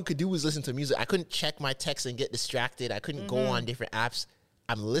all you could do was listen to music. I couldn't check my text and get distracted. I couldn't go on different apps.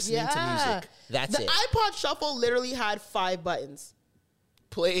 I'm listening to music. That's the it. iPod Shuffle literally had 5 buttons: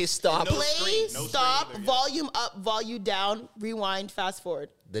 Play, stop. No play, screen, no stop, screen either, yeah. volume up, volume down, rewind, fast forward.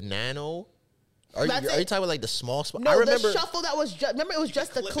 The Nano. Are That's you it. talking about like the small spot? No, I remember the shuffle that was just. Remember, it was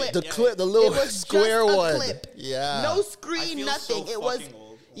just a clip. the clip, the little It was square just a one. clip. Yeah. No I screen, feel nothing. so It was. fucking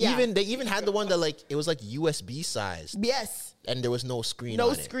old. Yeah. They even had the one that like it was like USB sized Yes. and there was no screen.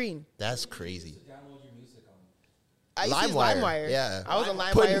 No on it. screen. That's crazy. I used to use LimeWire, LimeWire. yeah. I was a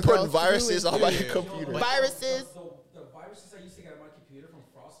LimeWire Putting girl viruses through on and my through. computer. Viruses. The viruses I used to get on my computer from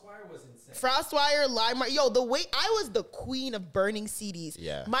FrostWire was insane. FrostWire, LimeWire. Yo, the way I was the queen of burning CDs.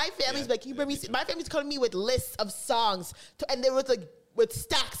 Yeah. My family's like, you bring me. My family's coming to me with lists of songs, and there was like with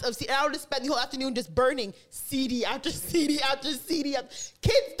stacks of CDs. And I would just spend the whole afternoon just burning CD after CD after CD.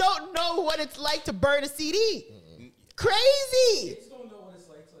 Kids don't know what it's like to burn a CD. Crazy. Kids don't know what it's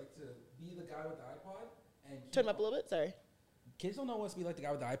like to be the guy with the iPod and Turn them up a little bit. Sorry. Kids don't know what it's be like the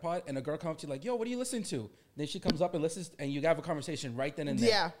guy with the iPod, and a girl comes up to you like, "Yo, what are you listening to?" Then she comes up and listens, and you have a conversation right then and there.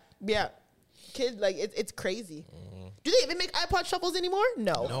 Yeah. Yeah. Kids like it's crazy. Do they even make iPod shuffles anymore?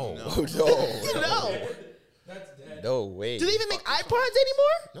 No. No. No. No way. Do they even make iPods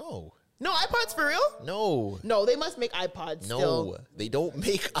anymore? No. No iPods for real? No. No, they must make iPods No. still. They don't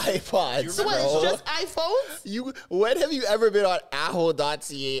make iPods. So what, bro. it's just iPhones? When have you ever been on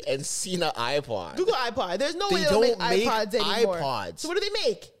Aho.ca and seen an iPod? Google iPod. There's no way They they'll make don't make iPods anymore. iPods. So what do they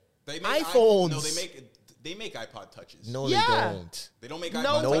make? They make iPhones. No, they make iPod touches. No, Yeah. they don't. They don't make No.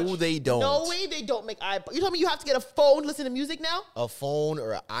 iPod No, touch. they don't. No way they don't make iPod. You telling me you have to get a phone to listen to music now? A phone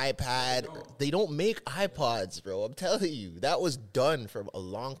or an iPad. They don't make iPods, bro. I'm telling you. That was done from a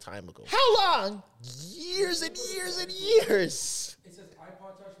long time ago. How long? Years and years and years. It says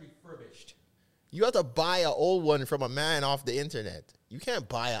iPod Touch refurbished. You have to buy an old one from a man off the internet. You can't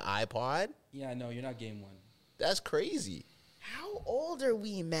buy an iPod. Yeah, no, you're not game one. That's crazy. How old are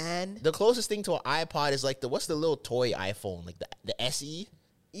we, man? The closest thing to an iPod is like what's the little toy iPhone? Like the SE?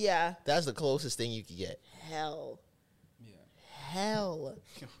 Yeah. That's the closest thing you could get. Hell. Yeah. Hell.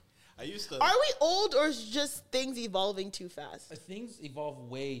 I used to. Are we old or is just things evolving too fast? Things evolve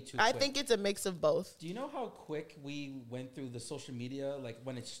way too I quick. think it's a mix of both. Do you know how quick we went through the social media, like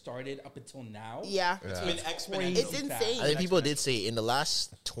when it started up until now? Yeah. It's been exponential. It's insane. I think people did say in the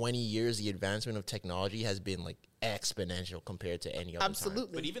last 20 years, the advancement of technology has been like exponential compared to any other time.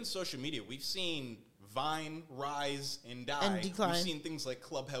 Absolutely. But even social media, we've seen Vine rise and die. And decline. We've seen things like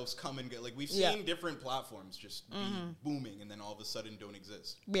Clubhouse come and go. Like we've Yeah. seen different platforms just be booming and then all of a sudden don't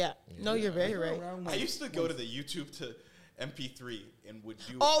exist. Yeah. No, you're very right. Around I when- used to go to the YouTube to MP3 and would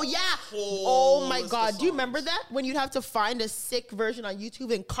do. Oh yeah! whole Oh my list of God! Do you remember songs. that when you'd have to find a sick version on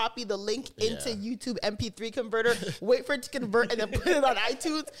YouTube and copy the link into Yeah. YouTube MP3 converter, wait for it to convert, and then put it on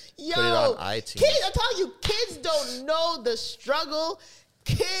iTunes? Yo, Put it on iTunes. Kids, I'm telling you, kids don't know the struggle.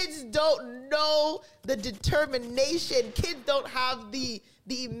 Kids don't know the determination. Kids don't have the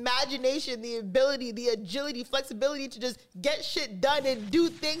imagination, the ability, the agility, flexibility to just get shit done and do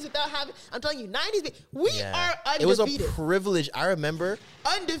things without having. I'm telling you, 90s, we are It was a undefeated. privilege. I remember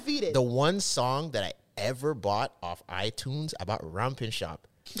Undefeated. the one song that I ever bought off iTunes. I bought Rampin' Shop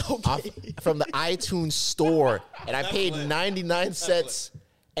from the iTunes store, and I paid 99 cents.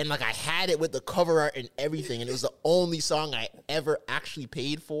 And like I had it with the cover art and everything, and it was the only song I ever actually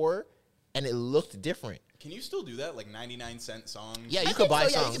paid for, and it looked different. Can you still do that? Like 99-cent songs? Yeah, you I could think buy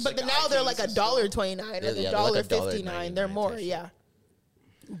so, yeah, songs. but Like now they're iTunes like and stuff. $1.29, like Yeah, they're $1.59. like $1.99 They're more, type shit. yeah.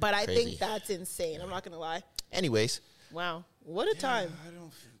 But I Crazy. think that's insane. I'm not gonna lie. Anyways, Wow, what a time. I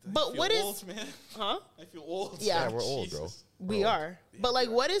don't. But I feel what is- old, man? Huh? I feel old. Yeah. yeah, we're old, bro. Jesus. We are. But like,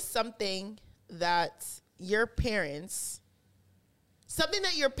 what is something that your parents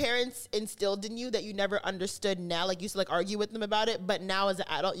instilled in you that you never understood now? Like you used to like argue with them about it, but now as an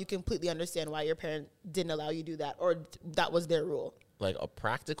adult, you completely understand why your parent didn't allow you to do that, or that was their rule. Like a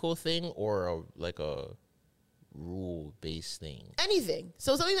practical thing or like a rule-based thing? Anything.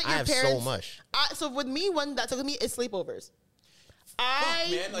 So something that I your have parents. so much. So with me, one that took me is sleepovers. Fuck,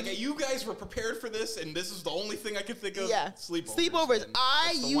 man, like you guys were prepared for this, and this is the only thing I could think of. Yeah, Sleepovers. sleepovers. man. I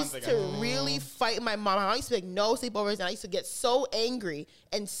That's the one used thing to really fight my mom. I used to be like, no sleepovers, and I used to get so angry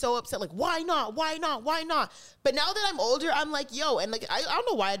and so upset. Like, why not? Why not? Why not? But now that I'm older, I'm like, yo, and like, I don't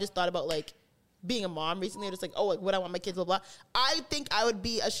know why I just thought about like being a mom recently. Just like, oh, like what I want my kids, blah blah. I think I would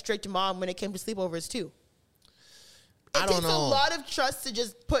be a strict mom when it came to sleepovers too. I don't takes know. a lot of trust to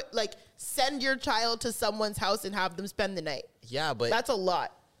just send your child to someone's house and have them spend the night. Yeah, but That's a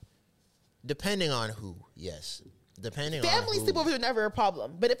lot. depending on who, yes. Depending Family on who. sleepovers were never a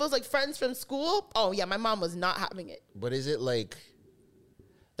problem. But if it was like friends from school, oh yeah, my mom was not having it. But is it like,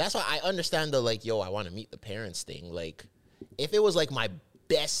 that's why I understand the like, yo, I want to meet the parents thing. Like, if it was like my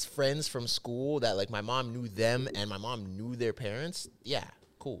best friends from school that like my mom knew them and my mom knew their parents, yeah,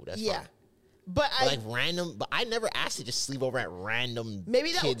 cool, that's Yeah. fine. But But like random, but I never asked to just sleep over at random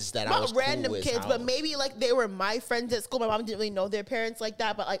kids that I was not random cool with kids, but house. maybe like they were my friends at school. My mom didn't really know their parents like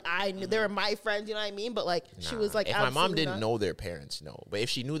that, but like I knew they were my friends. You know what I mean? But like she was like, if my mom absolutely didn't not. know their parents, no. But if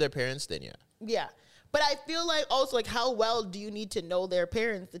she knew their parents, then yeah. Yeah, but I feel like also like how well do you need to know their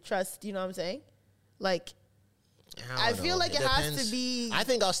parents to trust? You know what I'm saying? Like I don't feel know. like it has depends. to be. I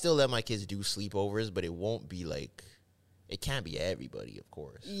think I'll still let my kids do sleepovers, but it won't be like, it can't be everybody, of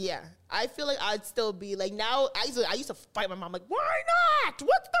course. Yeah, I feel like I'd still be like now. I used to fight my mom like, why not?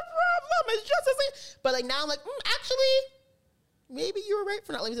 What's the problem? It's just the same. But like now I'm like, actually, maybe you were right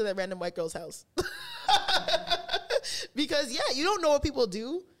for not leaving to that random white girl's house. Because yeah, you don't know what people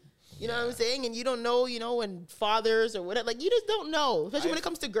do. You know what I'm saying? And you don't know, when fathers or whatever, like you just don't know. Especially when it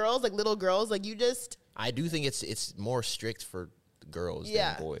comes to girls, like little girls, like you just. I do think it's more strict for girls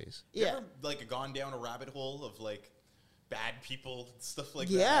Yeah. than boys. You Yeah. ever, like gone down a rabbit hole of like bad people and stuff like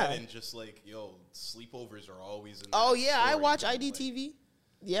Yeah. that, and just like, yo, sleepovers are always in. Oh that yeah, I story, watch man. Like, IDTV.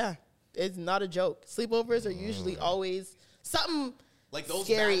 Yeah, it's not a joke. Sleepovers are usually always something Like those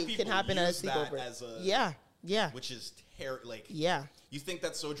scary bad people can happen at a use that sleepover. as a- Yeah. which is like Yeah. You think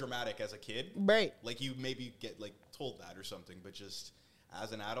that's so dramatic as a kid, Right. Like you maybe get like told that or something, but just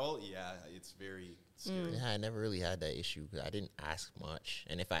as an adult, yeah, it's very scary. Yeah, I never really had that issue because I didn't ask much,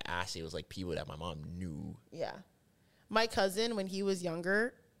 and if I asked, it was like people that my mom knew. Yeah. My cousin, when he was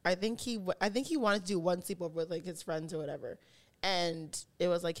younger, I think he wanted to do one sleepover with like his friends or whatever, and it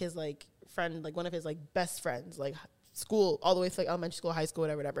was like his like friend, like one of his like best friends, like school all the way to like elementary school, high school,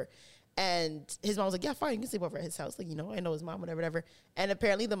 whatever. And his mom was like, yeah, fine, you can sleep over at his house. Like, I know his mom, whatever. And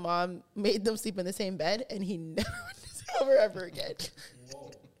apparently the mom made them sleep in the same bed, and he never went to sleep over ever again.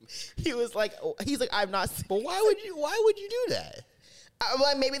 He was like, he's like, I'm not. But why would you do that?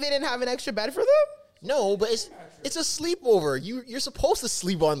 Well, maybe they didn't have an extra bed for them. No, but it's a sleepover. You're supposed to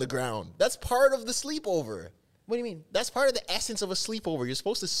sleep on the ground. That's part of the sleepover. What do you mean? That's part of the essence of a sleepover. You're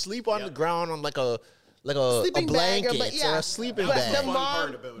supposed to sleep on the ground on like a Sleeping bag blanket or a sleeping But bag. the Fun mom,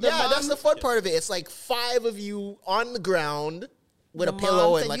 part about it. Yeah, that's the fun part of it. It's like 5 of you on the ground with a the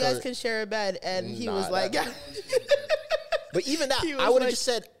pillow mom and said, like you guys a. can share a bed, and he Nah, was like, But even that, He was I would have like- just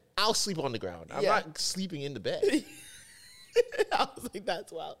said, "I'll sleep on the ground. I'm Yeah. not sleeping in the bed." I was like,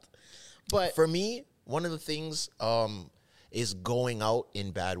 that's wild. But For me, one of the things is going out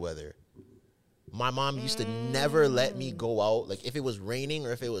in bad weather. My mom used to never let me go out. Like, if it was raining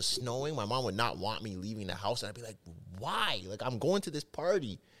or if it was snowing, my mom would not want me leaving the house. And I'd be like, why? Like, I'm going to this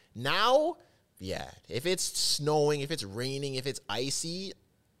party. Now, yeah, if it's snowing, if it's raining, if it's icy,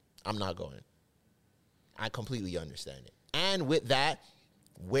 I'm not going. I completely understand it. And with that,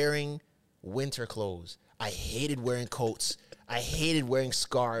 wearing winter clothes. I hated wearing coats. I hated wearing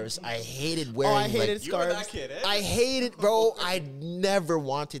scarves. I hated wearing I hated like, You were scarves. that kid, eh? I hated, bro. I never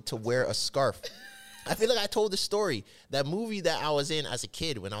wanted to wear a scarf. I feel like I told the story. That movie that I was in as a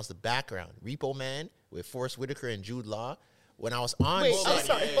kid when I was the background, Repo Man with Forrest Whitaker and Jude Law, when I was on Wait, set. I'm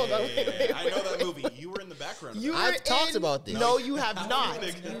sorry. Hold on. Wait. I know that movie. You were in the background. of You that. were I've talked in- about this. No, you have not.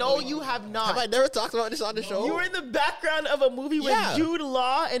 No, you have not. Have I never talked about this on the show? You were in the background of a movie Yeah. with Jude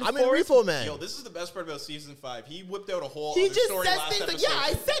Law and I'm in Forrest. Repo Man. Yo, this is the best part about season 5. He whipped out a whole He other just story says last things like, episode. yeah,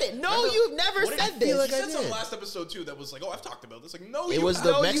 I said it. No, Remember- you've never What did said he- this. feel like He I said something did. last episode too that was like, oh, I've talked about this. Like, no, It you was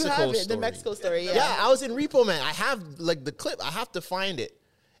haven't. the No, Mexico you haven't. The story. Mexico story, yeah. Yeah, I was in Repo Man. I have like the clip. I have to find it.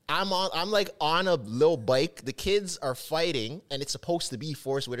 I'm like on a little bike. The kids are fighting, and it's supposed to be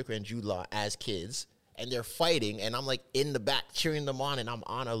Forrest Whitaker and Jude Law as kids, and they're fighting, and I'm like in the back cheering them on, and I'm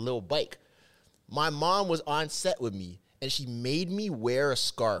on a little bike. My mom was on set with me, and she made me wear a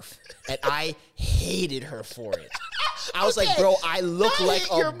scarf, and I hated her for it. I was like, Okay, bro, I look not like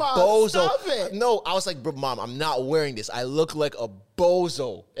hate a your mom. bozo. Stop it. No, I was like, bro, mom, I'm not wearing this. I look like a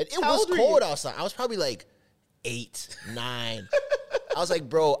bozo. And it How was old were cold you? outside. I was probably like 8, 9. I was like,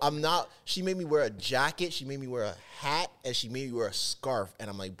 bro, I'm not. She made me wear a jacket. She made me wear a hat. And she made me wear a scarf. And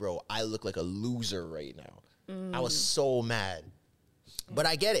I'm like, bro, I look like a loser right now. I was so mad. But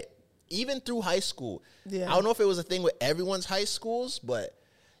I get it. Even through high school. Yeah. I don't know if it was a thing with everyone's high schools, but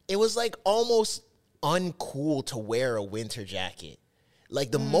it was like almost uncool to wear a winter jacket.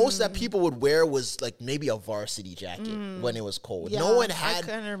 Like the most that people would wear was like maybe a varsity jacket when it was cold. Yeah, no one I had,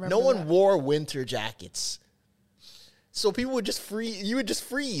 kinda remember no one that. wore winter jackets. So people would just freeze. You would just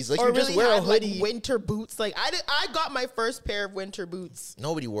freeze. Like Or you just really wear a had, like, hoodie. winter boots. Like I got my first pair of winter boots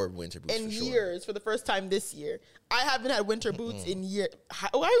Nobody wore winter boots in for sure. years for the first time this year. I haven't had winter boots in years.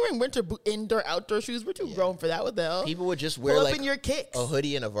 Why are you wearing winter indoor outdoor shoes? We're too grown for that. What the hell? People would just Pull wear up like in your kicks. a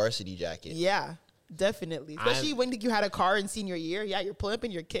hoodie and a varsity jacket. Yeah, definitely. Especially when you had a car in senior year. Yeah, you're pulling up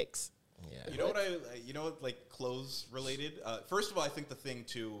in your kicks. You know what like clothes related? First of all, I think the thing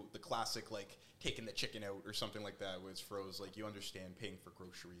too, the classic like taking the chicken out or something like that was froze. Like you understand paying for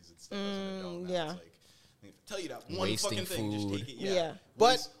groceries and stuff as an adult. Now yeah. It's like, I tell you that one Wasting fucking thing, just food. take it. Yeah. Yeah.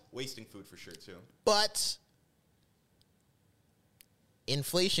 But- wasting food for sure too. But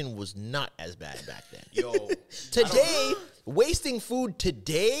inflation was not as bad back then. Yo, Today, wasting food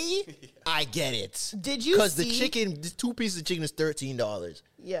today, I get it. Did you Because the see- chicken, the 2 pieces of chicken is $13.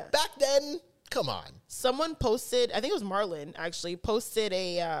 Yeah. Back then, come on. Someone posted, I think it was Marlon actually, posted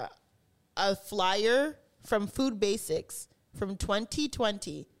a flyer from Food Basics from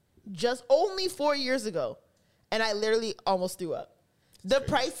 2020, just only 4 years ago. And I literally almost threw up. The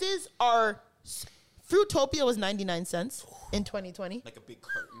prices are, Fruitopia was 99 cents in 2020. like a big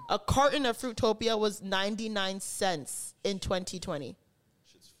carton. A carton of Fruitopia was 99 cents in 2020.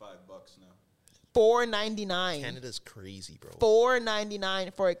 Shit's $5 now. $4.99. Canada's crazy, bro.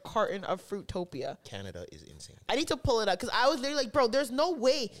 $4.99 for a carton of Fruitopia. Canada is insane. I need to pull it up because I was literally like, bro, there's no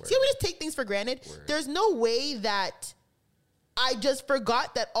way. See how we just take things for granted? There's no way that I just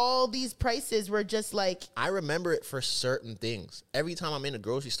forgot that all these prices were just like, I remember it for certain things. Every time I'm in a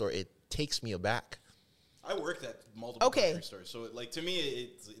grocery store, it takes me aback. I worked at multiple Okay. grocery stores, so like to me,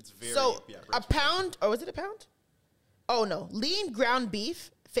 it's very so yeah, a pound, or was it a pound? Oh no, lean ground beef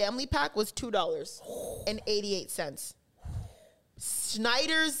family pack was $2.88.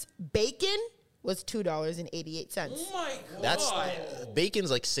 Snyder's bacon was $2.88. Oh my god. That's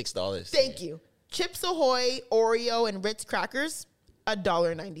bacon's like $6. Thank you. Chips Ahoy, Oreo, and Ritz crackers,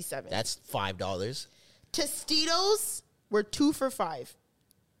 $1.97. That's $5. Tostitos were 2 for $5.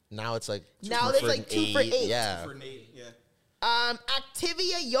 Now it's like Now two it's for like 2 for $8. Yeah. for Nate, yeah.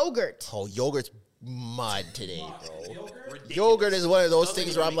 Activia yogurt. Oh, yogurt's mud today, bro. Ridiculous. Yogurt is one of those Doesn't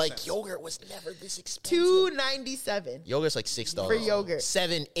things even where I'm make like, sense. yogurt was never this expensive. $2.97. Yogurt's like $6 For yogurt.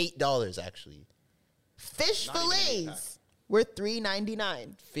 $7, $8 actually. Fish Not even an eight-pack. fillets were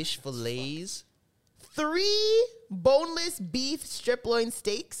 $3.99. Fish fillets. 3 boneless beef strip loin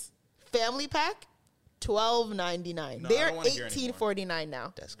steaks, family pack, $12.99. No, I They're don't wanna hear anymore. $18.49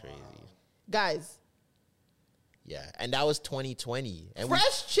 now. That's crazy. Guys, Yeah, and that was 2020. And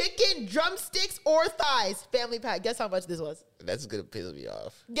fresh chicken, drumsticks, or thighs, family pack. Guess how much this was? that's gonna piss me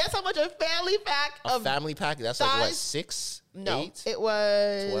off. Guess how much a family pack A of family pack. That's like what, thighs? 6, No, 8, it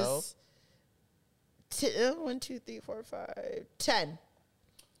was 12? 1, 2, 3, 4, 5, 10.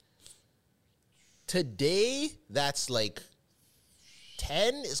 Today, that's like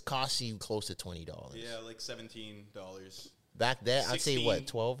 10 is costing you close to $20. Yeah, like $17. Back then, I'd say what,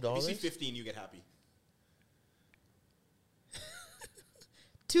 16. $12? If you see 15, you get happy.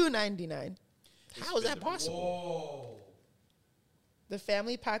 $2.99. How is that possible? The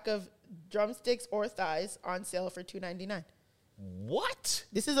family pack of drumsticks or thighs on sale for $2.99. What?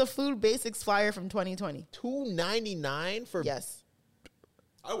 This is a Food Basics flyer from 2020. $2.99 for Yes.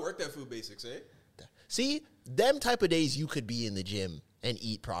 I worked at Food Basics, eh? See, them type of days you could be in the gym and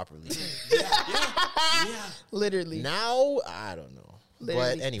eat properly. Literally. Now, I don't know.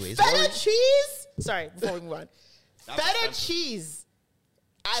 Literally. But anyways. Feta cheese? Sorry, before we move on. That's Feta expensive. cheese.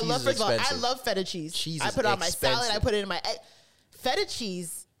 I Cheese love, is first of all, I expensive. love feta cheese. Cheese I is put it on my salad. I expensive. put it in my egg. Feta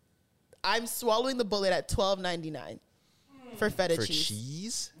cheese, I'm swallowing the bullet at $12.99 for feta For cheese.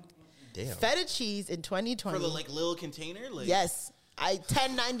 cheese? Damn. Feta cheese in 2020. For the like little container, like Yes.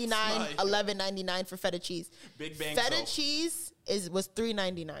 $10.99, Nice. $11.99 for feta cheese. Big Bang Feta salt. cheese was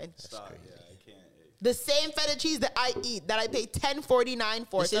 $3.99. Stop. Yeah, I can't. The same feta cheese that I eat that I pay $10.49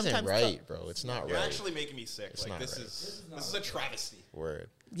 for. This isn't sometimes right, bro. It's not You're right. actually making me sick. It's Like not this right. is a travesty. Word.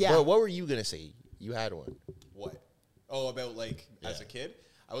 Yeah. But what were you going to say? You had one. What? Oh, about like as Yeah. a kid?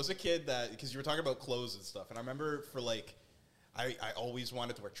 I was a kid that, because you were talking about clothes and stuff, and I remember for like, I always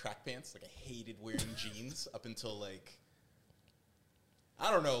wanted to wear track pants. Like I hated wearing jeans up until like,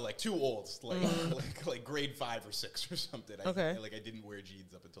 I don't know, like too old, like grade 5 or 6 or something. Okay. I didn't wear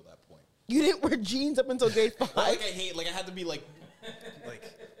jeans up until that point. You didn't wear jeans up until grade 5? Well, like I had to be like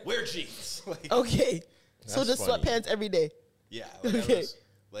wear jeans. Like Okay. So That's just funny. sweatpants every day. yeah, like Okay. I was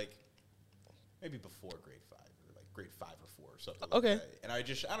like maybe before grade 5 or like grade 5 or 4 or something. Like Okay. that. And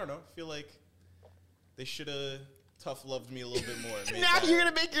I don't know, feel like they should have tough loved me a little bit more. and made Now that- you're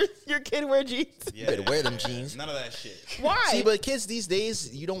going to make your kid wear jeans. yeah, Better wear them jeans. None of that shit. Why? See, but kids these days,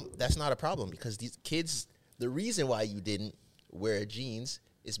 that's not a problem because these kids, the reason why you didn't wear jeans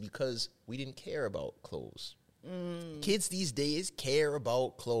is because we didn't care about clothes. Kids these days care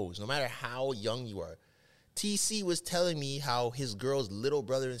about clothes, no matter how young you are. TC was telling me how his girl's little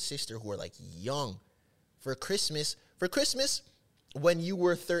brother and sister who are like young for Christmas, when you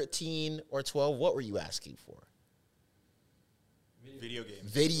were 13 or 12, what were you asking for?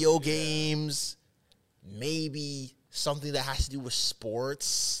 Video games, maybe something that has to do with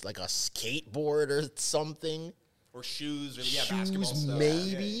sports, like a skateboard or something. Or shoes, or basketball Shoes, stuff.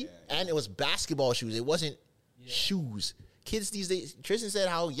 maybe. Yeah. And it was basketball shoes. It wasn't shoes. Kids these days, Tristan said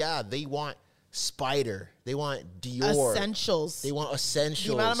how, they want Spider. They want Dior. Essentials. They want essentials.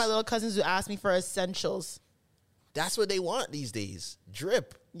 The amount of my little cousins who ask me for essentials. That's what they want these days.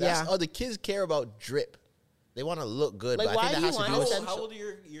 Drip. That's Yeah. all the kids care about. Drip. They want to look good. Like, but why I think do that you has to want do with essential- How old are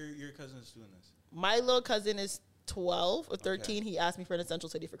your cousins doing this? My little cousin is 12 or 13. He asked me for an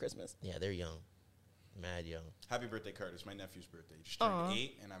essentials hoodie for Christmas. Yeah, they're young. Mad young. Happy birthday, Carter. It's my nephew's birthday. He just turned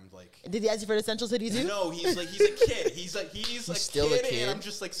 8, and I'm like, Did he ask you for an essentials hoodie too? no, he's a kid. He's still a kid. and I'm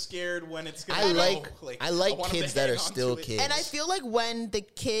just like scared when it's gonna I go. like want him to kids that hang are on still to it. kids. And I feel like when the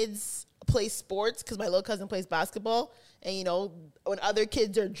kids play sports, because my little cousin plays basketball, and when other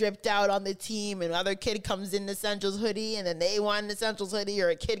kids are dripped out on the team, and other kid comes in essentials hoodie, and then they want an essentials hoodie, or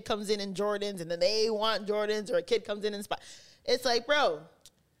a kid comes in Jordans, and then they want Jordans, or a kid comes in it's like, bro,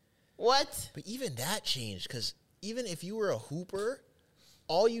 what? But even that changed because even if you were a hooper,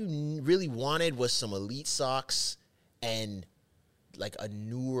 all you really wanted was some elite socks and like a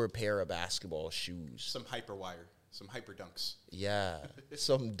newer pair of basketball shoes. Some hyper wire, some hyper dunks. Yeah,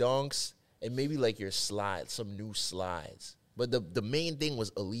 some dunks and maybe like your slides, some new slides. But the main thing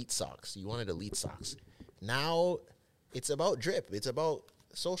was elite socks. You wanted elite socks. Now it's about drip. It's about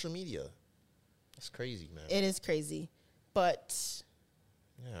social media. It's crazy, man. It is crazy. But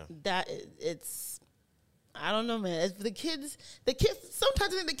Yeah. it's I don't know, man. It's the kids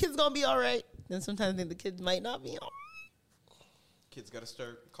sometimes I think the kids gonna be all right, then sometimes I think the kids might not be all right. Kids got to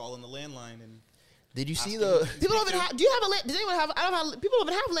start calling the landline and. Did you see asking the? if People they don't even do- have. Do you have a land? Does anyone have? I don't have. People don't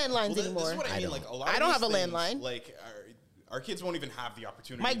even have landlines Well, anymore. This is what I mean. don't. Like a lot. I of don't these have a things, landline. Like our kids won't even have the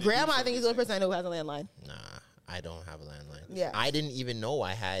opportunity. My to do grandma, I some think, of is the only these person I know who has a landline. Nah, I don't have a landline. Yeah. I didn't even know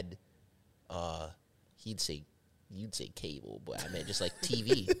I had. You'd say cable, but I meant just like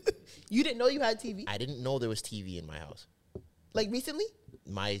TV. You didn't know you had TV? I didn't know there was TV in my house. Like recently?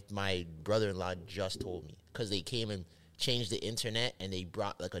 My brother-in-law just told me because they came and changed the internet and they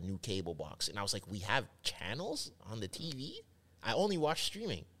brought like a new cable box, and I was like, we have channels on the TV? I only watch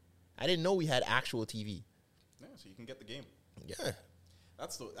streaming. I didn't know we had actual TV. Yeah, so you can get the game. Yeah.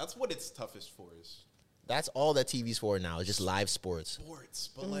 That's what it's toughest for is That's all that TV's for now. Is just live sports. sports.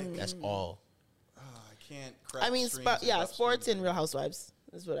 But like, That's all. I can't. Crack I mean, streams and up sports streams. and Real Housewives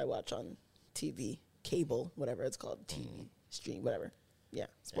is what I watch on TV, cable, whatever it's called, TV, stream, whatever. Yeah,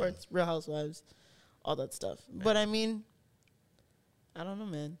 sports, Real Housewives, all that stuff. But I mean, I don't know,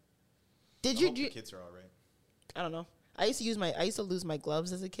 man. I hope the kids are all right. I don't know. I used to lose my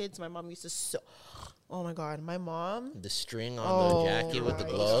gloves as a kid. So my mom used to sew. Oh my God, my mom. The string on the jacket with the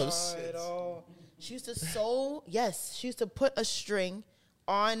gloves. She used to sew. Yes, she used to put a string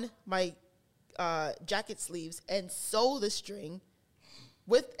on my jacket sleeves and sew the string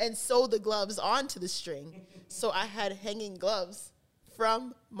and sew the gloves onto the string. So I had hanging gloves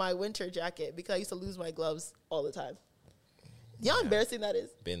from my winter jacket because I used to lose my gloves all the time. You know how embarrassing that is?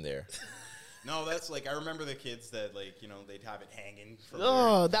 Been there. No, that's like, I remember the kids that, like, you know, they'd have it hanging from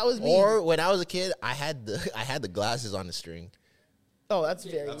Oh, that was me. Or when I was a kid, I had the glasses on the string. Oh, that's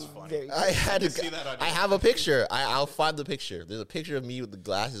very, That's funny. very. I had can see that on I your have a picture. I'll find the picture. There's a picture of me with the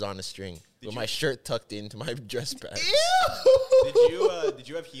glasses on the string, with my shirt tucked into my dress pants. Did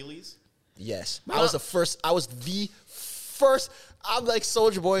you have Heelys? Yes, I was the first. I'm like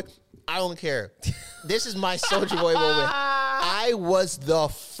Soldier Boy. I don't care. This is my Soldier Boy moment. I was the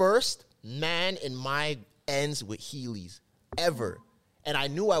first man in my ends with Heelys ever, and I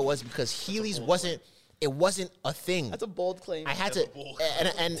knew I was because Heelys wasn't. It wasn't a thing. That's a bold claim. I had to,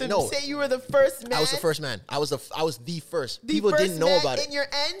 and to no. say you were the first man. I was the first man. I was the first. The People first didn't know man about it. in your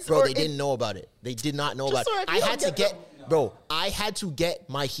ends, bro. or They didn't know about it. They did not know Just about so it. I I don't had to get get, bro. I had to get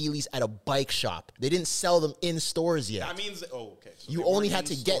my Heelys at a bike shop. They didn't sell them in stores yet. That means, okay. So You they only weren't had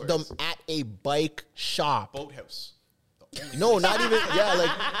to in get them stores. at a bike shop. Boathouse. No, not even. Yeah,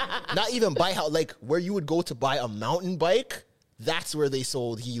 like not even bike house. Like where you would go to buy a mountain bike. That's where they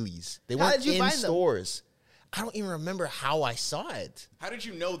sold Heelys. They How weren't did you in find them? stores. I don't even remember how I saw it. How did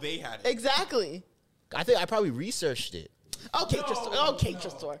you know they had it? Exactly. I think I probably researched it. Okay, just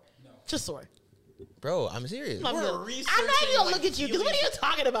Tresor. Bro, I'm serious. I'm We're not researching, gonna like, look at you because what are you Heelys.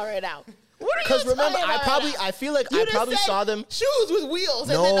 talking about right now? What are you Because remember, talking about right now? I feel like You I just probably said saw them. shoes with wheels.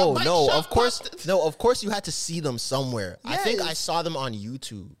 And then a No, bike no, shop of course, popped- no, of course you had to see them somewhere. I think Yes. I saw them on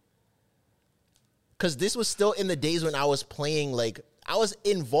YouTube. Because this was still in the days when I was playing, like, I was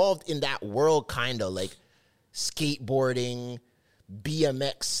involved in that world, kind of, like, skateboarding,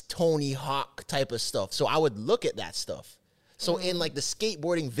 BMX, Tony Hawk type of stuff. So I would look at that stuff. So in, like, the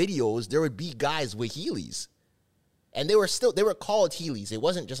skateboarding videos, there would be guys with Heelys. And they were called Heelys. It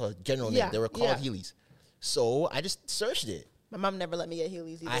wasn't just a general name. Yeah, They were called yeah. Heelys. So I just searched it. My mom never let me get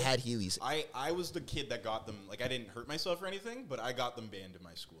Heelys either. I had Heelys. I was the kid that got them. Like, I didn't hurt myself or anything, but I got them banned in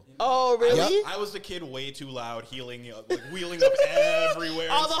my school. Oh, really? I was the kid way too loud, wheeling up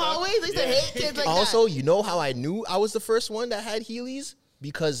everywhere. All and the stuff. hallways? I used to hate kids like Also, that. you know how I knew I was the first one that had Heelys?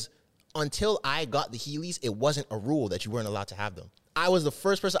 Because until I got the Heelys, it wasn't a rule that you weren't allowed to have them. I was the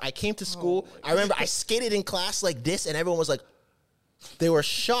first person. I came to school. I remember I skated in class like this, and everyone was like, they were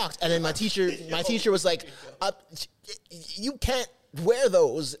shocked. And then my teacher was like, you can't wear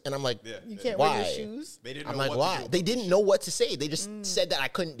those. And I'm like, You can't why? wear your shoes? They didn't I'm know like, what why? to do. They didn't know what to say. They just said that I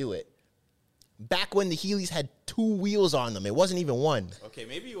couldn't do it. Back when the Heelys had 2 wheels on them, it wasn't even one. Okay,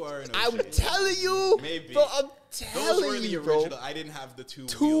 maybe you are an I'm OG. telling you, Maybe. bro. I'm Those were telling the you, bro. original. I didn't have the 2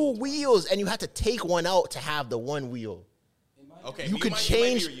 2 wheels, and you had to take one out to have the one wheel. Okay, You could might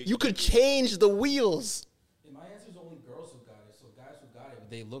change. be- You could change the wheels. In my answer is only girls who got it. So guys who got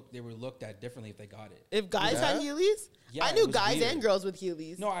it, they were looked at differently if they got it. If guys Yeah? had Heelys? Yeah, I it knew was guys weird. and girls with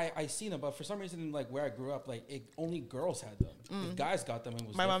Heelys. No, I seen them, but for some reason, like where I grew up, like only girls had them. If guys got them, it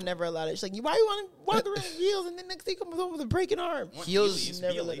was My mom different. never allowed it. She's like, why you want to walk around with heels and then next thing comes home with a breaking arm? Heels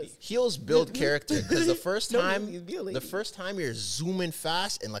Never let us. Heels build character because the first No, time, you be a lady. the first time you're zooming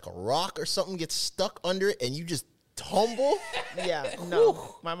fast and like a rock or something gets stuck under it and you just tumble. Yeah,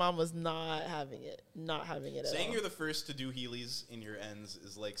 no. My mom was not having it. Not having it at Saying all. you're the first to do Heelys in your ends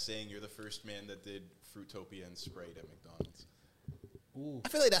is like saying you're the first man that did Fruitopia and Sprite at McDonald's. I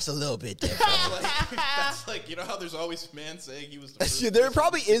feel like that's a little bit different. That's like, you know how there's always man saying he was the first There person?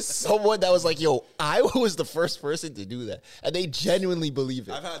 probably is someone that was like, "Yo, I was the first person to do that," and they genuinely believe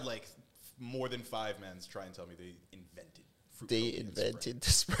it. I've had like more than 5 men try and tell me they invented Fruitopia They and invented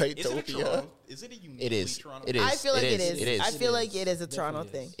the Sprite. Is it a Sprite-topia. Toronto? Is it a uniquely It is. Toronto? It is. I feel like it It is. I feel It like is. it is a Toronto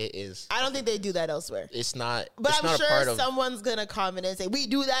Definitely thing. It is. I don't think they do that elsewhere. It's not. But it's I'm not a sure part of. someone's gonna comment and say, "We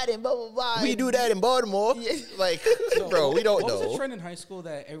do that in blah blah blah." We do that in Baltimore. Yeah. Like, bro, we don't What was know. the trend in high school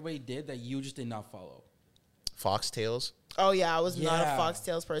that everybody did that you just did not follow? Foxtails. Oh yeah, I was not a Yeah.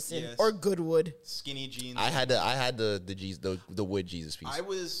 Foxtails person Yes. or Goodwood. Skinny jeans. I had the wood Jesus piece. I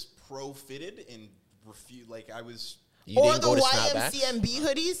was pro-fitted and I was... You Or didn't the go to snapbacks? YMCMB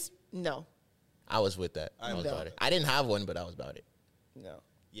hoodies. No, I was with that. I was No. about it. I didn't have one, but I was about it. no.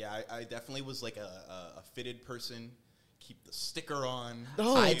 Yeah, I definitely was like a fitted person. Keep the sticker on.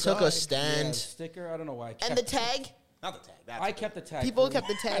 Oh, I took a Yeah, stand. sticker. I don't know why. I And the kept- tag. Not the tag. That's I kept the tag. People for- kept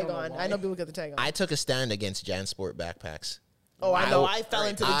the I tag don't know on. why. I know people kept the tag on. I took a stand against JanSport backpacks. Oh, I know. I fell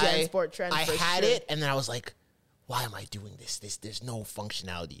into the I- JanSport trend. I for had sure. it, and then I was like, "Why am I doing this? There's no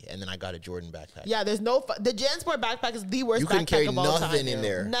functionality." And then I got a Jordan backpack. Yeah, there's no. The JanSport backpack is the worst. You couldn't backpack carry of all nothing time. in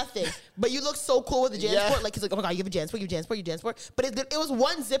there. Nothing. But you look so cool with the JanSport. Yeah. Like it's like, oh my god, you have a JanSport, you have JanSport, you have JanSport. But it was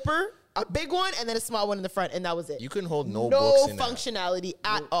one zipper, a big one, and then a small one in the front, and that was it. You couldn't hold no books in that. functionality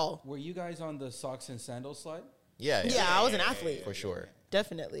at all. Were you guys on the socks and sandals slide? Yeah, Yeah, I was an athlete. for sure.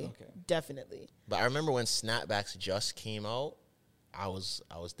 Definitely. Okay. Definitely. But I remember when snapbacks just came out, I was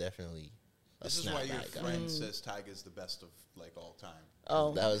definitely a This is why your snapback guy. friend says Tyga's the best of like all time.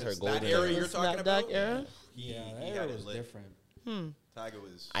 Oh. That was her That golden era era. you're talking Snapback about. era? He that had era it was lit. different. Tyga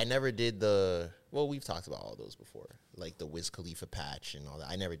was. I never did the. Well, we've talked about all those before, like the Wiz Khalifa patch and all that.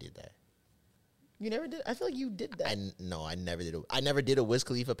 I never did that. You never did? I feel like you did that. No, I never did. I never did a Wiz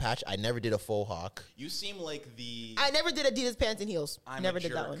Khalifa patch. I never did a faux hawk. You seem like the. I never did Adidas pants and heels. I'm Never a did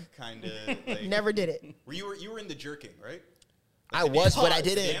jerk that one. Kind of. Like, Never did it. You were in the jerking, right? I was, but I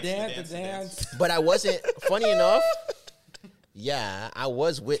didn't. Dance. But I wasn't. Funny enough, yeah, I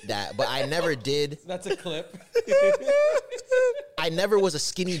was with that, but I never did. That's a clip. I never was a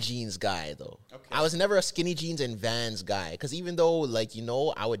skinny jeans guy though. Okay. I was never a skinny jeans and Vans guy because even though like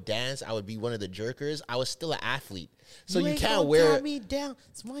I would dance, I would be one of the jerkers. I was still an athlete, so you ain't can't gonna wear tie me down.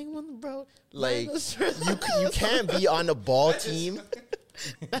 Swing on the road. like you can't be on the ball team.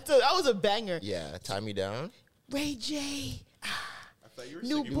 That was a banger. Yeah, tie me down. Ray J. I thought you were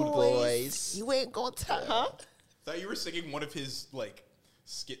New singing. boys. You ain't gonna tie, huh? I thought you were singing one of his like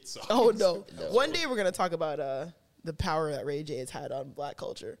skit songs. Oh no. One day we're gonna talk about the power that Ray J has had on black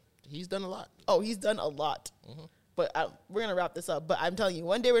culture. He's done a lot. Oh, he's done a lot. But we're gonna wrap this up. But I'm telling you,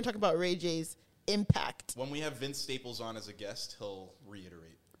 one day we're gonna talk about Ray J's impact. When we have Vince Staples on as a guest, he'll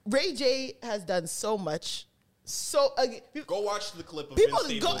reiterate. Ray J has done so much. So Go watch the clip of people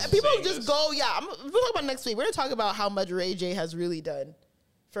Vince go. Staples People saying just this. go. Yeah, we'll talk about next week. We're gonna talk about how much Ray J has really done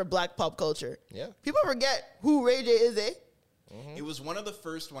for black pop culture. Yeah. People forget who Ray J is, eh? It was one of the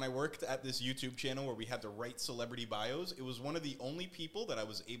first, when I worked at this YouTube channel where we had to write celebrity bios, it was one of the only people that I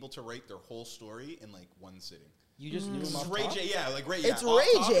was able to write their whole story in like one sitting. You just knew him off Ray top? J, yeah, like Ray. It's yeah, off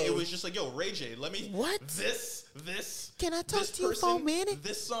Ray top, J. It was just like, yo, Ray J, let me. What? This. Can I talk this to you person, for a minute?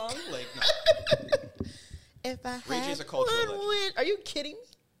 This song, like, no. If I Ray had J's a cultural one legend. win, are you kidding me?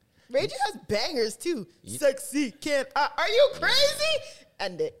 Ray J has bangers too. Sexy, can't. Are you crazy?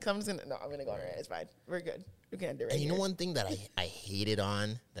 End it. I'm gonna go on it. It's fine. We're good. We can end it right And you know here. one thing that I hated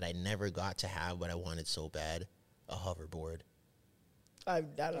on that I never got to have, but I wanted so bad? A hoverboard. I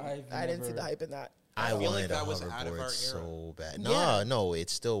didn't see the never- hype in that. I feel like wanted that a was out of our era. hoverboard so bad. Yeah. No, it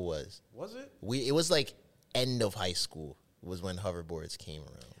still was. Was it? It was like end of high school was when hoverboards came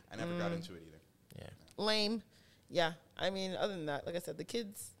around. I never got into it either. Yeah. Lame. Yeah. I mean, other than that, like I said, the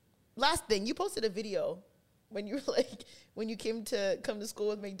kids. Last thing, you posted a video when you were like when you come to school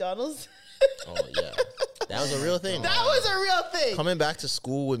with McDonald's. Oh yeah. That was a real thing. That was a real thing. Coming back to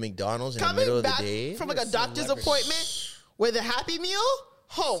school with McDonald's in the Coming middle of the back day. from like a doctor's appointment with a Happy Meal.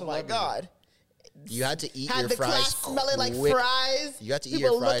 Oh my God. You had to eat Had your the fries class smelling like quick. fries. You had to eat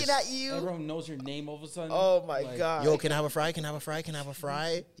People your fries. looking at you. Everyone knows your name all of a sudden. Oh my Like, God. Yo, can I have a fry? Can I have a fry? Can I have a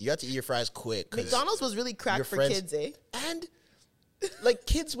fry? You had to eat your fries quick. 'cause McDonald's was really your cracked for friends- kids, eh? And like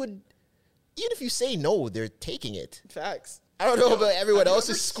kids would, even if you say no, they're taking it. Facts. I don't know about everyone have you else's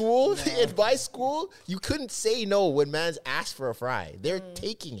ever- school. In my school, you couldn't say no when man's asked for a fry. They're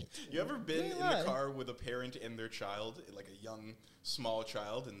taking it. You ever been in lie. the car with a parent and their child, like a young, small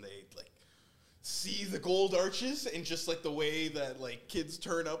child, and they like see the gold arches and just like the way that like kids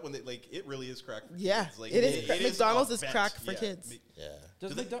turn up when they like it really is crack for Yeah, kids. Like, it is. McDonald's a is bet. crack for Yeah. kids. Yeah.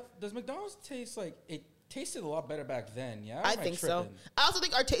 Does McDonald's taste like it tasted a lot better back then? Yeah, Or I am think so. tripping? I also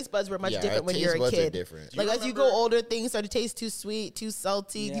think our taste buds were much Yeah, our different when taste you're a buds are kid. different. Like Do you as you go remember- older, things start to taste too sweet, too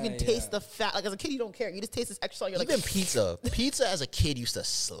salty. You Yeah, can taste yeah. the fat. Like as a kid, you don't care. You just taste this extra. You're Even like pizza. Pizza as a kid used to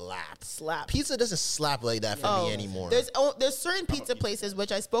slap. Slap. Pizza doesn't slap like that for me anymore. There's certain pizza places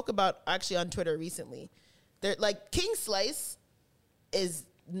which I spoke about actually on Twitter recently. They're like King Slice is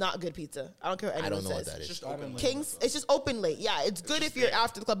not good pizza. I don't care what anyone I don't know says. what that It's is. just open. King's, it's just open late. Yeah, it's good if you're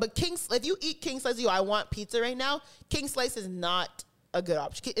after the club. But King's, if you eat King Slice, I want pizza right now. King Slice is not a good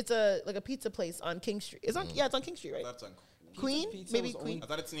option. It's like a pizza place on King Street. It's on it's on King Street, right? That's on. Queen, Pizza maybe was Queen. only- I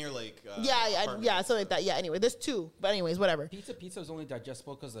thought it's near like. Yeah, apartment. something like that. Yeah. Anyway, there's two, but anyways, whatever. Pizza is only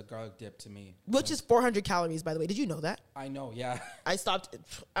digestible because of the garlic dip to me. Which is 400 calories, by the way. Did you know that? I know, yeah. I stopped.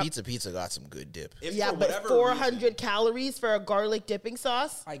 Pizza got some good dip. If Yeah, for but whatever 400 reason- calories for a garlic dipping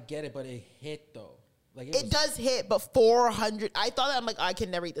sauce. I get it, but it hit though. Like It was- does hit, but 400. I thought that I'm like, I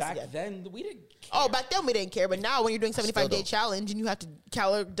can never eat this Back again. then, we didn't. Care. Oh, back then we didn't care, but now when you're doing 75-day don't. challenge and you have to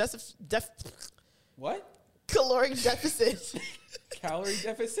caloric What? deficit, Calorie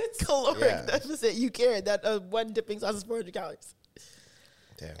deficits? caloric Yeah. deficit, you care that one dipping sauce is 400 calories.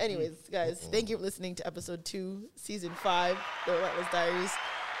 Damn. Anyways, guys, thank you for listening to episode 2, season 5, The Relentless Diaries.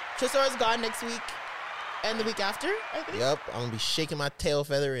 Tresor's gone next week and the week after, I think. Yep, I'm gonna be shaking my tail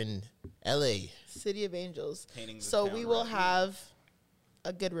feather in LA. City of Angels. Painting the So town we will red. have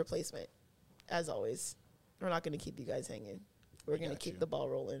a good replacement, as always. We're not going to keep you guys hanging. We're going to keep the ball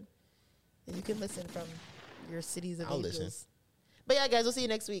rolling. And you can listen from your cities of angels. Listen. But yeah, guys, we'll see you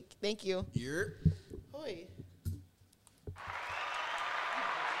next week. Thank you. Hoi.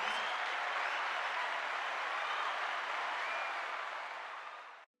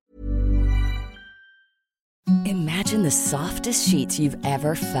 Imagine the softest sheets you've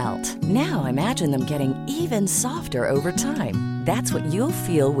ever felt. Now imagine them getting even softer over time. That's what you'll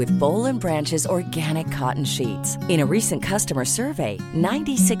feel with Boll & Branch's organic cotton sheets. In a recent customer survey,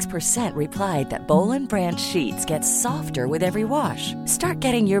 96% replied that Boll & Branch sheets get softer with every wash. Start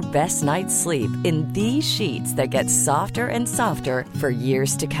getting your best night's sleep in these sheets that get softer and softer for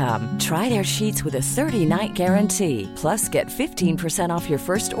years to come. Try their sheets with a 30-night guarantee. Plus, get 15% off your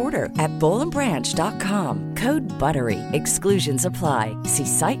first order at bollandbranch.com. Code BUTTERY. Exclusions apply. See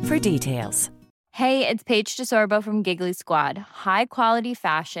site for details. Hey, it's Paige DeSorbo from Giggly Squad. High quality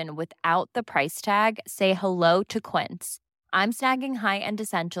fashion without the price tag. Say hello to Quince. I'm snagging high-end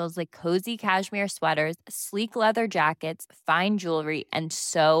essentials like cozy cashmere sweaters, sleek leather jackets, fine jewelry, and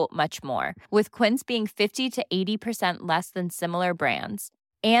so much more. With Quince being 50 to 80% less than similar brands.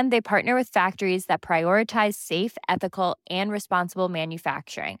 And they partner with factories that prioritize safe, ethical, and responsible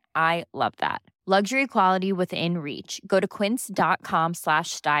manufacturing. I love that. Luxury quality within reach. Go to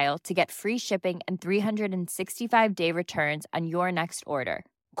quince.com/style to get free shipping and 365-day returns on your next order.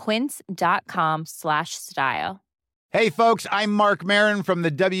 Quince.com/style. Hey, folks, I'm Mark Maron from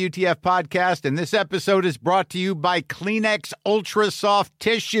the WTF Podcast, and this episode is brought to you by Kleenex Ultra Soft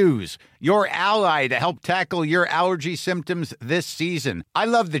Tissues, your ally to help tackle your allergy symptoms this season. I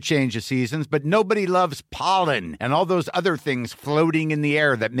love the change of seasons, but nobody loves pollen and all those other things floating in the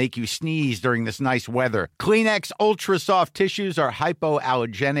air that make you sneeze during this nice weather. Kleenex Ultra Soft Tissues are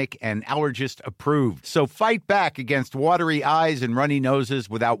hypoallergenic and allergist approved, so fight back against watery eyes and runny noses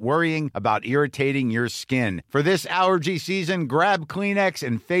without worrying about irritating your skin. For this allergy season, grab Kleenex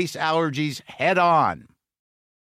and face allergies head on.